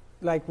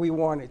like we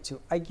want it to.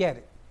 I get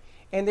it.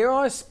 And there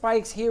are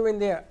spikes here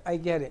and there. I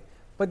get it.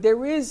 But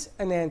there is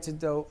an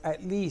antidote,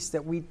 at least,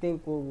 that we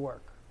think will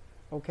work.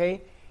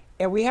 Okay?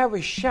 And we have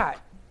a shot.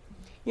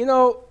 You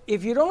know,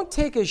 if you don't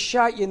take a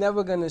shot, you're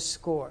never going to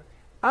score.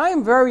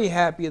 I'm very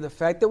happy of the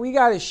fact that we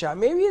got a shot.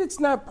 Maybe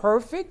it's not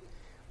perfect,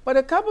 but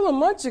a couple of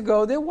months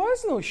ago, there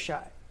was no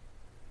shot.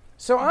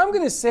 So I'm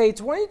going to say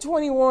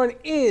 2021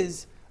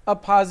 is a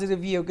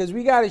positive year because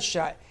we got a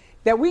shot.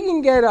 That we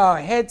can get our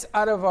heads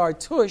out of our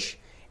tush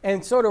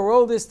and sort of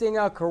roll this thing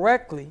out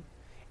correctly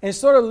and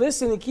sort of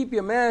listen and keep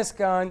your mask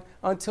on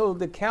until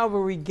the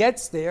cavalry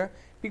gets there,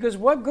 because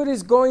what good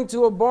is going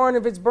to a barn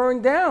if it's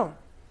burned down?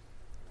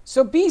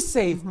 So be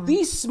safe,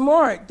 be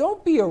smart,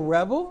 don't be a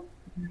rebel.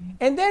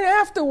 And then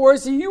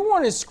afterwards, if you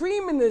want to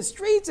scream in the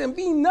streets and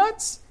be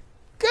nuts,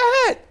 go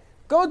ahead,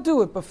 go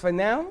do it. But for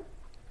now,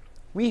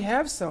 we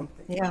have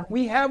something. Yeah.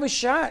 We have a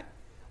shot.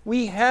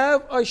 We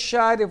have a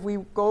shot if we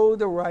go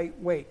the right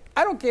way.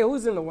 I don't care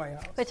who's in the White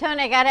House. But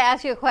Tony, I got to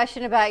ask you a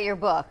question about your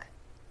book.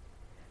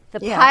 The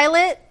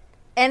pilot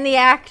and the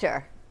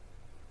actor.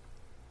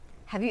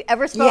 Have you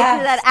ever spoken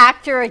to that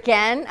actor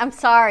again? I'm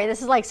sorry,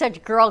 this is like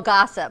such girl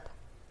gossip.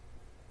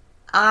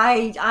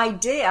 I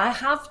did. I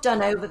have done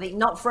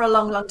not for a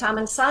long, long time.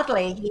 And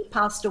sadly, he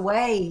passed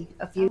away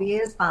a few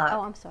years back.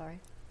 Oh, I'm sorry.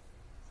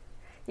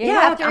 You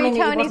have to read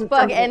Tony's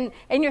book, and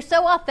you're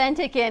so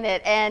authentic in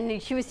it.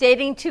 And she was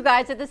dating two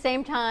guys at the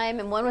same time,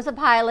 and one was a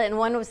pilot, and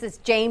one was this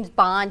James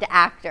Bond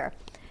actor.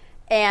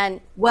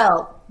 And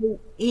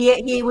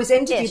he was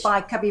interviewed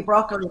by Cubby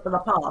Broccoli for the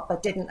part,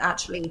 but didn't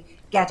actually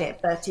get it.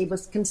 But he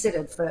was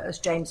considered as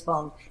James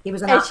Bond. He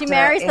was an actor. And she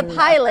marries the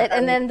pilot,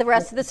 and then the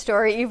rest of the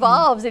story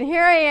evolves. And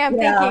here I am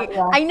thinking,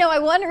 I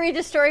want to read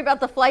a story about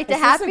the flight to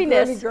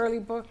happiness. Is this a girly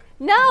book?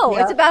 No,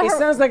 it's about her. It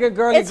sounds like a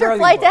girly It's her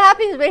flight to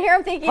happiness, but here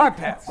I'm thinking,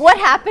 what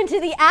happened to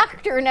the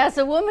actor? And as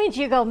a woman,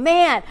 you go,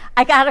 man,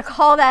 I got to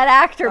call that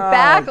actor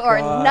back or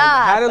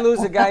not. How to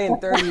Lose a Guy in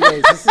 30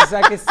 Days.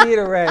 I can see it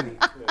already.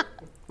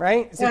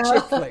 Right? It's a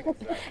chick flick.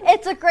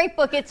 It's a great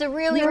book. It's a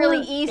really,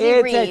 really easy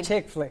read. It's a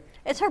chick flick.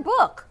 It's her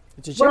book.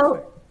 It's a chick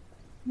flick.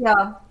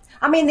 Yeah.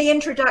 I mean,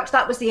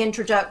 that was the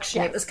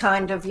introduction. Yes. It was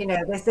kind of,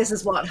 this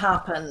is what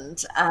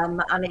happened.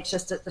 And it's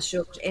just at the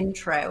short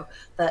intro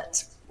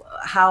that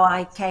how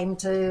I came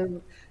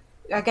to,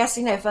 I guess,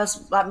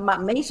 first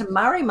meet and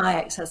marry my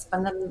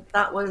ex-husband. And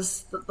that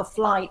was the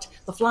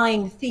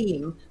flying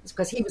theme,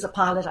 because he was a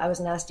pilot, I was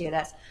an air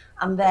stewardess.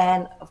 And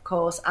then, of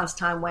course, as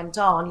time went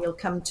on, you'll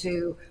come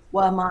to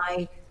where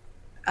my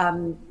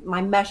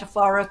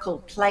metaphorical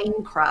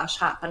plane crash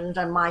happened,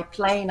 and my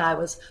plane I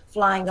was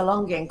flying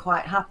along in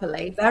quite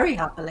happily, very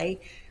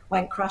happily,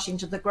 went crashing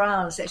to the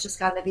ground. So it's just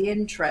kind of the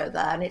intro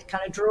there, and it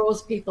kind of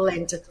draws people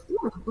into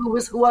who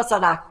was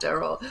that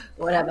actor or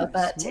whatever.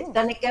 But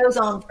then it goes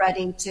on,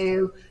 Freddie,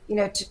 to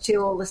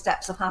all the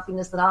steps of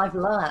happiness that I've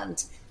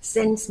learned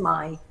since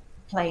my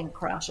plane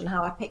crash and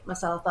how I picked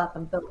myself up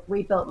and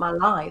rebuilt my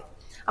life.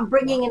 I'm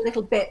bringing in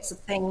little bits of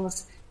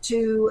things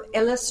to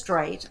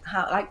illustrate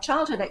how, like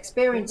childhood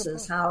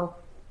experiences, how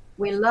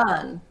we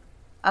learn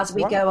as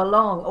we go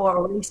along,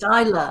 or at least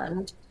I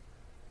learned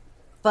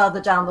further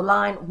down the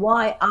line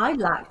why I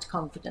lacked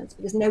confidence,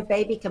 because no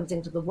baby comes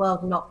into the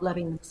world not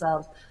loving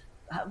themselves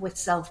with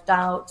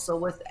self-doubts or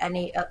with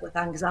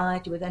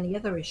anxiety, with any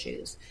other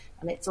issues.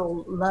 And it's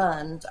all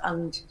learned,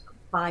 and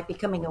by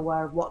becoming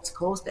aware of what's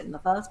caused it in the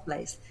first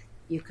place,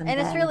 and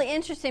it's really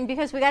interesting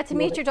because we got to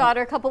meet your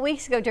daughter a couple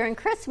weeks ago during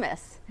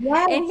Christmas.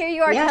 Yes. And here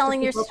you are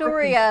telling your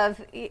story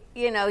of,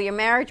 your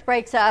marriage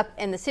breaks up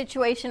and the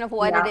situation of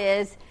what it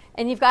is.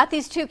 And you've got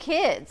these two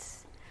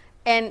kids.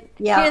 And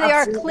here they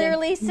are,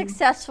 clearly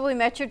successful. We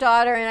met your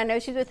daughter, and I know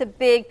she's with a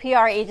big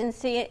PR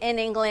agency in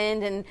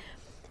England.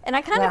 And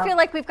I kind of feel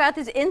like we've got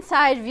this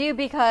inside view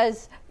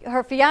because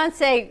her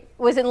fiance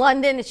was in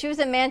London and she was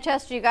in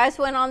Manchester. You guys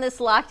went on this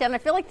lockdown. I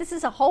feel like this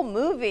is a whole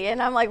movie,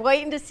 and I'm like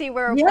waiting to see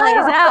where it plays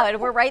out. And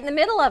we're right in the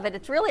middle of it.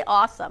 It's really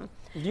awesome.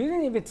 You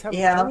didn't even tell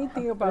me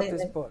anything about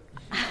this book.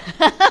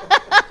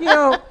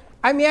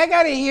 I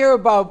got to hear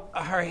about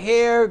her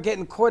hair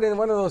getting caught in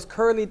one of those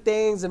curly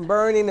things and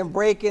burning and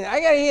breaking. I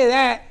got to hear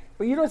that,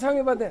 but you don't tell me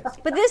about this.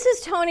 But this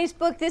is Tony's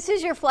book. This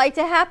is your flight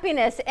to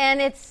happiness,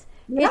 and it's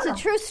a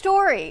true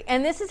story.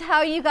 And this is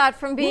how you got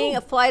from being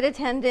a flight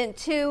attendant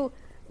to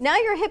now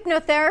you're a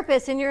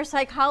hypnotherapist and you're a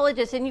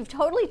psychologist, and you've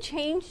totally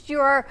changed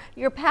your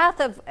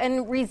path of,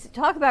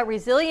 talk about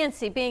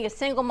resiliency, being a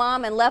single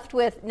mom and left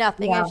with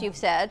nothing, as you've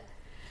said,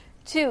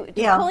 to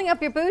pulling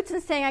up your boots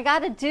and saying, I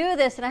got to do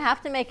this and I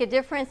have to make a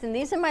difference. And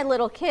these are my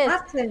little kids.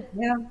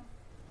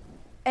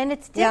 And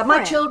it's different. Yeah,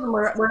 my children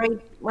were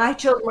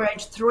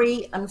aged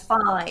 3 and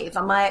 5,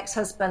 and my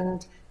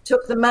ex-husband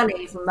took the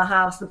money from the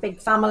house, the big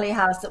family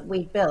house that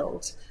we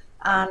built,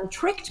 and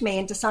tricked me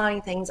into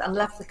signing things and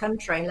left the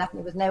country and left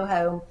me with no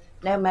home,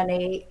 no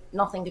money,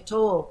 nothing at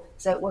all.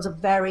 So it was a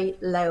very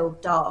low,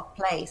 dark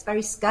place,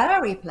 very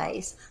scary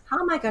place. How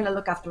am I going to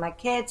look after my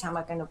kids? How am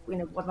I going to,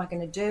 what am I going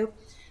to do?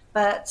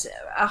 But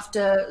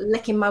after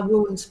licking my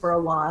wounds for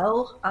a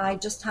while, I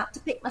just had to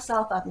pick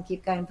myself up and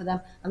keep going for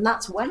them. And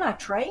that's when I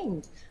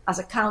trained as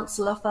a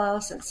counselor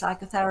first, and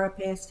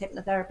psychotherapist,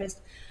 hypnotherapist.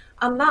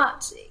 And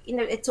that,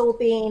 it's all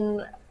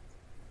been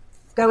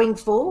going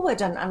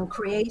forward and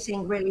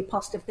creating really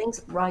positive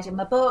things, writing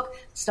my book,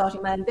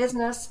 starting my own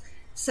business.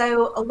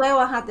 So although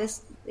I had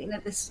this,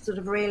 this sort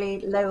of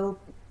really low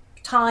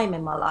time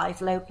in my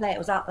life, low play, it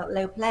was at that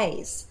low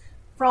place.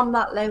 From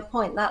that low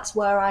point, that's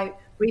where I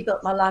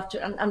rebuilt my life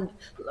and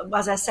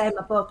as I say in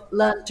my book,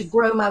 learned to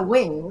grow my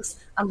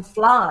wings and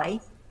fly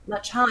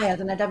much higher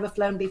than I'd ever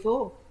flown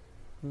before.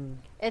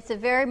 It's a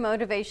very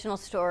motivational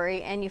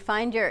story, and you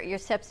find your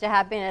steps to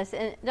happiness.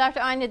 And Dr.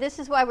 Anya, this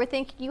is why we're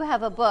thinking you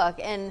have a book.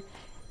 And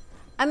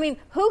I mean,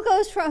 who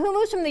moves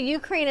from the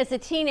Ukraine as a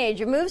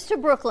teenager, moves to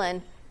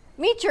Brooklyn,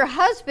 meets your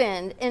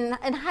husband in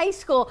high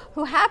school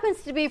who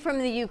happens to be from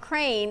the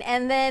Ukraine,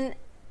 and then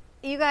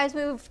you guys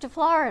moved to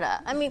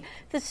Florida. I mean,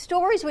 the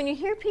stories, when you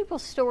hear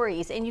people's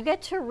stories and you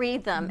get to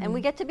read them and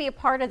we get to be a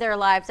part of their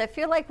lives, I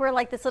feel like we're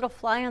like this little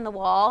fly on the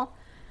wall.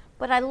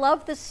 But I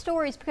love the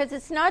stories because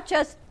it's not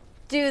just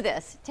do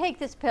this, take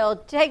this pill,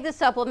 take the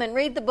supplement,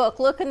 read the book,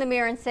 look in the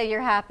mirror and say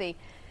you're happy.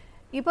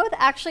 You both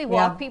actually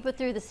walk people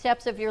through the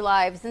steps of your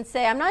lives and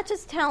say, I'm not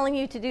just telling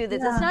you to do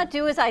this. It's not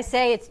do as I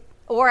say, it's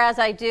or as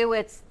I do.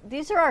 It's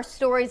these are our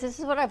stories. This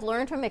is what I've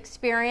learned from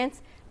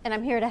experience, and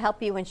I'm here to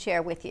help you and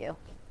share with you.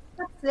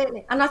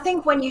 Absolutely. And I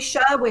think when you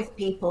share with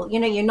people,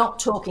 you're not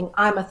talking,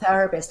 I'm a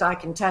therapist, I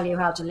can tell you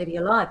how to live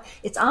your life.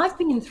 It's I've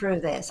been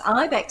through this.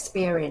 I've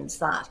experienced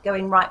that,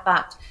 going right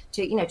back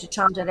to, to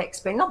childhood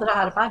experience. Not that I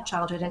had a bad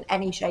childhood in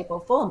any shape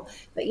or form,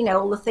 but,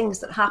 all the things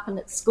that happen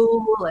at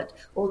school and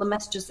all the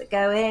messages that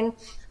go in.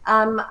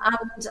 And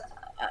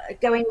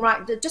going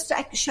right, just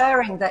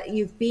sharing that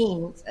you've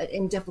been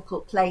in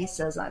difficult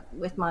places, like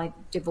with my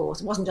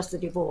divorce. It wasn't just the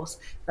divorce,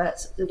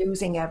 but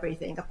losing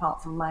everything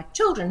apart from my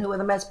children, who were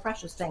the most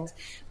precious things.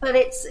 But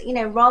it's,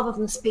 rather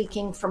than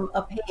speaking from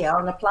up here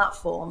on a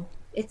platform,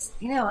 it's,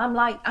 I'm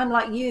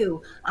like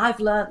you. I've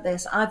learned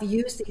this. I've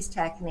used these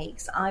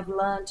techniques. I've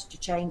learned to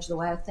change the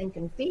way I think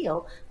and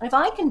feel. And if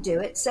I can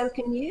do it, so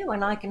can you,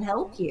 and I can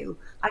help you.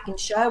 I can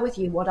share with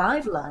you what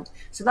I've learned.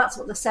 So that's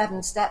what the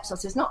 7 steps are.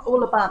 So it's not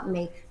all about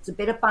me. It's a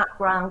bit of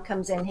background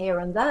comes in here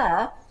and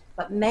there,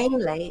 but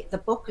mainly the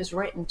book is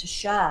written to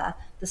share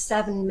the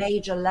 7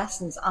 major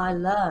lessons I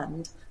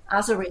learned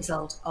as a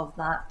result of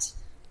that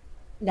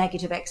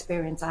negative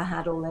experience I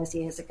had all those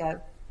years ago.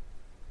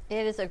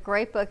 It is a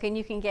great book, and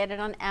you can get it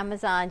on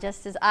Amazon,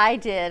 just as I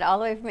did, all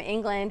the way from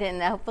England, and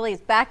hopefully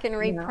it's back in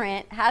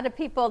reprint. How do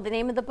people, the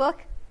name of the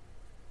book?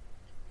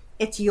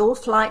 It's Your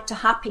Flight to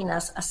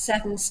Happiness, a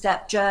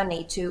 7-step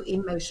journey to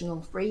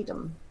emotional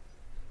freedom.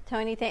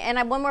 Tony,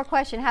 and one more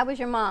question. How was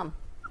your mom?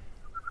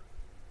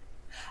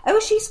 Oh,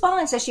 she's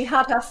fine. So she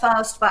had her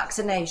first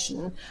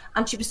vaccination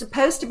and she was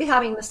supposed to be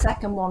having the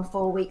second one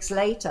 4 weeks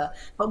later.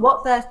 But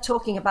what they're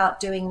talking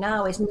about doing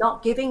now is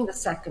not giving the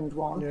second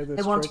one.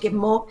 They want to give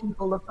more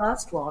people the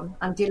first one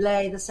and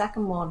delay the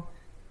second one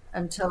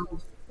until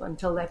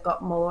they've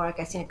got more, I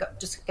guess,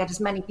 just get as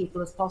many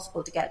people as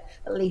possible to get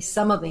at least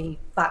some of the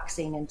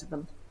vaccine into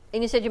them.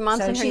 And you said your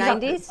mom's in her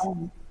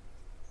 90s?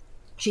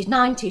 She's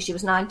 90. She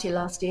was 90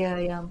 last year,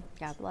 yeah.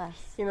 God bless.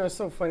 It's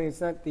so funny.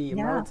 It's not the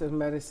amount of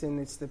medicine,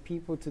 it's the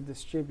people to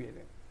distribute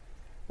it.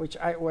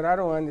 What I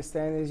don't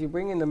understand is you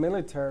bring in the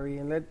military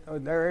and let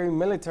every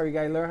military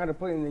guy learn how to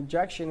put an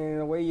injection and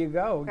away you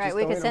go. Right,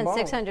 we could send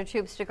 600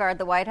 troops to guard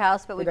the White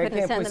House, but we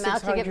couldn't send them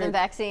out to give them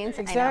vaccines.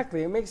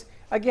 Exactly. It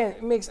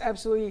makes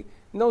absolutely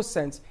no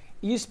sense.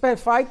 You spend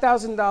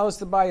 $5,000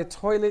 to buy a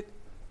toilet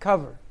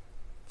cover.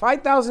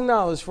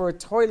 $5,000 for a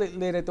toilet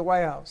lid at the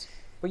White House.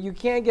 But you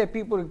can't get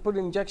people to put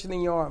an injection in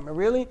your arm.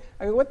 Really?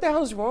 I mean, what the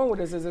hell is wrong with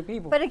us as a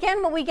people? But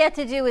again, what we get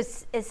to do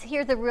is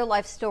hear the real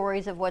life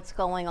stories of what's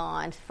going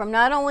on, from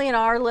not only in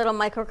our little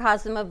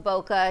microcosm of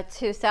Boca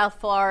to South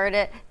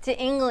Florida to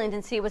England,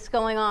 and see what's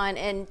going on,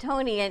 and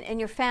Tony and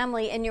your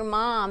family and your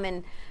mom.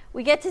 And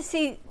we get to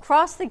see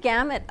cross the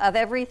gamut of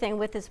everything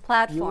with this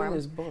platform. You and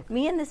this book.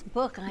 Me and this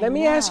book, Let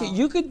me ask you,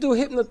 you could do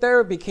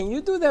hypnotherapy. Can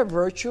you do that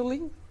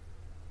virtually?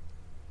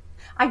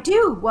 I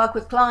do work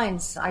with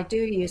clients. I do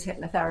use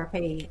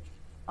hypnotherapy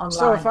online.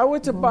 So if I were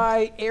to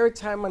buy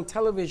airtime on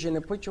television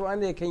and put you on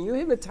there, can you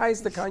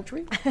hypnotize the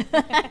country?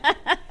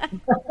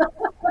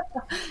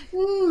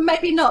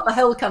 Maybe not the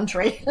whole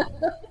country.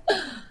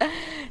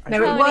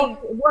 No,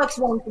 it works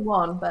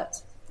one-to-one,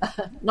 but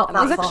not that far.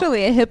 I was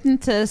actually a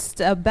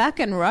hypnotist back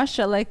in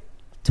Russia, like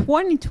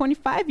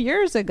 25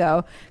 years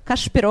ago.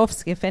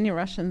 Kashpirovsky, if any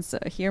Russians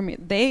hear me,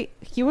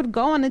 he would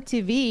go on a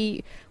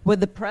TV with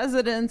the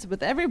presidents,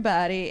 with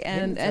everybody,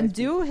 and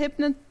do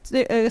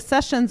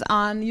sessions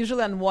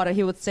usually on water.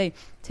 He would say,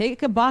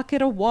 take a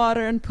bucket of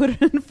water and put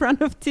it in front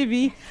of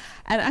TV.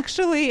 And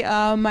actually,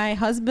 my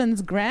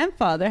husband's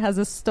grandfather has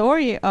a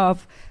story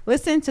of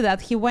listening to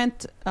that. He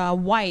went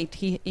white.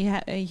 He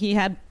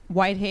had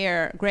white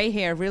hair, gray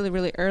hair, really,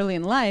 really early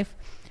in life.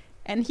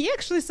 And he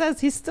actually says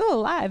he's still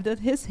alive, that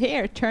his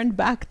hair turned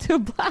back to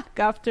black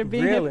after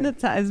being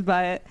hypnotized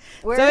by it.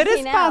 Where so is it he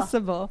is now?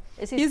 possible.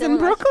 Is he He's still in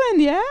Brooklyn,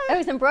 yeah. Oh,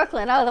 he's in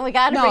Brooklyn. Oh, then we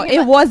got to No, bring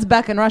him it was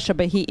back in Russia,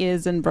 but he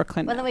is in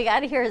Brooklyn. Well, then we got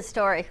to hear his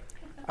story.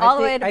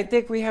 I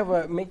think we have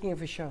a making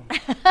of a show.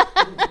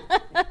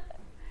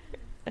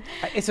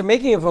 It's a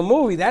making of a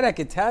movie, that I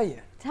could tell you.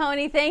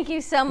 Tony, thank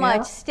you so much.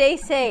 Yeah. Stay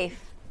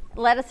safe.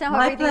 Let us know how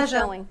My everything's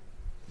pleasure. going.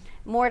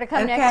 More to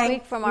come Okay. next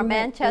week from our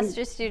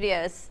Manchester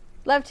studios.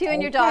 Love to you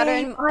and your daughter.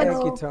 And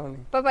Thank you, Tony.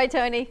 Bye-bye,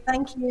 Tony.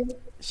 Thank you.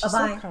 She's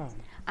Bye-bye. so calm.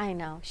 I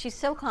know. She's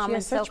so calm She and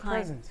has so such kind.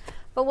 presence.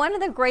 But one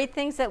of the great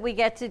things that we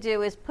get to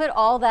do is put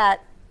all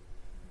that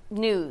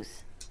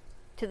news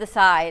to the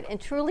side and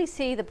truly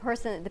see the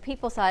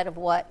people side of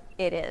what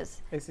it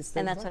is. Exit stage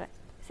And that's left.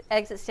 what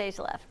exit stage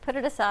left. Put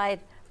it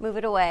aside, move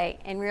it away,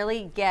 and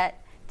really get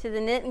to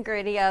the nit and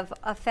gritty of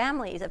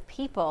families, of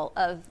people,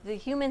 of the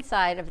human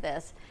side of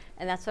this.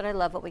 And that's what I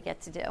love what we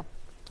get to do.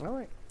 All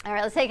right. All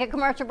right, let's take a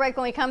commercial break.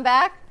 When we come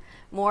back,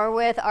 more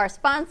with our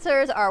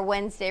sponsors, our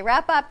Wednesday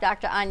wrap-up,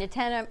 Dr. Anya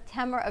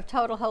Temer of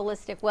Total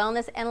Holistic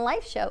Wellness, and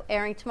Life Show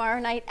airing tomorrow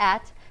night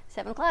at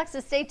 7 o'clock.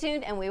 So stay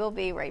tuned, and we will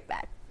be right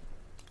back.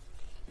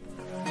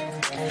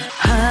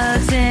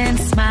 Hugs and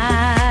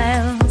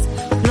smiles,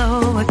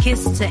 blow a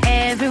kiss to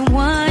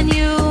everyone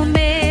you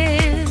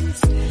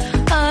miss.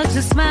 Hugs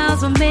and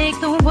smiles will make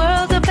the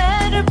world a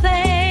better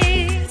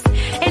place,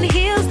 and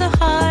heals the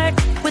heart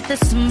with a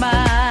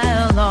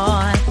smile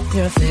on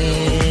your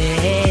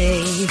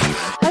face.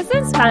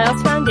 Husband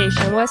Smiles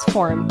Foundation was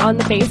formed on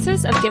the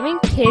basis of giving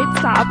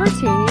kids the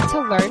opportunity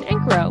to learn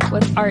and grow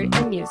with art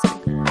and music.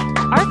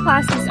 Our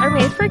classes are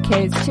made for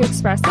kids to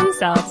express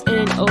themselves in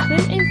an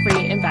open and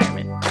free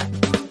environment.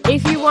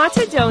 If you want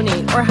to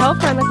donate or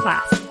help run the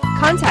class,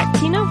 contact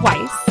Tina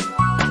Weiss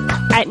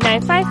at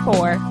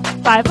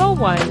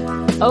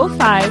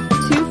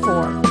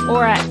 954-501-0524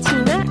 or at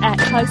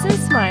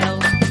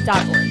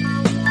tina@hugsandsmiles.org.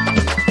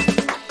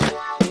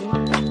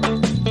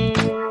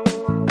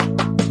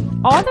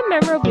 All the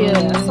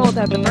memorabilia sold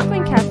at the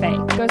Brooklyn Cafe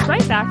goes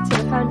right back to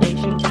the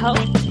foundation to help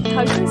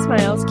Hugs and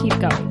Smiles keep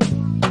going.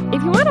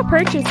 If you want to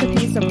purchase a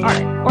piece of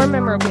art or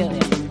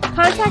memorabilia,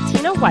 contact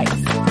Tina Weiss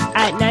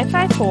at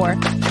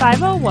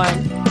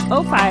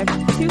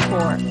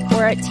 954-501-0524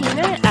 or at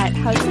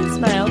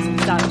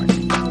tina@hugsandsmiles.org.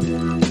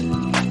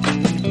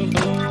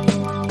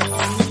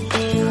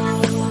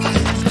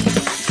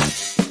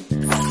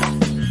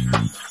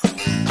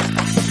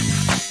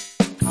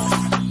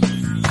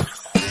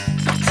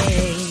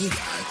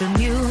 The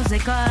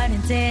music, art,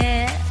 and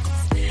dance,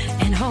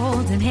 and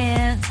holding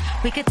hands,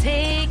 we could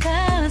take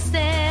a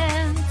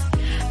stand.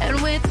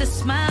 And with a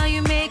smile,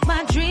 you make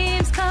my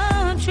dreams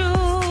come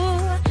true.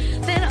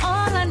 Then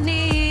all I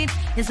need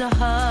is a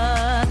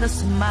hug, a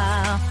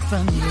smile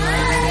from you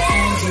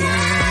and you.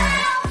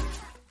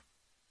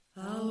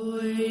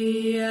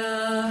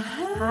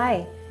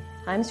 Hi,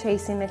 I'm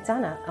Tracy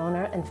McDonough,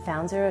 owner and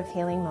founder of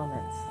Healing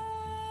Moments.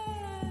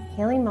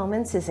 Healing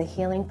Moments is a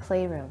healing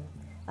playroom,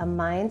 a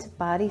mind,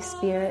 body,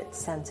 spirit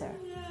center.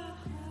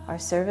 Our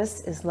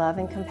service is love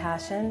and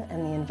compassion,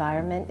 and the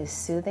environment is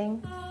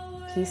soothing,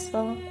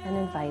 peaceful, and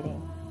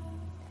inviting.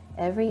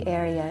 Every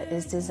area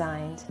is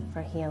designed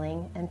for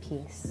healing and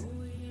peace.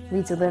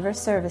 We deliver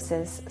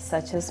services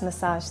such as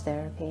massage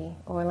therapy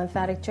or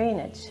lymphatic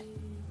drainage,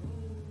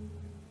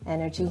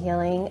 energy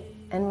healing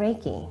and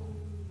Reiki,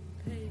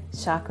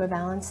 chakra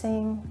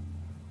balancing,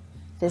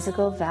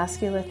 physical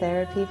vascular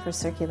therapy for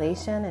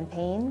circulation and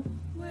pain,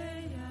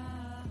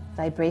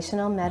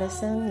 vibrational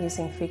medicine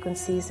using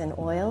frequencies and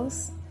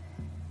oils,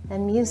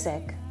 and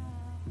music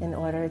in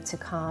order to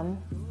calm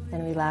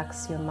and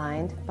relax your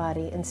mind,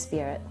 body, and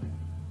spirit.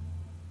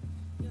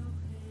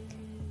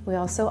 We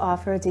also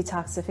offer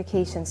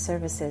detoxification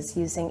services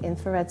using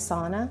infrared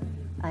sauna,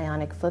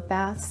 ionic foot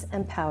baths,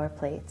 and power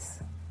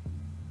plates.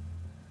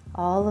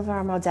 All of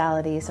our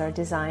modalities are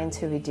designed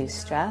to reduce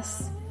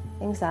stress,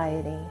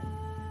 anxiety,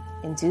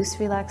 induce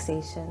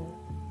relaxation,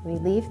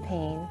 relieve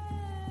pain,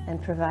 and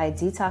provide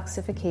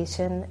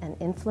detoxification and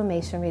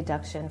inflammation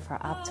reduction for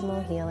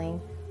optimal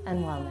healing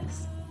and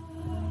wellness.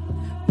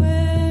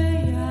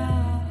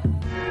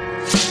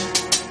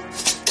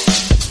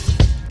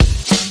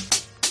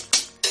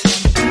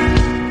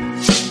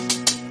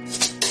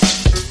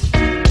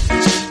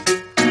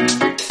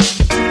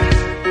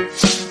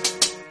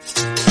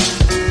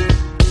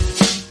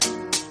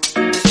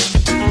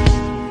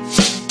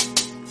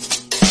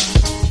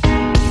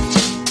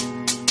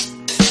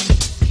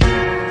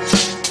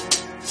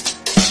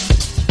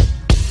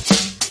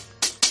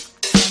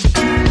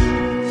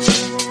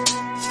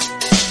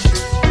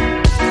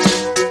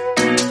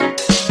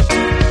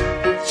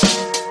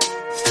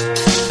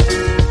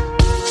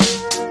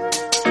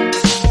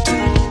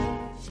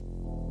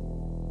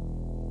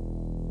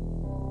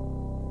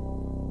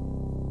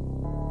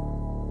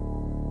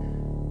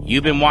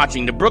 You've been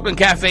watching the Brooklyn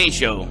Cafe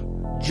Show.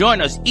 Join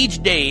us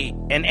each day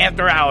and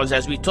after hours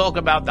as we talk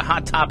about the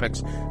hot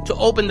topics to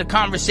open the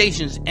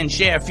conversations and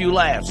share a few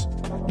laughs.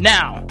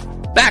 Now,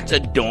 back to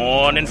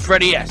Dawn and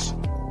Freddie S.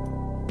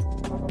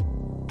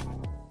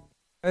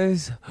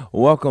 Guys,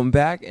 welcome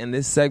back, and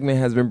this segment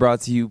has been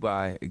brought to you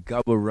by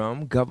Gubba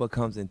Rum. Gubba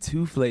comes in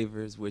 2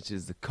 flavors, which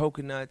is the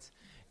coconut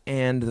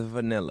and the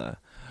vanilla.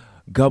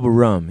 Gubba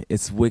Rum,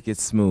 it's wicked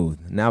smooth.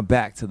 Now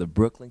back to the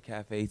Brooklyn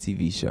Cafe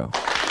TV show.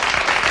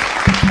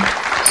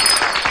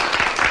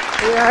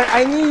 Yeah,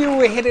 I knew you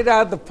would hit it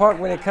out of the park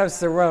when it comes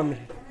to rum.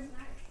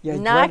 You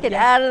Knock drunk it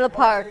yet? out of the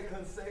park.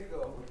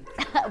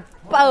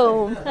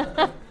 Boom.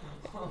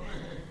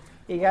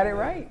 You got it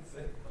right.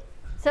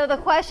 So the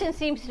question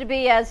seems to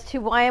be as to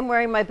why I'm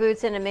wearing my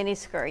boots and a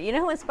miniskirt. You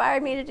know who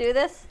inspired me to do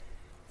this?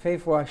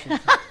 Faith Washington.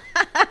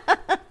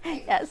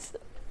 Yes.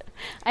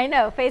 I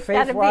know. Faith's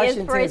got Faith to be Washington is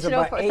inspirational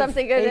about for 8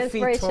 something good and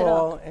feet inspirational.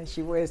 tall, and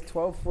she wears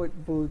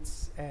 12-foot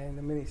boots and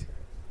a miniskirt.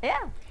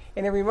 Yeah.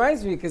 And it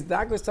reminds me, because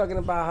Doc was talking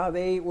about how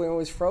they, when it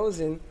was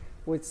frozen,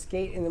 would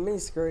skate in a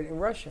miniskirt in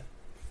Russia.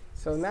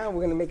 So now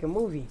we're going to make a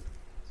movie,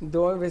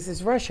 Dawn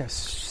versus Russia.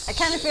 I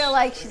kind of feel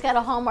like she's got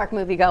a Hallmark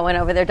movie going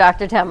over there,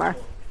 Dr. Temmer.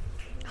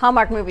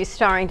 Hallmark movie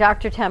starring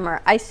Dr.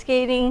 Temmer, ice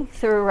skating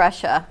through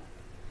Russia.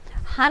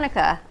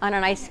 Hanukkah on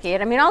an ice skate.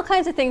 I mean, all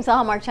kinds of things the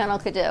Hallmark Channel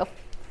could do.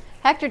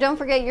 Hector, don't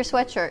forget your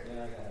sweatshirt.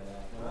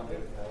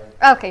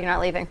 Okay, you're not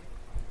leaving.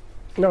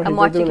 No, I'm he's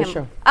watching doing him. a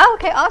show. Oh,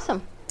 okay,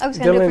 awesome. I was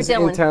going to do it for Dylan's in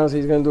Dylan. town, so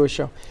he's going to do a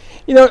show.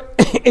 You know,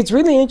 it's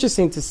really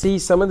interesting to see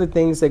some of the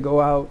things that go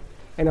out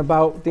and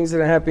about things that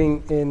are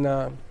happening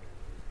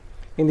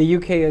in the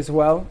UK as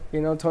well. You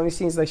know, Tony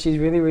seems like she's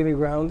really, really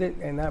grounded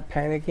and not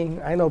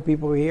panicking. I know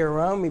people here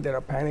around me that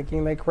are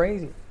panicking like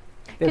crazy.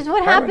 They're Because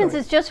what paranoid. happens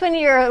is just when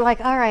you're like,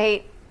 all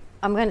right,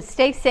 I'm going to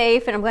stay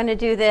safe and I'm going to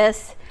do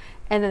this,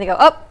 and then they go,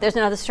 oh, there's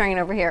another strain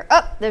over here.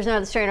 Oh, there's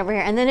another strain over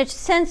here. And then it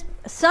sends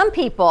some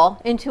people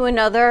into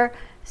another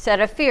set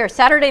of fear.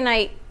 Saturday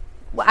night,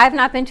 I've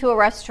not been to a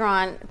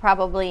restaurant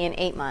probably in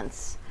 8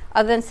 months,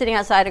 other than sitting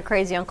outside of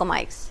Crazy Uncle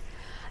Mike's.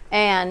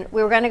 And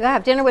we were going to go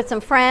have dinner with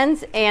some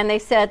friends, and they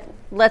said,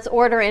 let's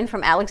order in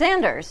from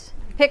Alexander's.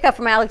 Pick up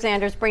from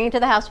Alexander's, bring it to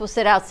the house, we'll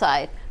sit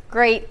outside.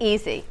 Great,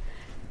 easy.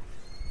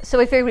 So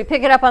we figured we'd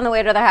pick it up on the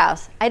way to the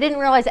house. I didn't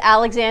realize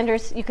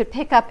Alexander's, you could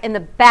pick up in the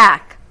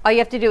back. All you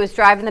have to do is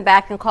drive in the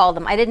back and call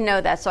them. I didn't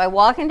know that. So I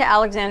walk into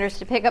Alexander's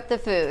to pick up the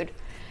food,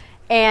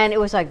 and it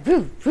was like,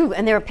 voo, voo,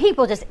 and there were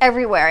people just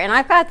everywhere. And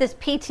I've got this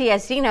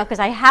PTSD now because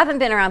I haven't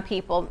been around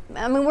people.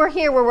 I mean, we're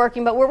here, we're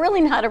working, but we're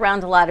really not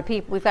around a lot of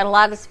people. We've got a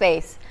lot of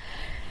space.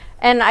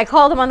 And I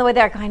called them on the way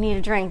there. I go, I need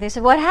a drink. They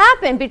said, what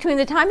happened between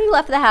the time you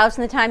left the house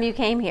and the time you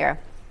came here?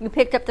 You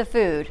picked up the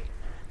food.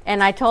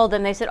 And I told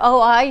them, they said, oh,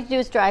 all I do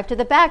is drive to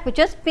the back. But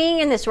just being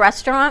in this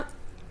restaurant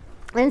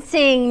and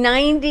seeing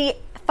 95%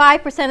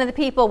 of the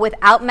people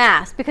without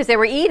masks because they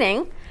were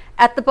eating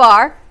at the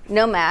bar,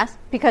 no mask,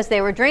 because they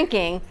were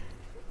drinking.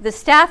 The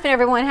staff and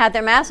everyone had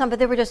their masks on, but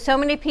there were just so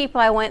many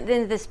people. I went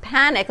into this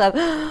panic, like,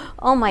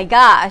 oh my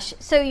gosh.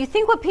 So you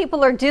think what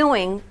people are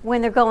doing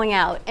when they're going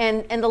out,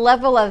 and the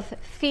level of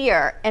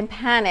fear and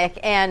panic,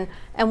 and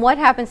what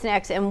happens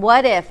next, and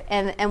what if,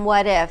 and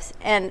what ifs.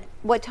 And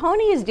what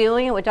Tony is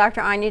doing and what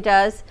Dr. Anya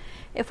does,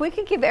 if we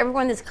could give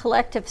everyone this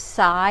collective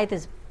sigh,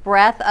 this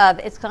breath of,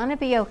 it's going to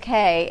be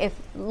okay, if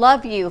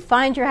love you,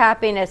 find your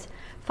happiness,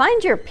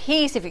 find your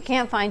peace if you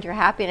can't find your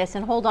happiness,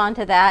 and hold on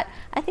to that.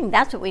 I think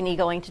that's what we need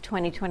going to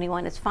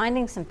 2021, is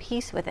finding some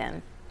peace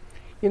within.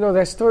 You know,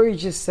 that story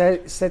just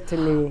said to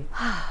me,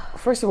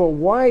 first of all,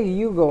 why are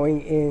you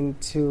going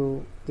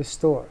into the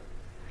store?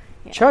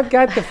 Yeah. Chuck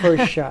got the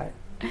first shot.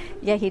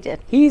 Yeah, he did.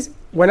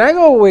 When I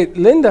go with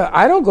Linda,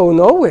 I don't go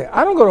nowhere.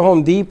 I don't go to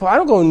Home Depot. I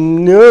don't go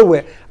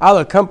nowhere. I'll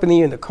accompany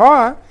you in the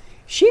car.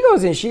 She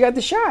goes in. She got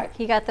the shot.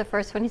 He got the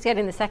first one. He's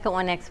getting the second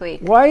one next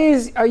week. Why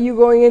are you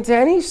going into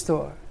any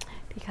store?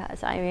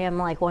 Because I am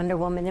like Wonder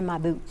Woman in my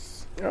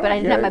boots. But I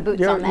didn't have my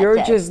boots on that You're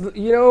day. just,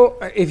 you know,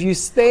 if you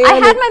stay I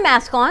had my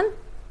mask on.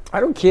 I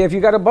don't care if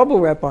you got a bubble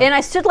wrap on. And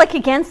I stood like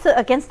against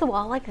the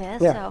wall like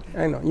this. Yeah, so.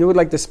 I know. You were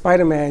like the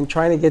Spider-Man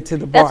trying to get to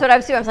the bar. That's what I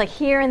was doing. I was like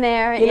here and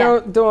there. You know,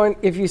 Dawn,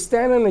 if you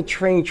stand on a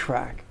train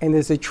track and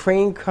there's a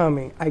train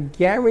coming, I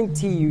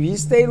guarantee you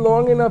stay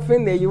long enough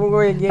in there, you won't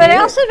go again. But I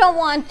also don't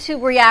want to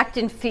react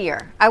in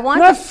fear. I want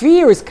not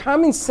fear, it's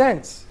common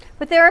sense.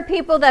 But there are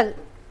people that...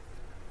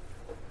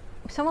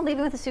 Someone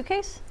leaving with a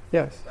suitcase?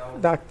 Yes,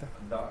 doctor.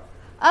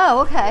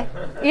 Oh, okay.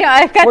 You know,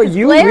 I've got this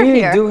you glare really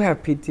here. do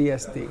have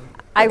PTSD.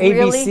 I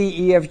ABC,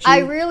 EFG. I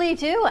really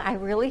do. I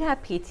really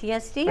have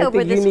PTSD I over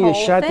think this you need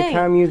whole a shot thing. to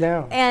calm you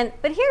down.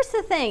 But here's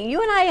the thing.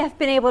 You and I have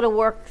been able to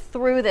work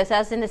through this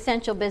as an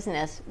essential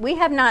business. We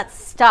have not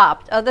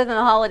stopped, other than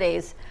the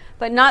holidays,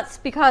 but not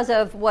because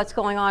of what's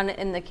going on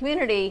in the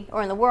community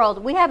or in the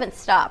world. We haven't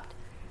stopped.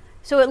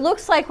 So it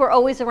looks like we're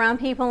always around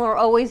people and we're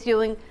always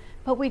doing,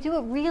 but we do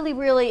it really,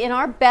 really in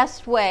our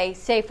best way,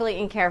 safely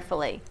and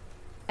carefully.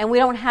 And we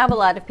don't have a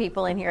lot of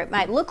people in here. It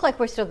might look like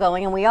we're still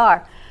going, and we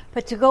are.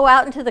 But to go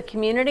out into the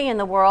community and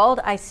the world,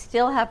 I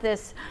still have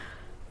this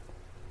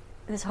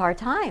hard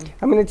time.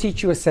 I'm going to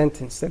teach you a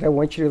sentence that I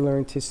want you to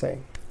learn to say.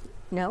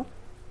 No.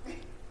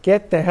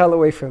 Get the hell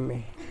away from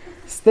me.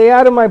 Stay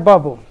out of my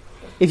bubble.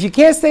 If you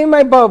can't stay in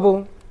my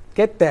bubble,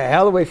 get the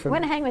hell away I from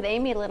want me. to hang with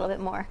Amy a little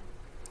bit more.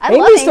 I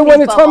Amy's love the one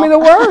that Amy's told me the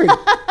bubble.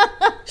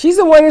 word. She's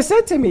the one that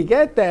said to me,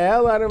 "Get the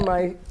hell out of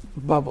my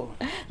bubble."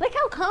 Look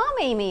how calm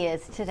Amy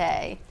is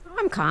today.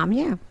 I'm calm,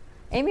 yeah.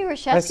 Amy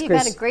That's Reshevsky, you've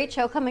got a 'cause- great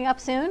show coming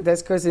up soon.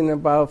 That's because in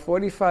about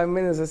 45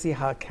 minutes, I see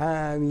how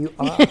calm you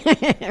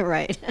are.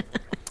 Right.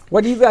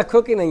 What do you got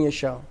cooking on your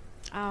show?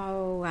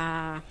 Oh,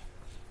 I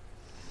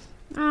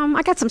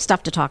got some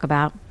stuff to talk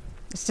about.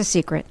 It's a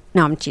secret.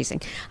 No, I'm teasing.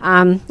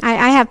 I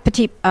have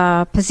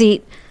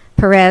Petite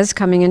Perez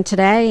coming in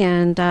today,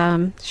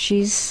 and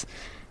she's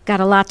got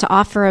a lot to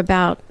offer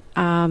about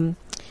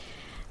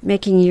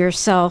making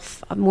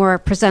yourself more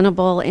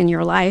presentable in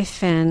your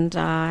life and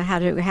how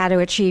to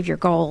achieve your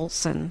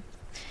goals, and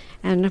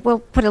we'll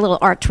put a little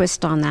art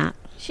twist on that.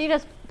 She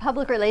does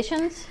public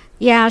relations.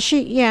 Yeah,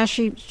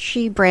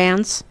 she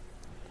brands.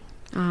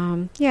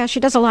 She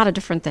does a lot of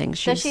different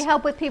things. Does she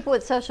help with people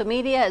with social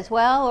media as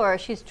well, or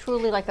she's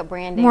truly like a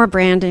branding? More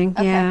branding,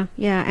 Okay.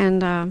 yeah,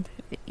 and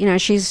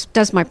she's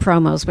does my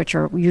promos, which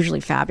are usually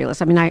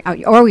fabulous. I mean, I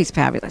always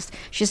fabulous.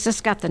 She's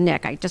just got the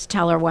nick. I just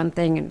tell her one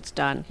thing and it's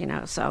done,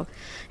 so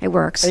it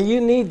works. And you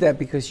need that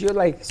because you're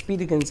like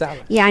Speedy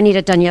Gonzalez. Yeah, I need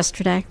it done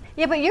yesterday.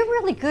 Yeah, but you're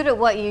really good at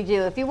what you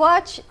do.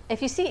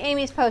 If you see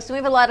Amy's posts, and we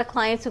have a lot of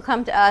clients who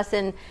come to us,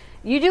 and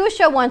you do a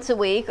show once a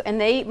week, and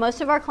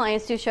most of our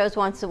clients do shows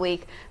once a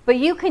week, but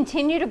you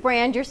continue to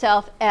brand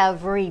yourself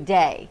every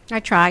day. I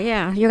try,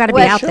 yeah. You got to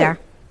be out there.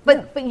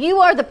 But you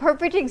are the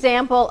perfect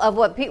example of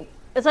what people.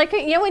 It's like,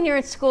 when you're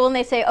in school and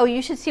they say, "Oh,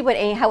 you should see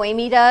how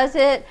Amy does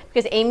it,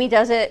 because Amy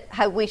does it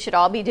how we should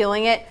all be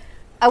doing it."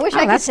 I wish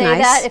I could that's say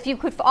nice. that. If you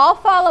could all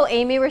follow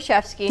Amy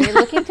Reshevsky and you're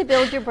looking to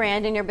build your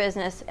brand and your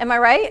business, am I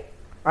right?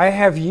 I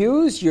have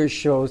used your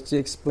shows to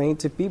explain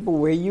to people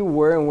where you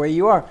were and where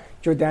you are.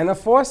 Jordana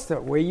Foster,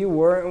 where you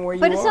were and where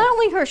you are. But it's not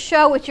only her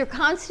show, it's your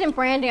constant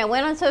branding. I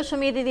went on social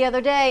media the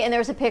other day, and there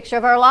was a picture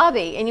of our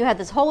lobby, and you had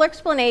this whole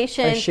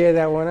explanation. I shared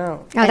that one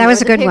out. Oh, that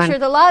was a good one. A picture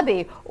of the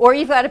lobby. Or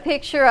you've got a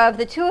picture of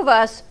the two of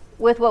us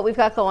with what we've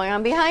got going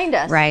on behind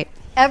us. Right.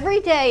 Every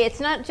day, it's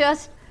not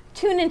just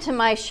tune into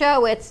my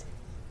show, it's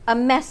a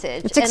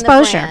message. It's and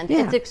exposure, The brand.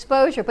 yeah. It's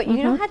exposure, but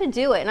you know how to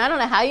do it. And I don't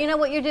know how you know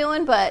what you're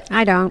doing, but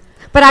I don't.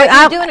 But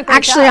you're doing a great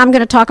actually, job. I'm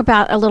going to talk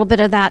about a little bit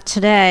of that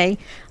today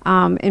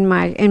in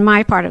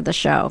my part of the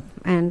show,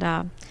 and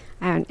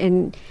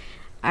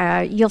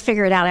you'll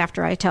figure it out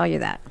after I tell you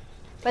that.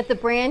 But the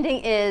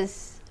branding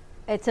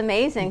it's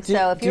amazing. Do-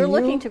 So if do you're you-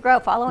 looking to grow,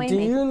 follow Amy.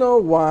 Do you know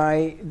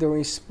why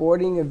during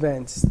sporting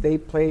events they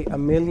play a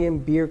million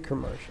beer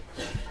commercials?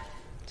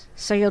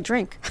 So you'll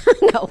drink.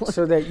 No.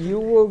 So that you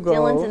will go.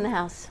 Dylan's in the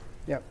house.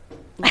 Yep.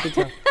 You can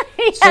tell.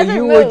 He So hasn't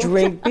you will moved.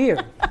 drink beer.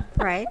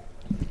 Right.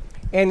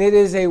 And it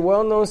is a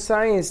well-known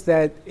science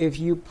that if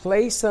you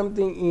play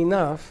something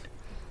enough,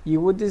 you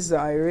will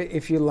desire it,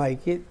 if you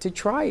like it, to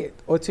try it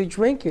or to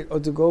drink it or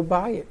to go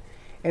buy it.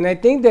 And I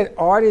think that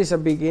artists are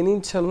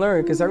beginning to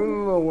learn, because I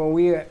remember when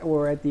we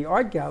were at the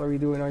art gallery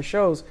doing our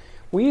shows,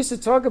 we used to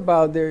talk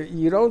about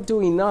you don't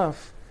do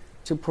enough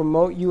to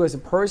promote you as a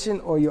person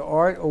or your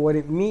art or what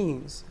it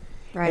means.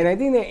 Right. And I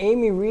think that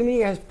Amy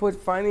really has put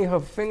finally her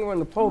finger on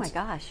the pulse. Oh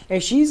my gosh.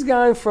 And she's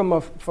gone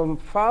from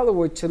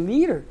follower to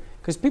leader.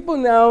 Because people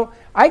now,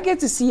 I get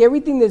to see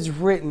everything that's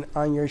written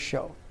on your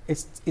show.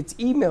 It's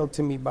emailed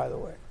to me, by the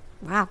way.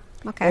 Wow.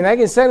 Okay. And I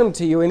can send them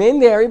to you. And in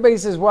there, everybody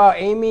says, wow,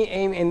 Amy,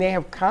 and they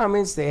have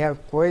comments, they have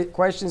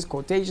questions,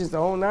 quotations, the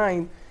whole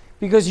nine.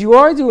 Because you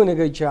are doing a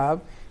good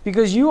job.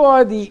 Because you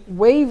are the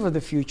wave of the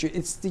future.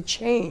 It's the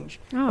change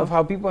of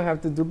how people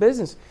have to do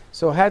business.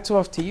 So hats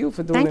off to you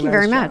for doing Thank a you nice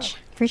very job. much.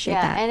 Appreciate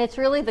Yeah, that. and it's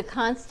really the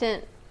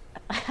constant.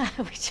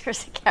 We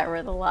seriously got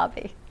rid of the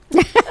lobby.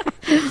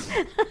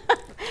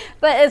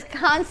 But it's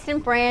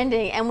constant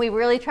branding, and we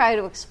really try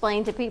to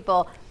explain to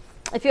people,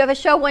 if you have a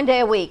show one day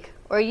a week,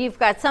 or you've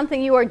got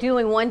something you are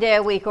doing one day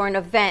a week, or an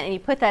event, and you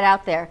put that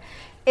out there,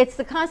 it's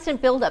the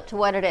constant build-up to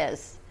what it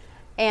is.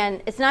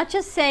 And it's not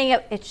just saying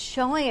it, it's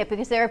showing it,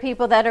 because there are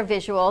people that are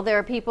visual, there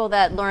are people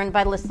that learn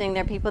by listening,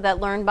 there are people that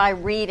learn by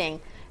reading.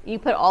 You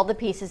put all the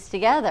pieces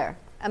together.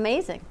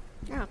 Amazing.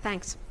 Oh,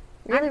 thanks.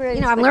 Really, really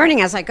I'm special.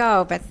 learning as I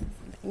go, but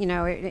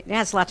it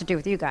has a lot to do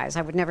with you guys.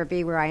 I would never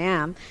be where I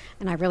am,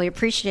 and I really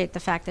appreciate the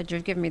fact that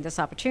you've given me this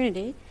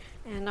opportunity,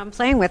 and I'm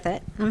playing with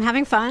it. I'm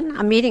having fun.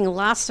 I'm meeting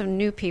lots of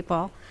new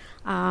people,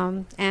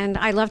 and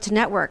I love to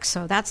network,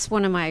 so that's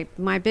one of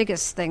my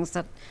biggest things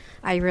that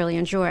I really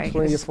enjoy. It's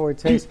one of your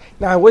fortes.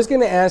 Now, I was going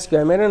to ask you,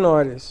 I met an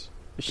artist.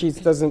 She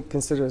doesn't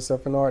consider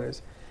herself an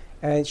artist.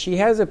 And she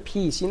has a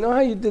piece. You know how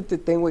you did the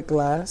thing with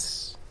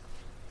glass?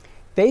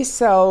 They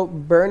sell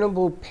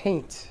burnable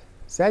paint.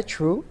 Is that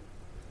true?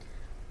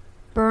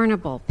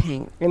 Burnable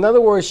paint. In other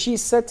words, she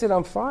sets it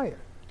on fire.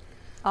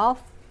 All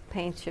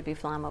paint should be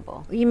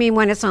flammable. You mean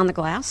when it's on the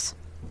glass?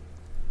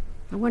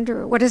 I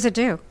wonder, what does it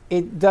do?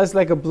 It does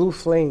like a blue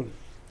flame.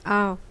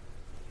 Oh.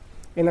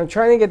 And I'm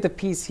trying to get the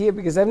piece here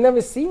because I've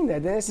never seen that.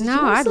 And I said, No,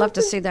 "You know I'd love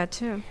to something?" see that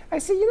too. I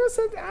said, you know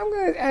something? I'm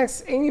going to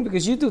ask Amy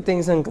because you do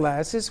things on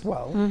glass as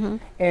well. Mm-hmm.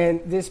 And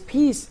this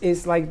piece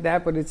is like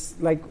that, but it's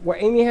like what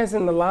Amy has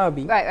in the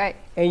lobby. Right, right.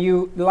 And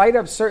you light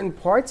up certain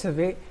parts of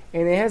it,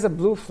 and it has a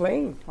blue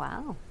flame.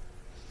 Wow.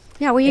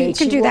 Yeah, well, you And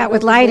can she do that won't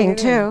with let me bring lighting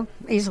it in.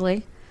 too,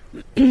 easily.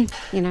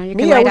 You know, you can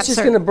Me, I light was up just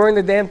certain- going to burn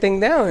the damn thing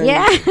down. and-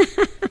 Yeah.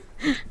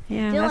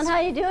 Yeah. Dylan, that's- how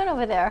you doing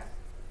over there?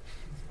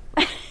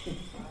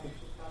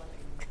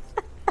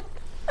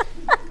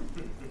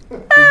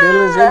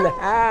 Dylan's in the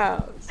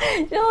house.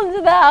 Dylan's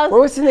in the house.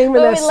 What was the name of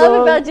What that we song?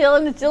 love about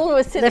Dylan is Dylan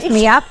was sitting. Lift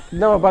me up.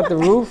 No, about the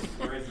roof.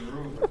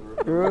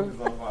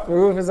 The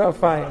roof is on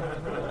fire.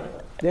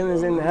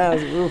 Dylan's in the house.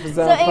 The roof is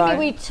So, on Amy, fire.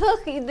 we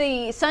took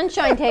the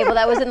sunshine table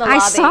that was in the I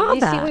lobby. saw you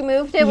that. see, we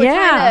moved it. We're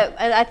Yeah. trying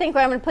to. And I think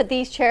I'm going to put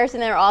these chairs in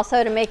there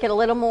also to make it a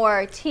little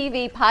more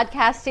TV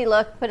podcasty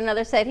look. Put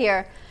another set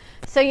here.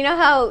 So you know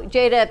how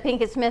Jada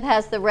Pinkett Smith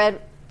has the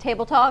Red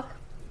Table Talk?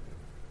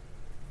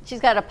 She's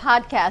got a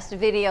podcast, a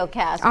video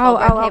cast called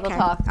Red Table okay.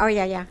 Talk. Oh,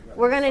 yeah.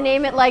 We're going to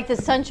name it like the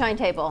Sunshine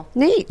Table.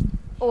 Neat.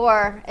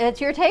 Or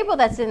it's your table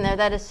that's in there.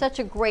 That is such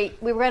a great.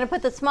 We were going to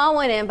put the small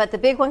one in, but the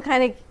big one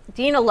kind of.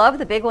 Dina loved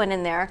the big one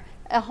in there.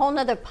 A whole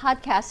nother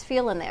podcast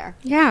feel in there.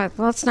 Yeah.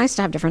 Well, it's nice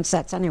to have different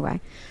sets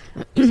anyway.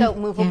 So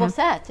movable Yeah.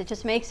 sets. It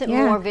just makes it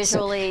Yeah. more So-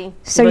 visually.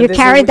 So But you there's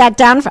carried a- that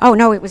down? Oh,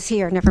 no, it was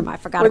here. Never mind.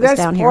 I forgot Well, it was that's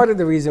down part here. of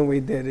the reason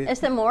we did it. Is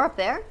there more up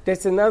there?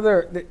 That's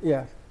another,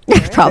 yeah.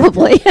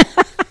 Probably.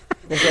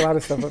 There's a lot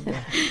of stuff up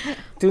there.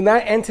 Do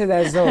not enter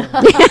that zone,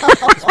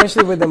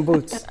 especially with them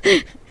boots,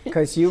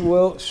 because you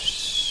will.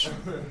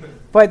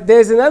 But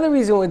there's another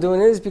reason we're doing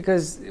this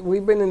because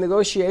we've been in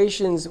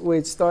negotiations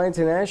with Star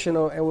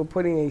International, and we're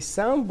putting a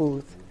sound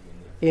booth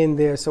in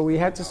there. So we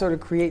had to sort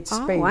of create space.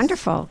 Oh,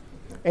 wonderful.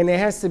 And it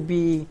has to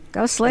be.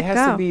 Go slick, It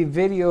has go. to be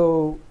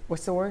video.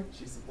 What's the word?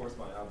 She supports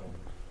my album.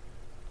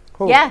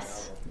 Who?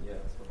 Yes. Yeah,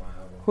 it's for my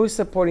album. Who's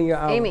supporting your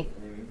album? Amy.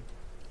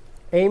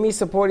 Amy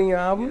supporting your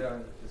album? Yeah,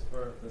 it's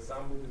for the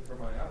sound booth is for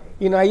my album.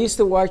 You know, I used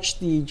to watch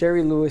the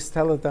Jerry Lewis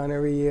telethon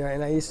every year,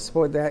 and I used to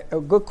support that.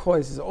 Good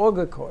causes, all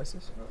good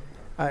causes.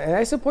 And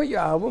I support your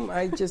album.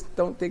 I just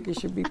don't think it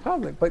should be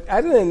public. But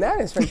other than that,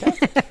 it's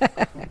fantastic.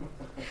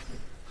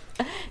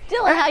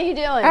 Dylan, how you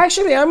doing?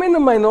 Actually, I'm in the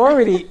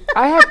minority.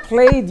 I have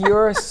played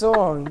your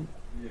song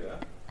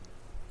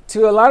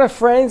to a lot of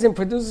friends and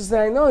producers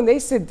that I know, and they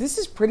said, this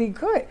is pretty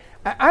good.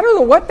 I don't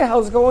know what the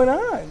hell's going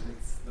on.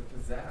 It's the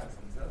pizzazz, I'm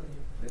telling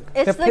you.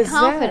 It's the pizzazz.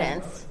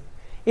 confidence.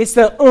 It's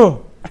the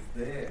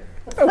There.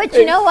 But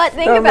you know what?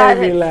 Think Don't about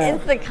make it. me laugh.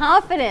 It's the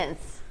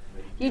confidence.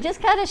 You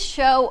just got to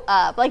show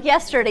up. Like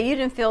yesterday, you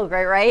didn't feel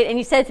great, right? And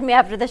you said to me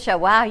after the show,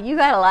 wow, you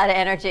got a lot of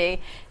energy.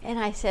 And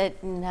I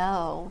said,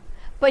 no.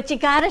 But you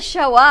got to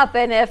show up.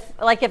 And if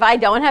I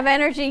don't have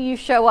energy, you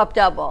show up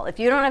double. If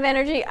you don't have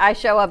energy, I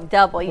show up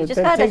double. You Well, just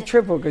then got take to.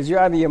 triple because you're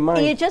out of your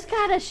mind. You just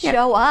got to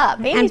show up.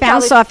 And Amy's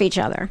bounce probably- off each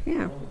other.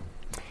 Yeah.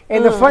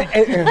 And the fun,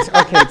 okay,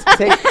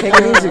 take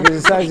it easy because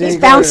it sounds He's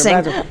like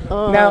bouncing.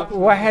 Now,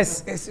 what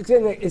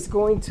it's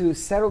going to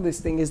settle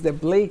this thing is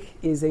that Blake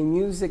is a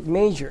music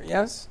major,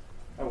 yes?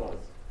 I was.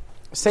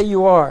 Say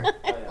you are.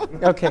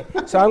 Okay,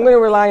 so I'm going to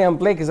rely on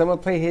Blake because I'm going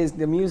to play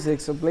the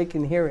music so Blake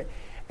can hear it.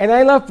 And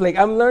I love Blake.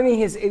 I'm learning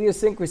his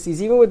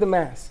idiosyncrasies, even with the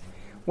mask.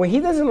 When he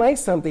doesn't like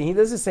something, he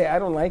doesn't say, I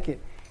don't like it.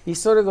 He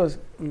sort of goes,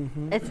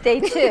 mm-hmm. It's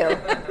day 2.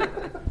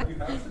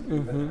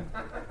 Mm-hmm.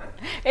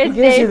 It's He gives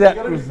day you that.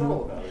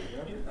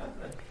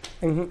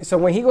 Mhm. So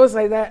when he goes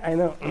like that, I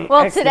know.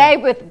 Well, excellent. today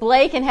with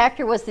Blake and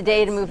Hector was the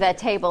day to move that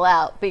table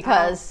out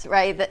because,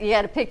 right, you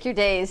got to pick your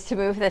days to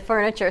move the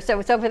furniture. So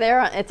it's over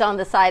there. It's on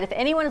the side. If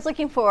anyone is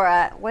looking for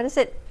a, what is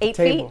it, 8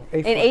 Table, feet? 8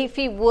 An foot. 8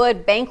 feet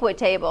wood banquet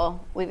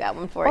table. We've got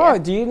one for Oh, you.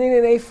 do you need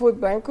an 8-foot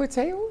banquet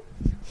table?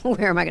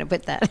 Where am I going to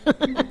put that?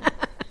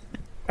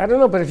 I don't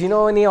know, but if you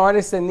know any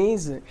artist that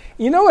needs it.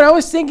 You know what I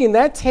was thinking?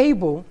 That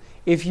table,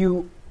 if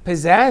you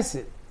pizzazz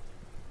it,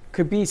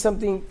 could be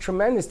something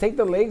tremendous. Take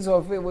the legs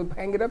off it, we'll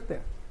hang it up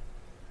there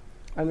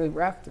on the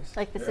rafters.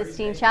 Like the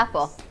Sistine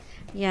Chapel.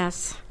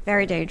 Yes.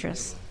 Very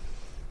dangerous.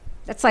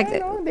 That's like I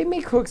know, they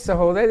make hooks to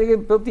hold it. They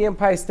could build the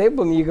Empire State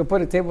Building. You could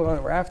put a table on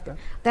a rafter.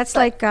 That's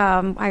like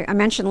I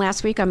mentioned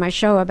last week on my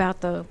show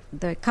about the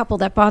couple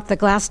that bought the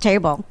glass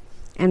table,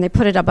 and they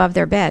put it above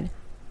their bed,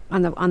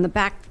 on the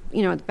back,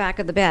 the back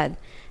of the bed,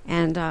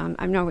 and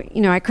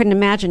I couldn't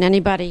imagine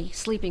anybody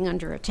sleeping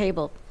under a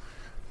table,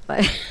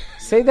 but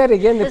Say that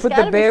again. They There's put got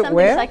the to be bed something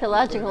where?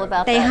 psychological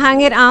about they that. hung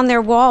it on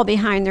their wall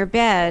behind their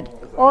bed.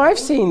 Oh, I've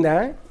seen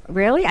that.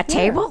 Really, a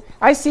table?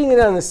 I seen it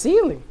on the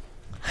ceiling.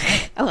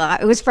 Oh,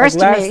 it was A first to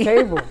glass me.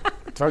 table.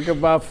 Talk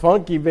about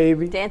funky,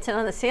 baby. Dancing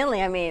on the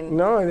ceiling, I mean.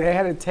 No, they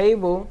had a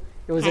table.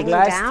 It was Hanging a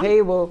glass down?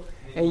 table,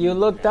 and you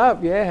looked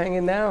up,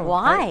 hanging down.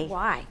 Why?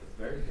 Why?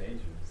 Very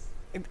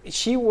dangerous.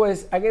 She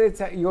was. I gotta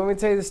tell you. Want me to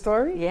tell you the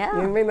story?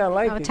 Yeah. You may not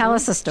like Oh, it. tell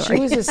us the story.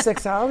 She was a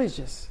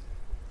sexologist,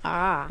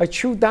 Ah. a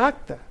true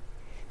doctor.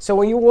 So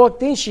when you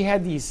walked in, she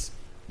had these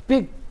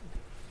big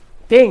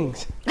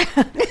things.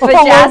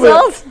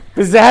 Bedazzles?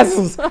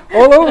 Bedazzles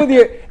all over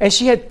the. And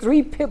she had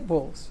 3 pit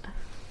bulls.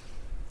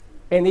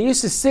 And they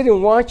used to sit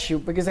and watch you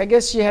because I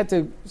guess she had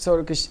to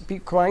because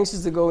clients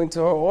used to go into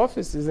her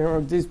offices in her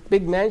this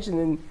big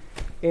mansion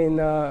in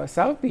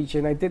South Beach,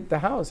 and I did the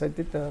house, I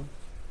did the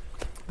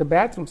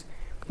bathrooms.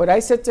 But I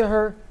said to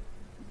her,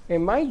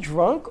 "Am I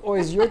drunk or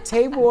is your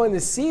table on the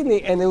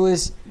ceiling?" And it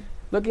was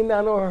looking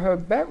down over her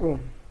bedroom,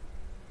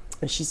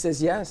 and she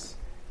says yes.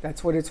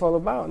 That's what it's all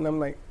about. And I'm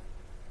like,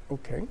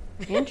 okay.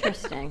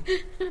 Interesting.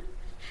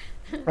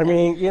 I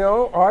mean, you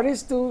know,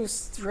 artists do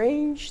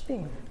strange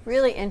things.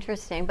 Really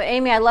interesting. But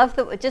Amy, I love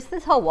just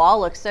this whole wall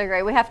looks so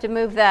great. We have to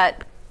move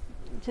that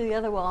to the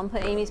other wall and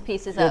put Amy's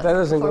pieces up that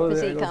doesn't before go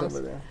there. Physique It goes comes.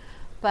 over there.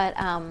 But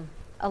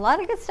a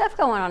lot of good stuff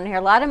going on here.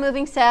 A lot of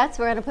moving sets.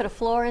 We're going to put a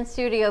floor in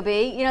Studio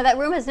B. You know, that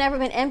room has never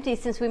been empty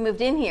since we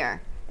moved in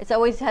here. It's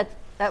always had,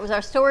 that was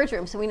our storage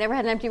room, so we never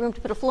had an empty room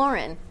to put a floor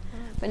in.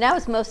 But now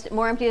it's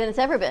more empty than it's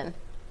ever been.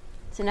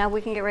 So now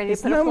we can get ready to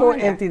It's put a not floor more in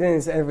there. empty than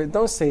it's ever.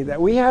 Don't say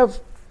that. We have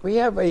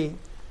a.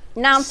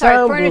 No, I'm sorry.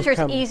 sound booth Furniture's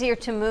coming. easier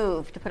to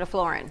move to put a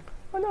floor in.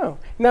 Oh no.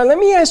 Now let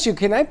me ask you: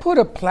 can I put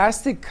a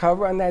plastic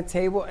cover on that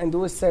table and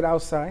do a set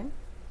outside?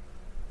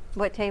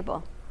 What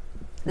table?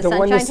 The one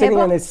sunshine that's sitting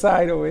table? on its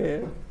side over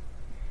here.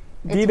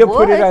 It's Dina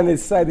put it wood. on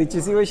its side. Did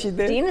you see what she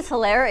did? Dina's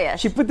hilarious.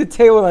 She put the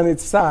table on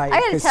its side. I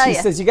gotta 'cause tell she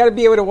ya. says you got to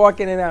be able to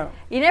walk in and out.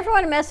 You never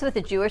want to mess with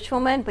a Jewish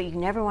woman, but you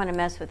never want to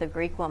mess with a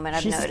Greek woman,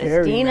 I've She's noticed.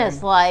 scary, Dina's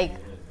man. like,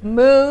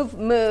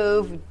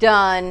 move,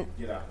 done,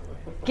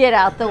 get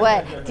out the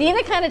way.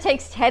 Dina kind of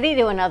takes Teddy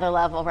to another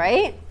level,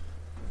 right?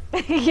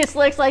 He just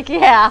looks like,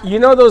 yeah. You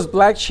know those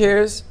black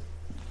chairs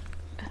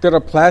that are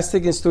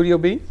plastic in Studio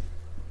B?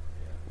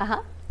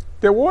 Uh-huh,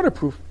 They're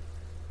waterproof.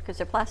 because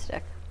they're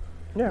plastic.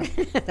 Yeah.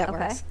 That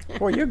works.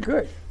 Well, you're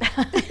good.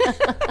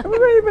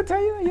 Everybody even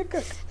tell you that you're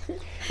good.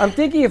 I'm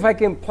thinking if I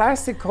can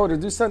plastic coat or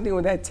do something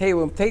with that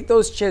table, take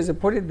those chairs and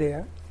put it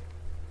there.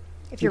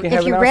 If You you can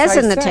have an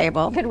resin outside the set.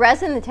 table, You could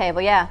resin the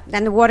table, yeah.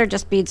 then the water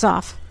just beads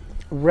off.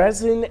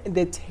 Resin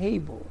the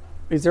table.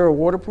 Is there a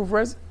waterproof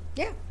resin?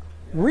 Yeah.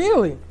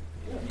 Really?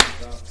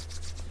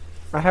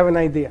 I have an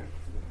idea.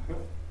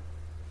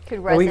 Could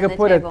Or resin we could the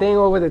put table. a thing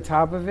over the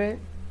top of it,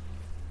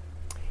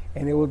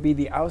 and it would be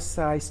the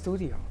outside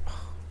studio.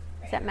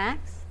 Is that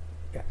Max?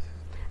 Yes.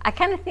 I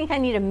kind of think I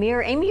need a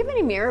mirror. Amy, you have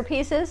any mirror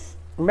pieces?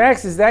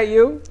 Max, is that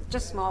you?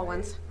 Just small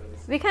ones.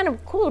 It'd be kind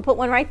of cool to put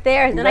one right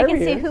there, and then I There can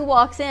he see is. who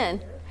walks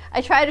in.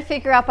 I try to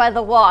figure out by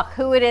the walk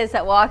who it is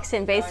that walks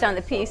in based on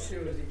the piece.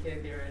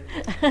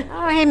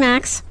 Oh, hey,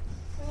 Max.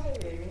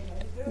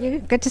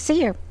 Good to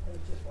see you.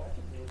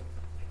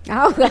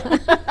 Oh.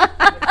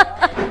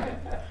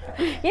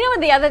 You know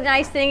what the other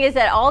nice thing is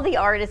that all the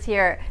artists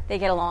here, they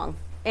get along.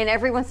 And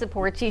everyone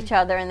supports each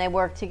other and they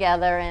work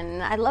together.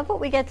 And I love what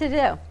we get to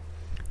do.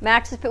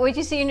 Max, wait,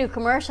 you see your new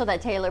commercial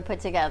that Taylor put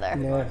together?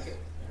 Yes.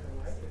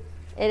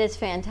 It is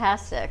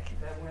fantastic.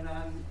 That went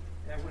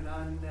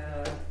on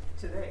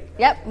today.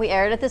 Yep, we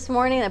aired it this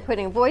morning. They're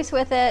putting voice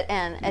with it,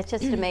 and it's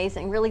just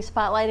amazing. Really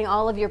spotlighting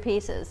all of your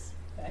pieces.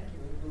 Thank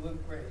you. You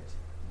look great.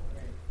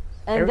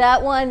 And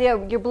that one,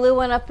 your blue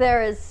one up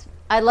there is,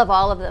 I love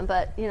all of them,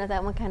 but you know,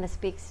 that one kind of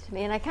speaks to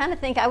me. And I kind of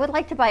think I would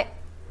like to buy,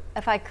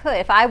 if I could,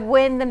 if I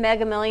win the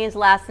Mega Millions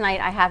last night,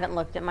 I haven't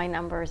looked at my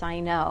numbers, I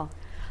know.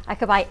 I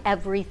could buy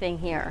everything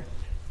here.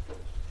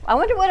 I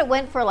wonder what it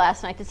went for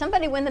last night. Did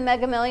somebody win the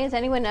Mega Millions?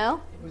 Anyone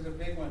know? It was a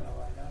big one,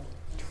 though, I know.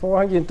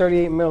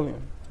 438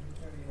 million.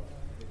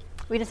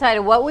 We decided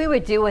what we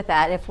would do with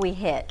that if we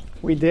hit.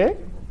 We did?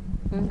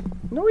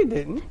 No, we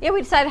didn't. Yeah,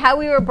 we decided how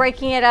we were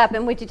breaking it up,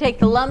 and would you take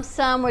the lump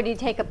sum or do you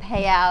take a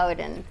payout?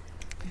 And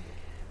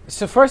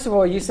So first of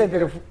all, you said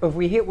that if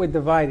we hit, we're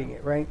dividing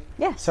it, right?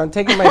 Yeah. So I'm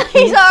taking my key.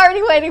 he's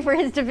already waiting for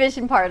his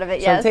division part of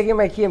it. So Yes. I'm taking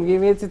my key. I'm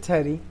giving it to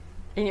Teddy.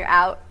 And you're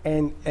out.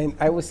 And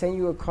I will send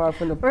you a card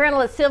from the. We're gonna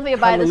let Sylvia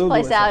buy this Honolulu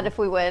place or out something. if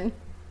we win.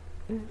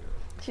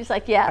 She's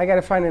like, yeah. I got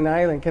to find an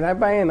island. Can I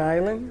buy an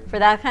island? For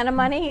that kind of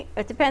money,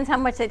 it depends how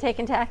much they take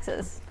in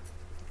taxes.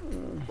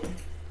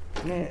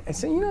 Yeah. And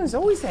so there's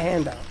always a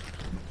handout.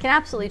 Can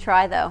absolutely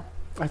try though.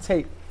 I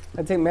take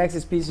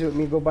Max's pieces with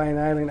me. Go buy an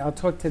island. I'll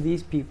talk to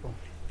these people.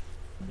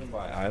 You can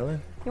buy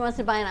island. He wants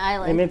to buy an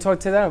island. And then talk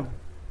to them.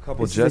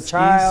 Couple This is jet the skis.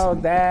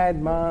 child,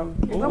 dad, mom.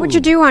 What would you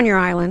do on your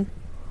island?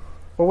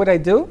 What would I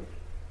do?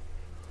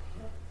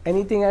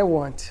 Anything I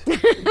want.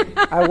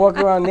 I walk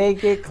around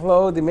naked,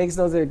 clothed. It makes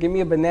no difference. Give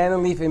me a banana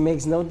leaf. It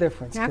makes no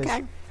difference. 'cause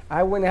Okay.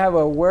 I wouldn't have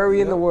a worry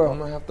in the world. I'm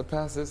gonna have to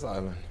pass this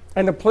island.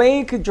 And the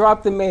plane could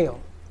drop the mail.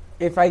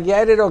 If I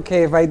get it,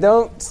 okay. If I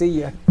don't, see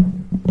ya.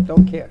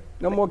 Don't care.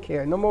 No more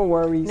care. No more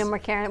worries. No more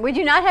care. Would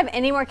you not have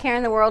any more care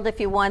in the world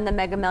if you won the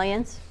Mega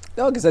Millions?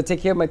 No, because I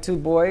take care of my two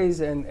boys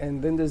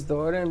and Linda's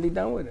daughter and be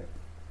done with it.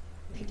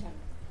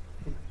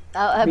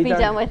 I'll Be be done.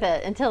 done with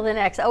it until the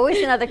next.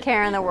 Always another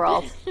care in the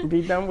world.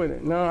 Be done with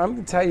it. No, I'm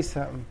going to tell you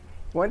something.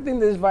 One thing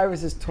this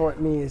virus has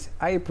taught me is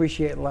I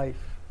appreciate life.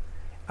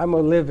 I'm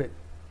going to live it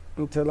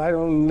until I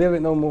don't live it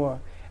no more.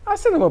 I'll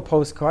send them a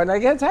postcard. And I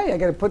got to tell you, I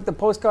got to put the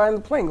postcard on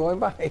the plane going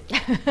by.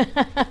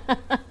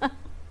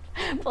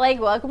 Blake,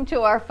 welcome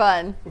to our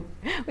fun.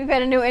 We've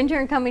got a new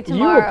intern coming You would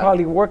tomorrow.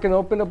 probably work and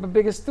open up a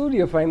bigger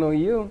studio if I know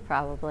you.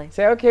 Probably.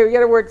 Say, okay, we got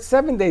to work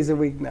 7 days a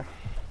week now.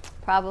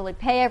 Probably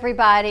pay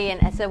everybody,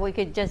 and so we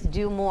could just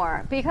do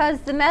more. Because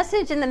the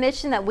message and the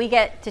mission that we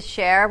get to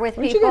share with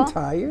Don't people. you get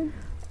tired?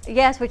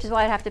 Yes, which is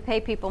why I'd have to pay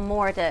people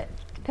more to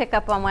pick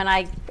up on when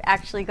I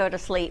actually go to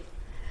sleep.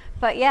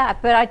 But yeah,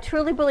 but I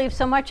truly believe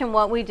so much in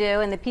what we do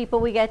and the people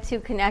we get to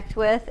connect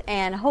with,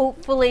 and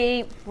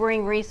hopefully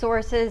bring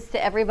resources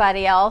to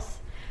everybody else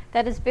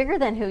that is bigger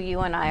than who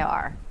you and I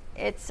are.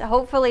 It's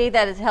hopefully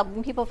that is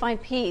helping people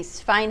find peace,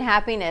 find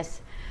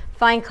happiness,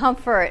 find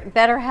comfort,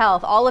 better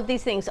health, all of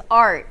these things,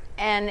 art.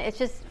 And it's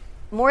just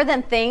more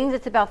than things,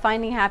 it's about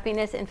finding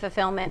happiness and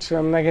fulfillment. So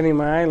I'm not getting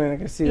my island. I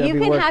can see that. You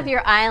can have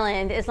your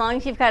island as long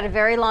as you've got a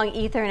very long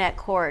Ethernet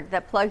cord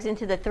that plugs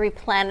into the 3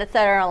 planets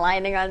that are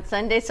aligning on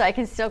Sunday, so I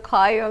can still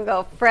call you and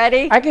go,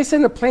 Freddie. I can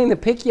send a plane to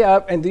pick you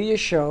up and do your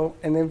show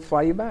and then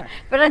fly you back.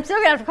 But I'm still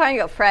going to have to call you and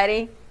go,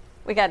 Freddie,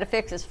 we got to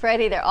fix this.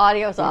 Freddie, their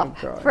audio's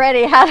off. God.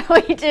 Freddie, how do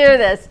we do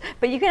this?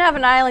 But you can have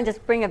an island,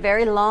 just bring a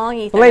very long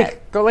Ethernet.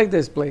 Blake, go like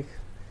this, Blake.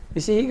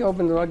 You see, he can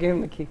open the door. I'll give him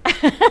the key.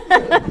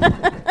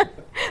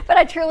 But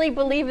I truly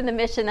believe in the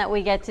mission that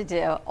we get to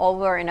do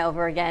over and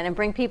over again and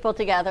bring people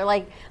together.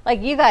 Like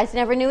you guys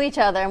never knew each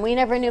other, and we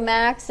never knew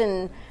Max,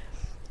 and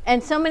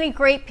so many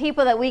great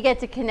people that we get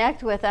to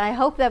connect with. And I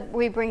hope that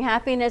we bring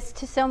happiness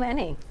to so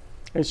many.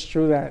 It's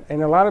true that.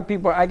 And a lot of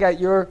people, I got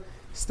your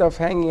stuff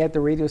hanging at the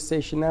radio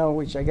station now,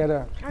 which I got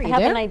to... I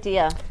have an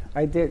idea.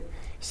 I did.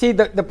 See,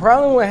 the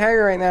problem with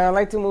Harry right now, I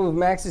like to move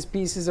Max's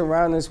pieces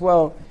around as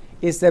well,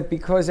 is that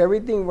because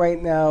everything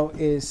right now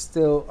is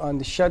still on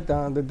the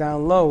shutdown, the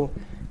down low,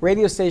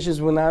 radio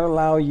stations will not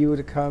allow you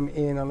to come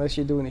in unless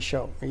you're doing a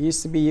show. It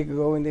used to be you could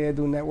go in there,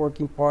 do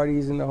networking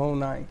parties and the whole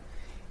nine.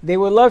 They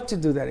would love to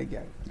do that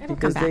again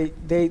because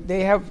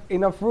they have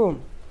enough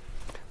room.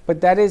 But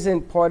that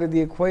isn't part of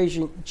the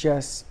equation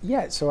just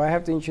yet. So I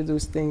have to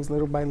introduce things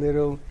little by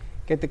little,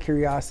 get the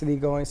curiosity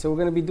going. So we're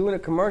going to be doing a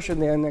commercial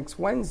there next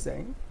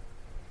Wednesday.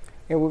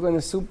 And we're going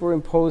to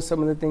superimpose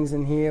some of the things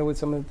in here with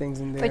some of the things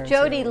in there. But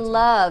Jody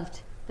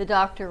loved the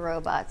Dr.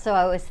 Robot. So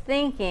I was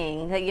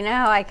thinking that, you know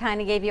how I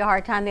kind of gave you a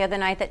hard time the other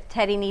night that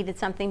Teddy needed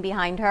something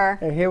behind her?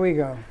 And here we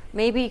go.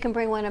 Maybe you can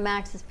bring one of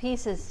Max's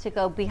pieces to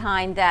go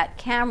behind that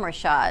camera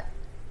shot.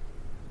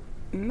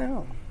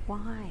 No.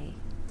 Why?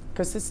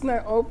 Because it's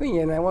not open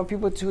yet, and I want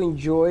people to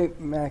enjoy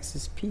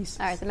Max's pieces.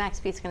 All right, the Max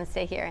piece is going to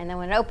stay here. And then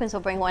when it opens,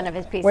 we'll bring one of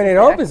his pieces. When it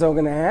there. opens, I'm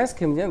going to ask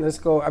him, yeah, let's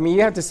go. I mean,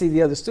 you have to see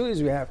the other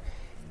studios we have.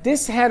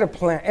 This had a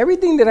plan.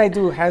 Everything that I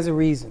do has a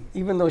reason,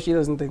 even though she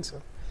doesn't think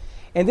so.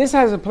 And this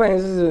has a plan.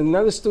 This is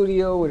another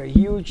studio with a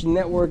huge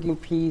networking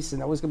piece,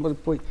 and I was going to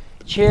put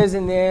chairs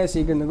in there so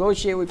you can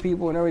negotiate with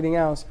people and everything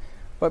else.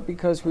 But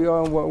because we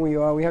are what we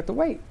are, we have to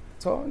wait.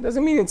 So it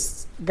doesn't mean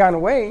it's gone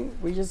away.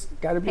 We just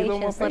got to be a little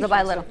more patient. Little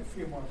by little. A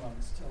few more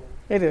months till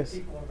it is.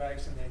 People are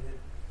vaccinated.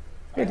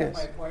 It I have is.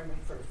 my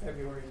appointment for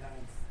February 9th.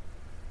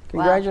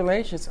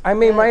 Congratulations. Wow. I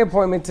made my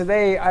appointment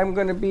today. I'm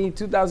going to be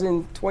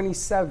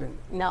 2027.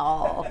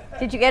 No.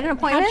 Did you get an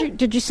appointment?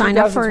 Did you sign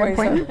up for an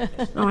appointment?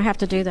 Oh, I have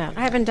to do that.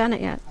 I haven't done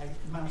it yet.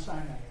 Mount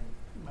Sinai.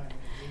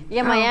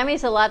 Yeah,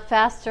 Miami's a lot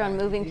faster on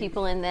moving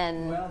people in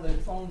than... Well, the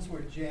phones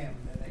were jammed.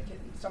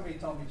 Somebody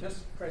told me, just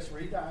press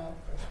redial,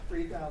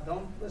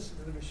 don't listen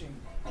to the machine.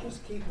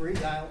 Just keep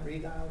redial.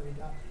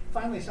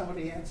 Finally,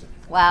 somebody answered.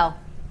 Wow.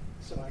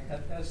 So I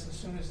got that's the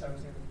soonest I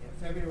was able to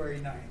get, February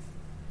 9th.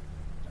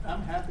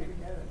 I'm happy to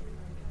get it.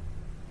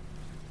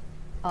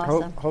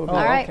 Awesome. Hold All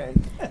on. right. Okay.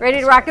 Ready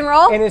to rock and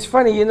roll? And it's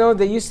funny, you know,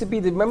 there used to be,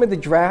 remember the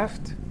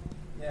draft?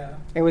 Yeah.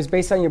 It was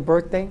based on your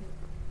birthday.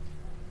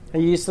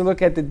 And you used to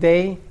look at the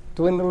day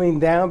dwindling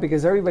down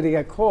because everybody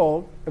got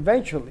called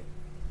eventually,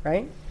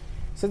 right?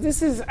 So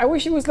this is, I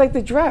wish it was like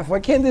the draft. Why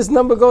can't this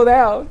number go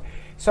down?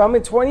 So I'm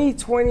in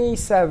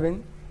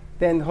 2027,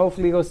 then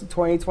hopefully it goes to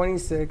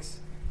 2026,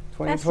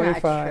 2025.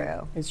 That's not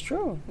true. It's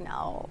true.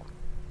 No.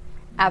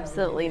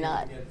 Absolutely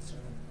not.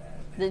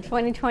 The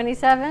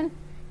 2027?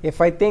 If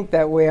I think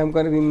that way, I'm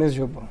going to be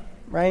miserable,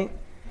 right?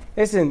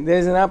 Listen,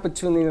 there's an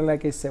opportunity,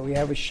 like I said, we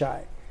have a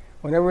shot.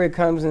 Whenever it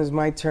comes and it's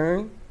my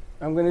turn,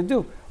 I'm going to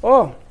do.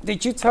 Oh,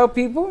 did you tell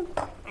people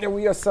that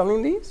we are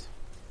selling these?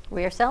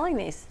 We are selling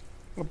these.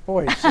 Oh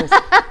boy,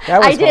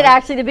 I did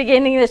actually the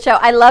beginning of the show.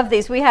 I love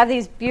these. We have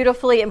these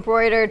beautifully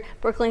embroidered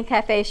Brooklyn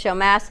Cafe show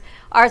masks.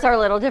 Ours are a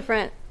little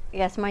different.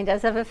 Yes, mine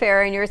does have a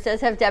fair and yours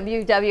does have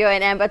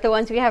WWNM, but the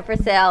ones we have for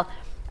sale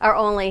are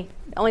only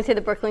say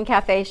the Brooklyn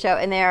Cafe show,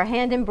 and they are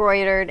hand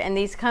embroidered, and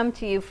these come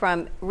to you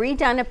from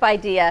Redone It by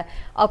Dia.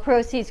 All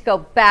proceeds go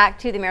back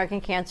to the American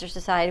Cancer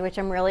Society, which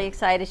I'm really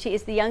excited. She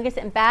is the youngest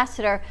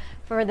ambassador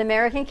for the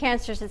American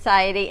Cancer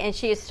Society, and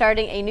she is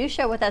starting a new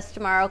show with us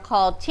tomorrow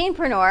called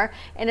Teenpreneur,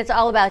 and it's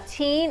all about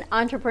teen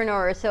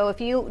entrepreneurs. So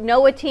if you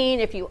know a teen,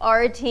 if you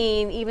are a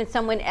teen, even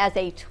someone as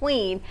a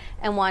tween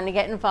and want to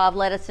get involved,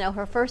 let us know.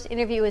 Her first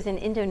interview is in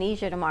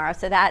Indonesia tomorrow,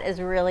 so that is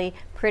really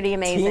pretty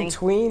amazing. Teen,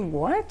 tween,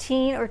 what?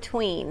 Teen or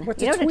tween.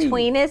 What's you know a tween? What a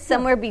tween is?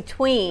 Somewhere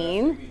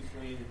between.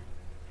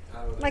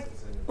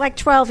 Like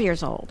 12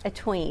 years old. A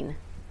tween.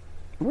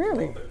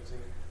 Really?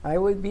 I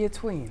would be a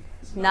tween.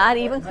 Not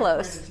even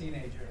close.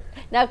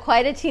 Not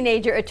quite a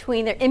teenager, a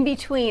tween. They're in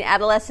between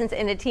adolescence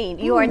and a teen.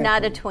 You are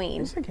not a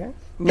tween. It's okay.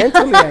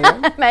 Mentally, I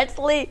am.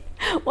 Mentally,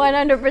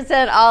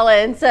 100% all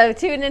in. So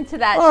tune into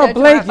that show. Oh,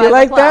 Blake, tomorrow you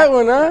like at 5 that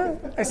o'clock. one,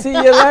 huh? I see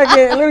you like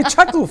it. A little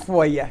chuckle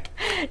for you.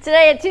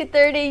 Today at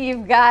 2:30,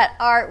 you've got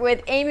art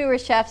with Amy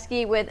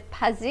Reshevsky with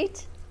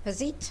Pazit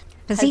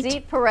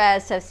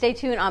Perez. So stay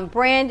tuned on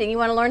brand, and you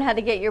want to learn how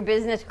to get your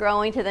business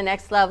growing to the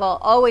next level.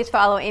 Always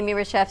follow Amy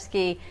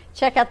Reshevsky.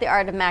 Check out The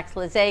Art of Max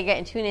Lazega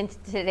and tune into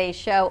today's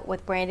show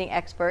with branding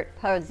expert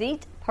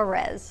Pazit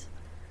Perez.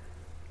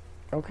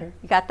 Okay.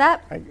 You got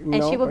that? No,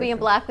 and she will be in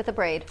black with a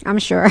braid. I'm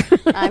sure.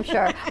 I'm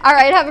sure. All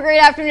right. Have a great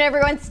afternoon,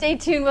 everyone. Stay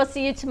tuned. We'll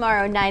see you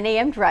tomorrow, 9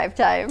 a.m. drive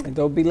time. And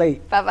don't be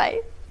late.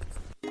 Bye-bye.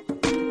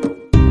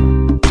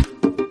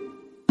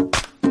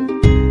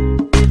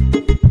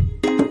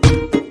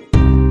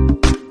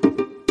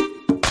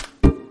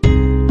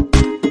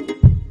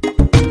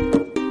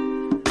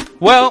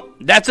 Well,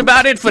 that's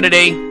about it for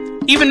today.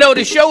 Even though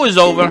the show is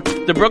over,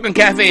 the Brooklyn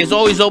Cafe is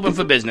always open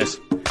for business.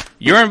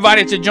 You're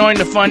invited to join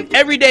the fun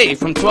every day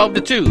from 12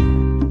 to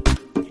 2.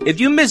 If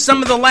you missed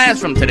some of the laughs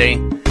from today,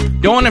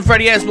 Dawn and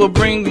Freddie S. will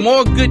bring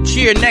more good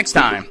cheer next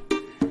time.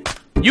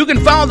 You can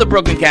follow the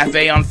Brooklyn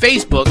Cafe on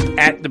Facebook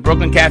at the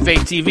Brooklyn Cafe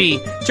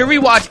TV to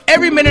rewatch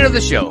every minute of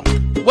the show.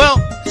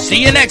 Well,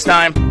 see you next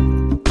time.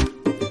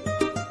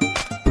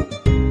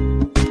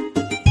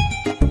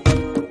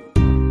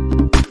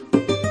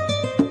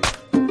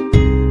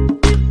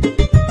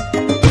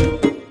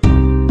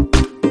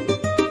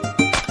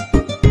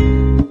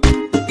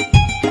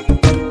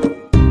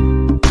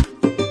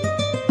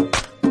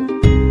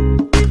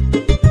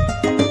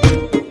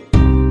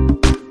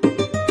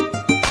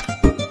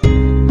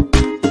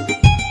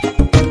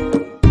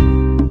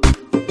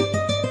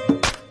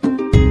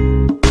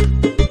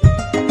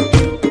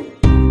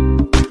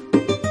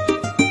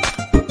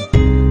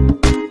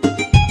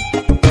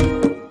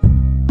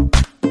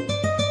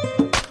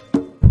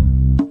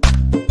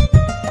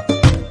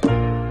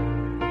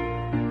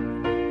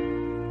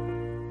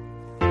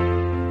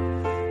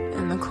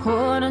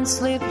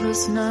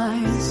 Sleepless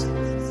nights,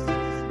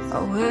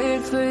 I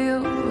wait for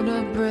you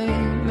to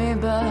bring me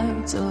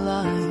back to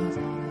life.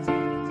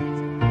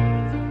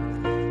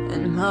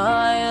 In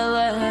my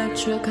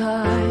electric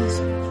eyes,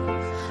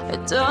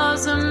 it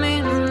doesn't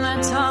mean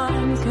that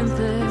time can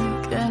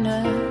pick in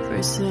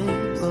every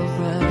single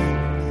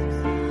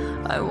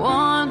breath. I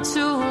want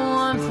to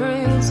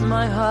unfreeze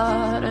my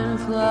heart and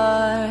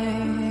fly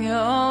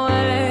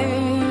away.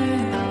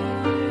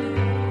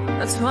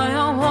 That's why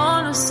I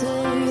wanna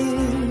stay.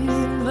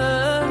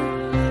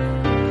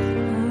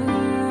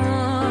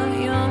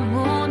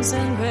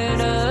 And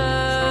craters,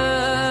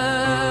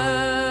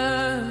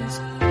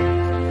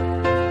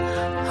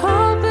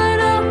 open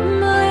up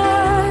my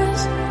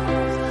eyes,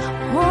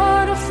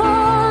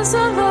 waterfalls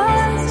of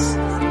ice,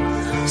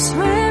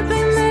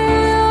 sweeping me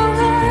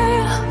away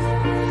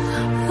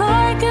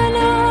like an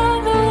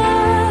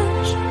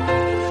avalanche,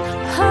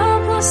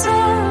 helpless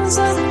as I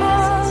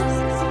fall,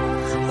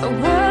 the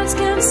words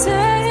can't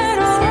say it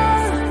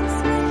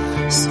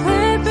all,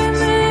 sweeping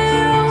me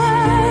away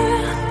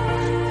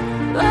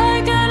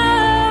like an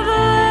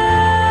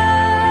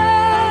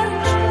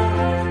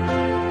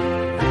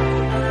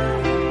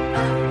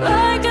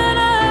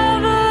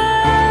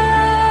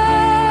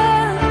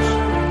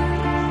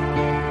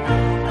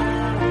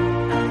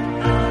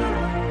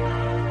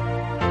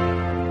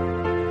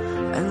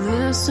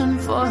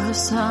for a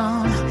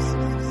sound,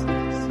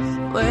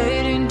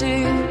 waiting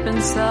deep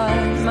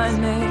inside my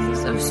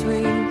maze of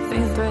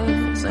sweeping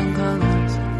thrills and colors.